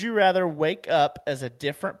 Would you rather wake up as a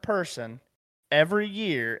different person every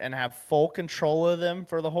year and have full control of them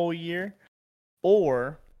for the whole year?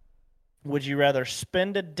 Or would you rather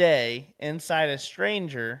spend a day inside a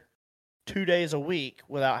stranger 2 days a week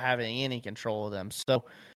without having any control of them? So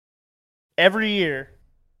every year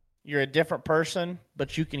you're a different person,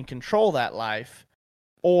 but you can control that life.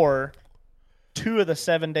 Or 2 of the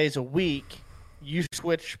 7 days a week, you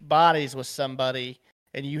switch bodies with somebody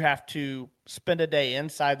and you have to spend a day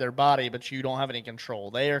inside their body, but you don't have any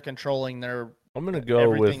control. They are controlling their. I'm gonna go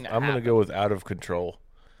with out of control.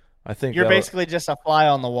 I think you're basically just a fly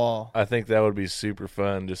on the wall. I think that would be super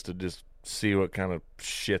fun just to see what kind of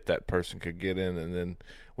shit that person could get in, and then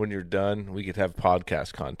when you're done, we could have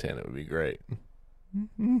podcast content. It would be great.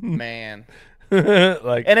 Man.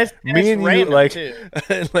 Like and it's me and you, random like, too.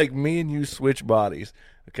 like me and you switch bodies,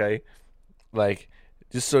 okay? Like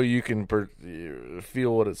just so you can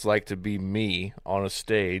feel what it's like to be me on a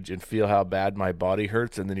stage and feel how bad my body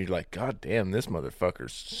hurts, and then you're like, God damn, this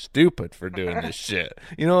motherfucker's stupid for doing this shit.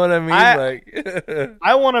 You know what I mean?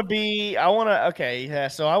 I want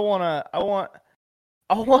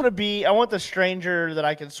the stranger that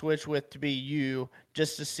I can switch with to be you,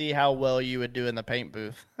 just to see how well you would do in the paint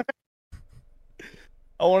booth.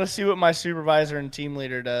 I want to see what my supervisor and team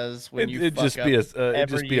leader does when it'd just be a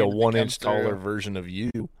 1-inch taller version of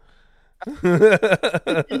you.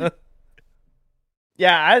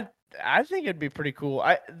 Yeah, I think it'd be pretty cool.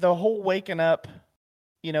 The whole waking up,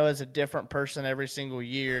 you know, as a different person every single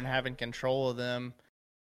year and having control of them,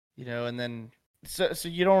 you know, and then so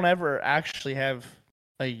you don't ever actually have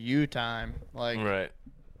a you time. Like, right.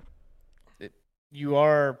 You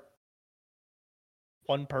are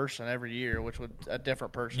one person every year, which would a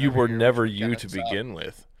different person. You were year, never you to begin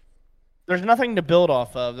with. There's nothing to build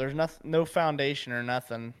off of. There's no foundation or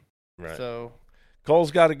nothing. Right. So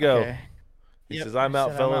Cole's got to go. Okay. He says, I'm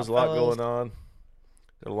out, fellas. A lot going on.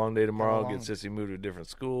 Got a long day tomorrow. Get Sissy moved to a different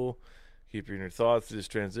school. Keep your inner thoughts through this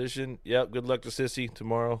transition. Yep. Good luck to Sissy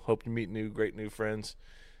tomorrow. Hope you meet great new friends.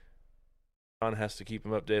 John has to keep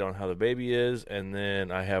him updated on how the baby is, and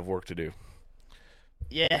then I have work to do.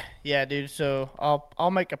 Yeah, dude. So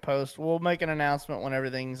I'll make a post. We'll make an announcement when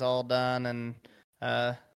everything's all done and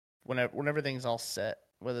when everything's all set,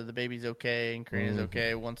 whether the baby's okay and Karina's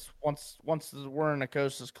okay. Once we're in the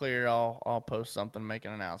coast is clear, I'll post something, make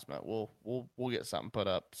an announcement. We'll get something put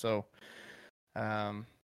up. So, but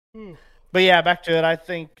yeah, back to it. I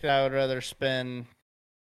think I would rather spend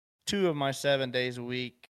 2 of my 7 days a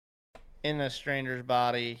week in a stranger's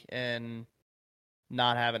body and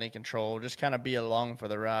not have any control, just kind of be along for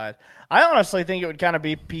the ride. I honestly think it would kind of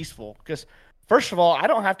be peaceful because, first of all, I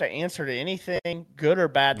don't have to answer to anything good or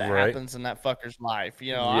bad that happens in that fucker's life.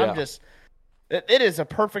 You know, I'm just, it is a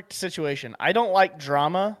perfect situation. I don't like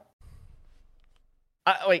drama.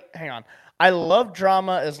 Wait, hang on. I love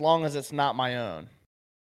drama as long as it's not my own.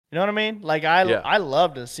 You know what I mean? Like, I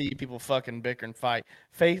love to see people fucking bicker and fight.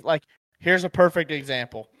 Like, here's a perfect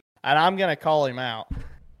example, and I'm going to call him out.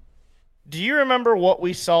 Do you remember what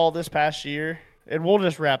we saw this past year? And we'll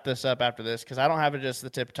just wrap this up after this because I don't have it just the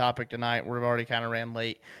tip topic tonight. We've already kind of ran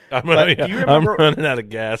late. I'm running out of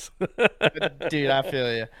gas. Dude, I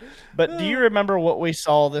feel you. But do you remember what we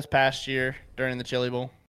saw this past year during the Chili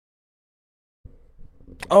Bowl?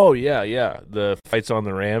 Oh, yeah. The fights on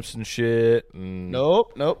the ramps and shit.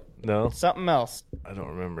 Nope. No? Something else. I don't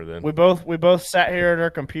remember then. We both sat here at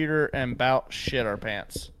our computer and about shit our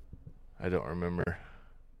pants. I don't remember.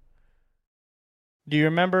 Do you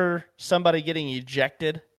remember somebody getting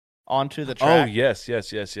ejected onto the track? Oh, yes. Yeah.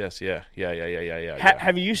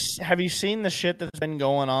 Have you seen the shit that's been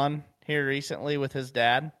going on here recently with his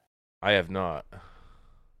dad? I have not.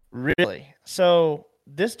 Really? So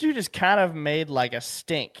this dude has kind of made like a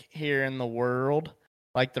stink here in the world,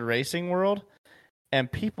 like the racing world,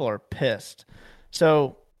 and people are pissed.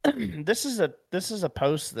 So this is a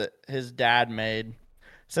post that his dad made. It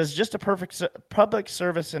says just a perfect public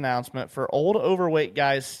service announcement for old overweight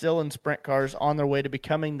guys still in sprint cars on their way to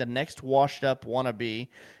becoming the next washed up wannabe.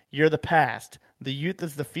 You're the past. The youth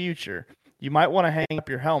is the future. You might want to hang up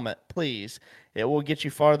your helmet, please. It will get you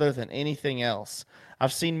farther than anything else.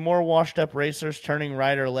 I've seen more washed up racers turning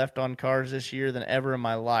right or left on cars this year than ever in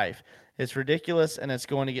my life. It's ridiculous, and it's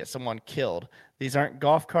going to get someone killed. These aren't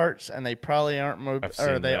golf carts, and they probably aren't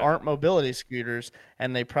aren't mobility scooters,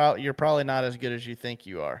 and you're probably not as good as you think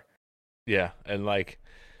you are. Yeah, and like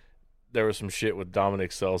there was some shit with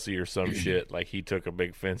Dominic Selcey or some shit. Like he took a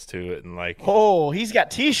big fence to it, and like he's got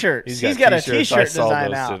T-shirts. He's got a T-shirt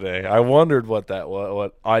design out today. I wondered what that was.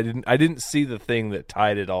 What I didn't see the thing that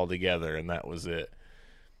tied it all together, and that was it.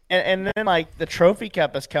 And then like the Trophy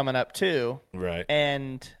Cup is coming up too, right?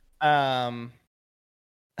 And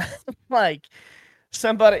like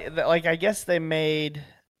somebody like I guess they made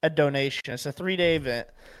a donation. It's a 3-day event.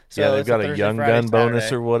 So they've got a young gun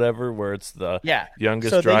bonus or whatever, where it's the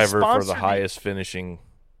youngest driver for the highest finishing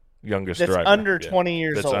youngest driver. Under 20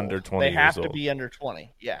 years old. That's under 20 They years have old. to be under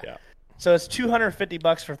 20. Yeah. So it's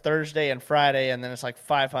 $250 for Thursday and Friday, and then it's like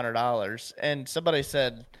 $500. And somebody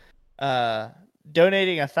said,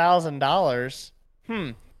 donating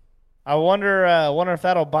 $1,000. I wonder if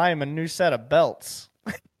that'll buy him a new set of belts.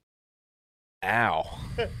 Ow.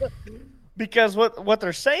 Because what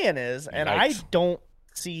they're saying is, and Yikes. I don't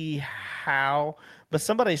see how, but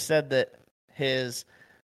somebody said that his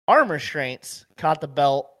arm restraints caught the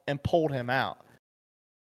belt and pulled him out.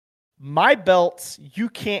 My belts, you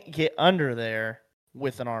can't get under there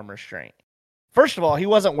with an arm restraint. First of all, he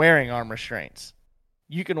wasn't wearing arm restraints.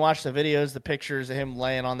 You can watch the videos, the pictures of him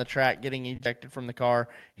laying on the track, getting ejected from the car.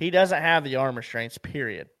 He doesn't have the arm restraints,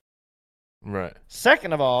 period. Right.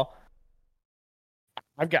 Second of all,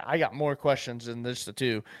 I got more questions than this the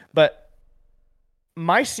two, but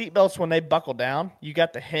my seatbelts, when they buckle down, you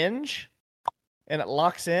got the hinge and it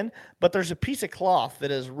locks in, but there's a piece of cloth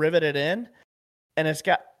that is riveted in, and it's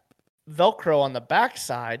got Velcro on the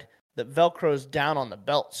backside that Velcros down on the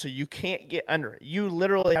belt, so you can't get under it. You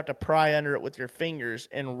literally have to pry under it with your fingers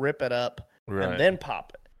and rip it up and then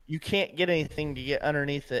pop it. You can't get anything to get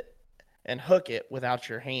underneath it and hook it without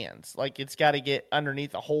your hands. Like, it's got to get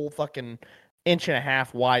underneath a whole fucking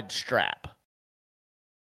 1.5 wide strap.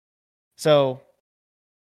 So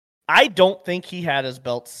I don't think he had his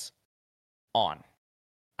belts on.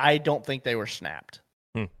 I don't think they were snapped.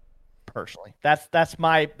 Personally,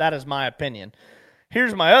 that is my opinion.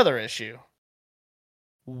 Here's my other issue.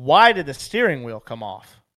 Why did the steering wheel come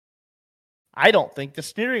off? I don't think the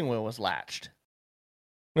steering wheel was latched.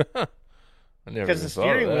 Because the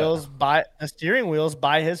steering wheel's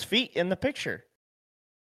by his feet in the picture.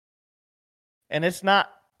 And it's not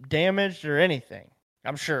damaged or anything.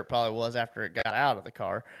 I'm sure it probably was after it got out of the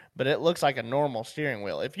car, but it looks like a normal steering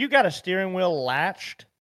wheel. If you got a steering wheel latched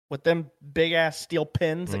with them big-ass steel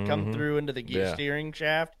pins that come through into the gear steering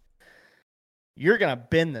shaft, you're going to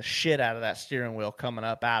bend the shit out of that steering wheel coming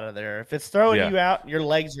up out of there. If it's throwing you out, your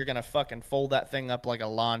legs are going to fucking fold that thing up like a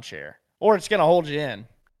lawn chair. Or it's going to hold you in.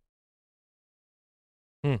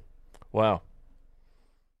 Wow.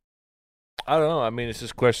 I don't know. I mean, it's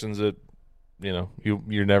just questions that,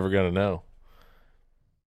 you're never going to know.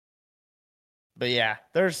 But yeah,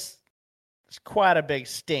 there's quite a big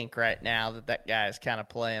stink right now that guy is kind of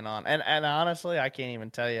playing on. And honestly, I can't even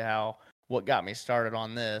tell you what got me started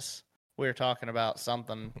on this. We were talking about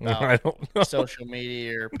something about I don't know. social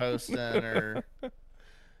media or posting or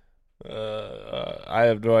I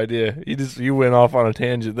have no idea. You went off on a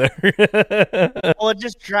tangent there. Well, it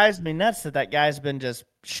just drives me nuts that guy's been just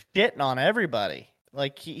shitting on everybody.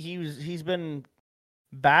 Like he's been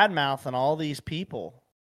bad mouthing all these people.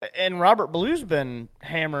 And Robert Blue's been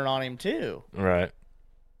hammering on him too. Right.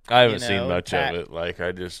 I haven't seen much of it. Like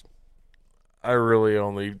I really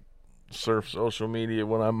only surf social media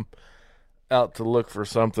when I'm out to look for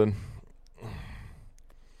something.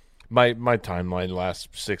 My timeline last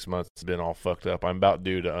 6 months has been all fucked up. I'm about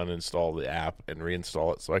due to uninstall the app and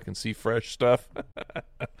reinstall it so I can see fresh stuff.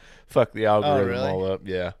 Fuck the algorithm all up.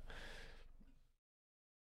 Yeah.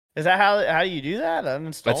 Is that how you do that?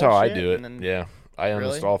 Uninstall That's how I shit do it. then... Yeah. I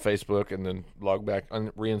uninstall Facebook and then log back,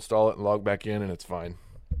 reinstall it and log back in, and it's fine.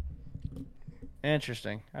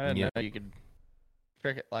 Interesting. I didn't know you could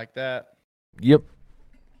trick it like that. Yep.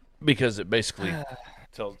 Because it basically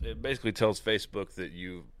tells Facebook that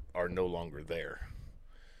you are no longer there.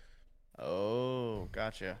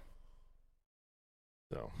 Gotcha.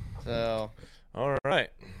 So, all right.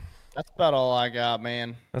 That's about all I got,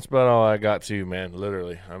 man. That's about all I got too, man.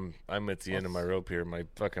 Literally, I'm at the end of my rope here. My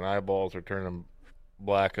fucking eyeballs are turning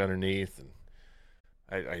black underneath, and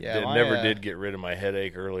I never did get rid of my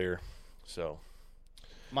headache earlier. So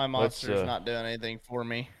my monster's not doing anything for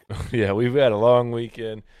me. Yeah, we've had a long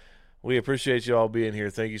weekend. We appreciate you all being here.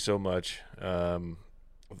 Thank you so much.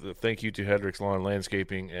 Thank you to Hedrick's Lawn and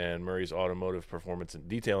Landscaping and Murray's Automotive Performance and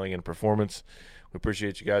Detailing and Performance. We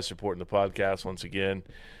appreciate you guys supporting the podcast once again.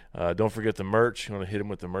 Don't forget the merch. You want to hit them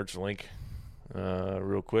with the merch link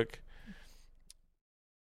real quick.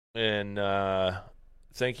 And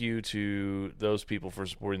thank you to those people for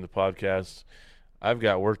supporting the podcast. I've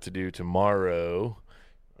got work to do tomorrow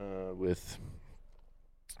with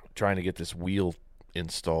trying to get this wheel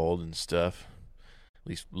installed and stuff. At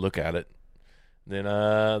least look at it. Then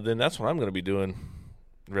that's what I'm going to be doing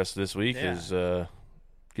the rest of this week is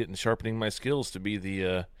sharpening my skills to be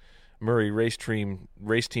the Murray race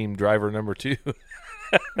team driver number 2.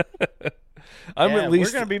 We're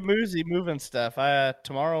going to be moving stuff.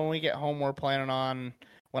 Tomorrow when we get home,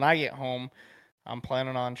 when I get home, I'm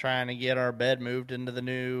planning on trying to get our bed moved into the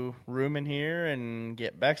new room in here and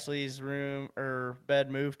get Bexley's room or bed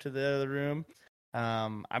moved to the other room.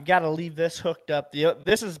 I've got to leave this hooked up.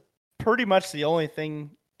 This is pretty much the only thing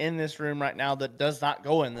in this room right now that does not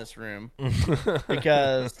go in this room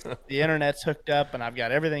because the internet's hooked up and I've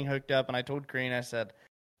got everything hooked up. And I told Green, I said,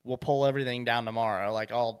 we'll pull everything down tomorrow.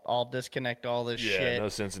 Like I'll disconnect all this shit. Yeah, no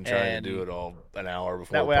sense in trying to do it all an hour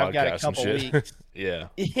before that way the podcast I've got a couple weeks.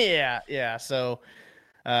 Yeah. So,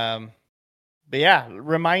 but yeah,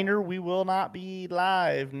 reminder, we will not be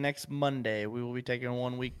live next Monday. We will be taking a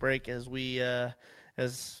 1 week break as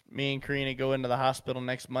me and Karina go into the hospital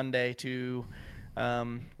next Monday to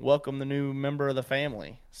welcome the new member of the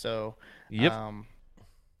family. So,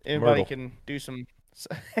 anybody can do some.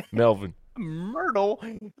 Melvin. Myrtle.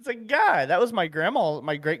 It's a guy. That was my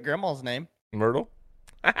great grandma's name. Myrtle?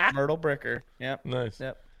 Myrtle Bricker. Yep. Nice.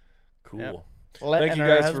 Yep. Cool. Yep. Thank you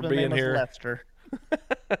guys for being here. Lester.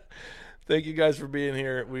 Thank you guys for being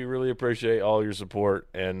here. We really appreciate all your support.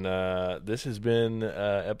 And this has been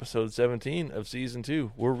episode 17 of season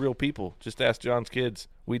 2. We're real people. Just ask John's kids.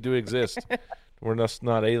 We do exist. We're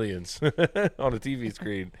not aliens on a TV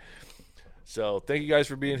screen. So thank you guys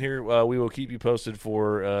for being here. We will keep you posted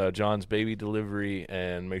for John's baby delivery,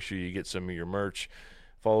 and make sure you get some of your merch.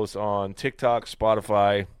 Follow us on TikTok,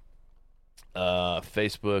 Spotify,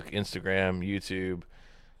 Facebook, Instagram, YouTube.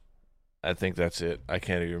 I think that's it. I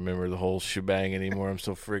can't even remember the whole shebang anymore. I'm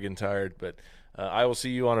so friggin' tired. But I will see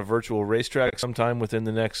you on a virtual racetrack sometime within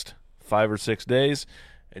the next 5 or 6 days.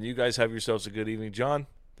 And you guys have yourselves a good evening. John,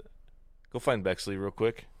 go find Bexley real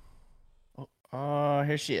quick.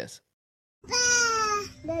 Here she is.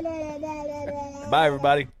 Bye,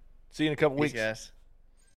 everybody. See you in a couple weeks. Guys.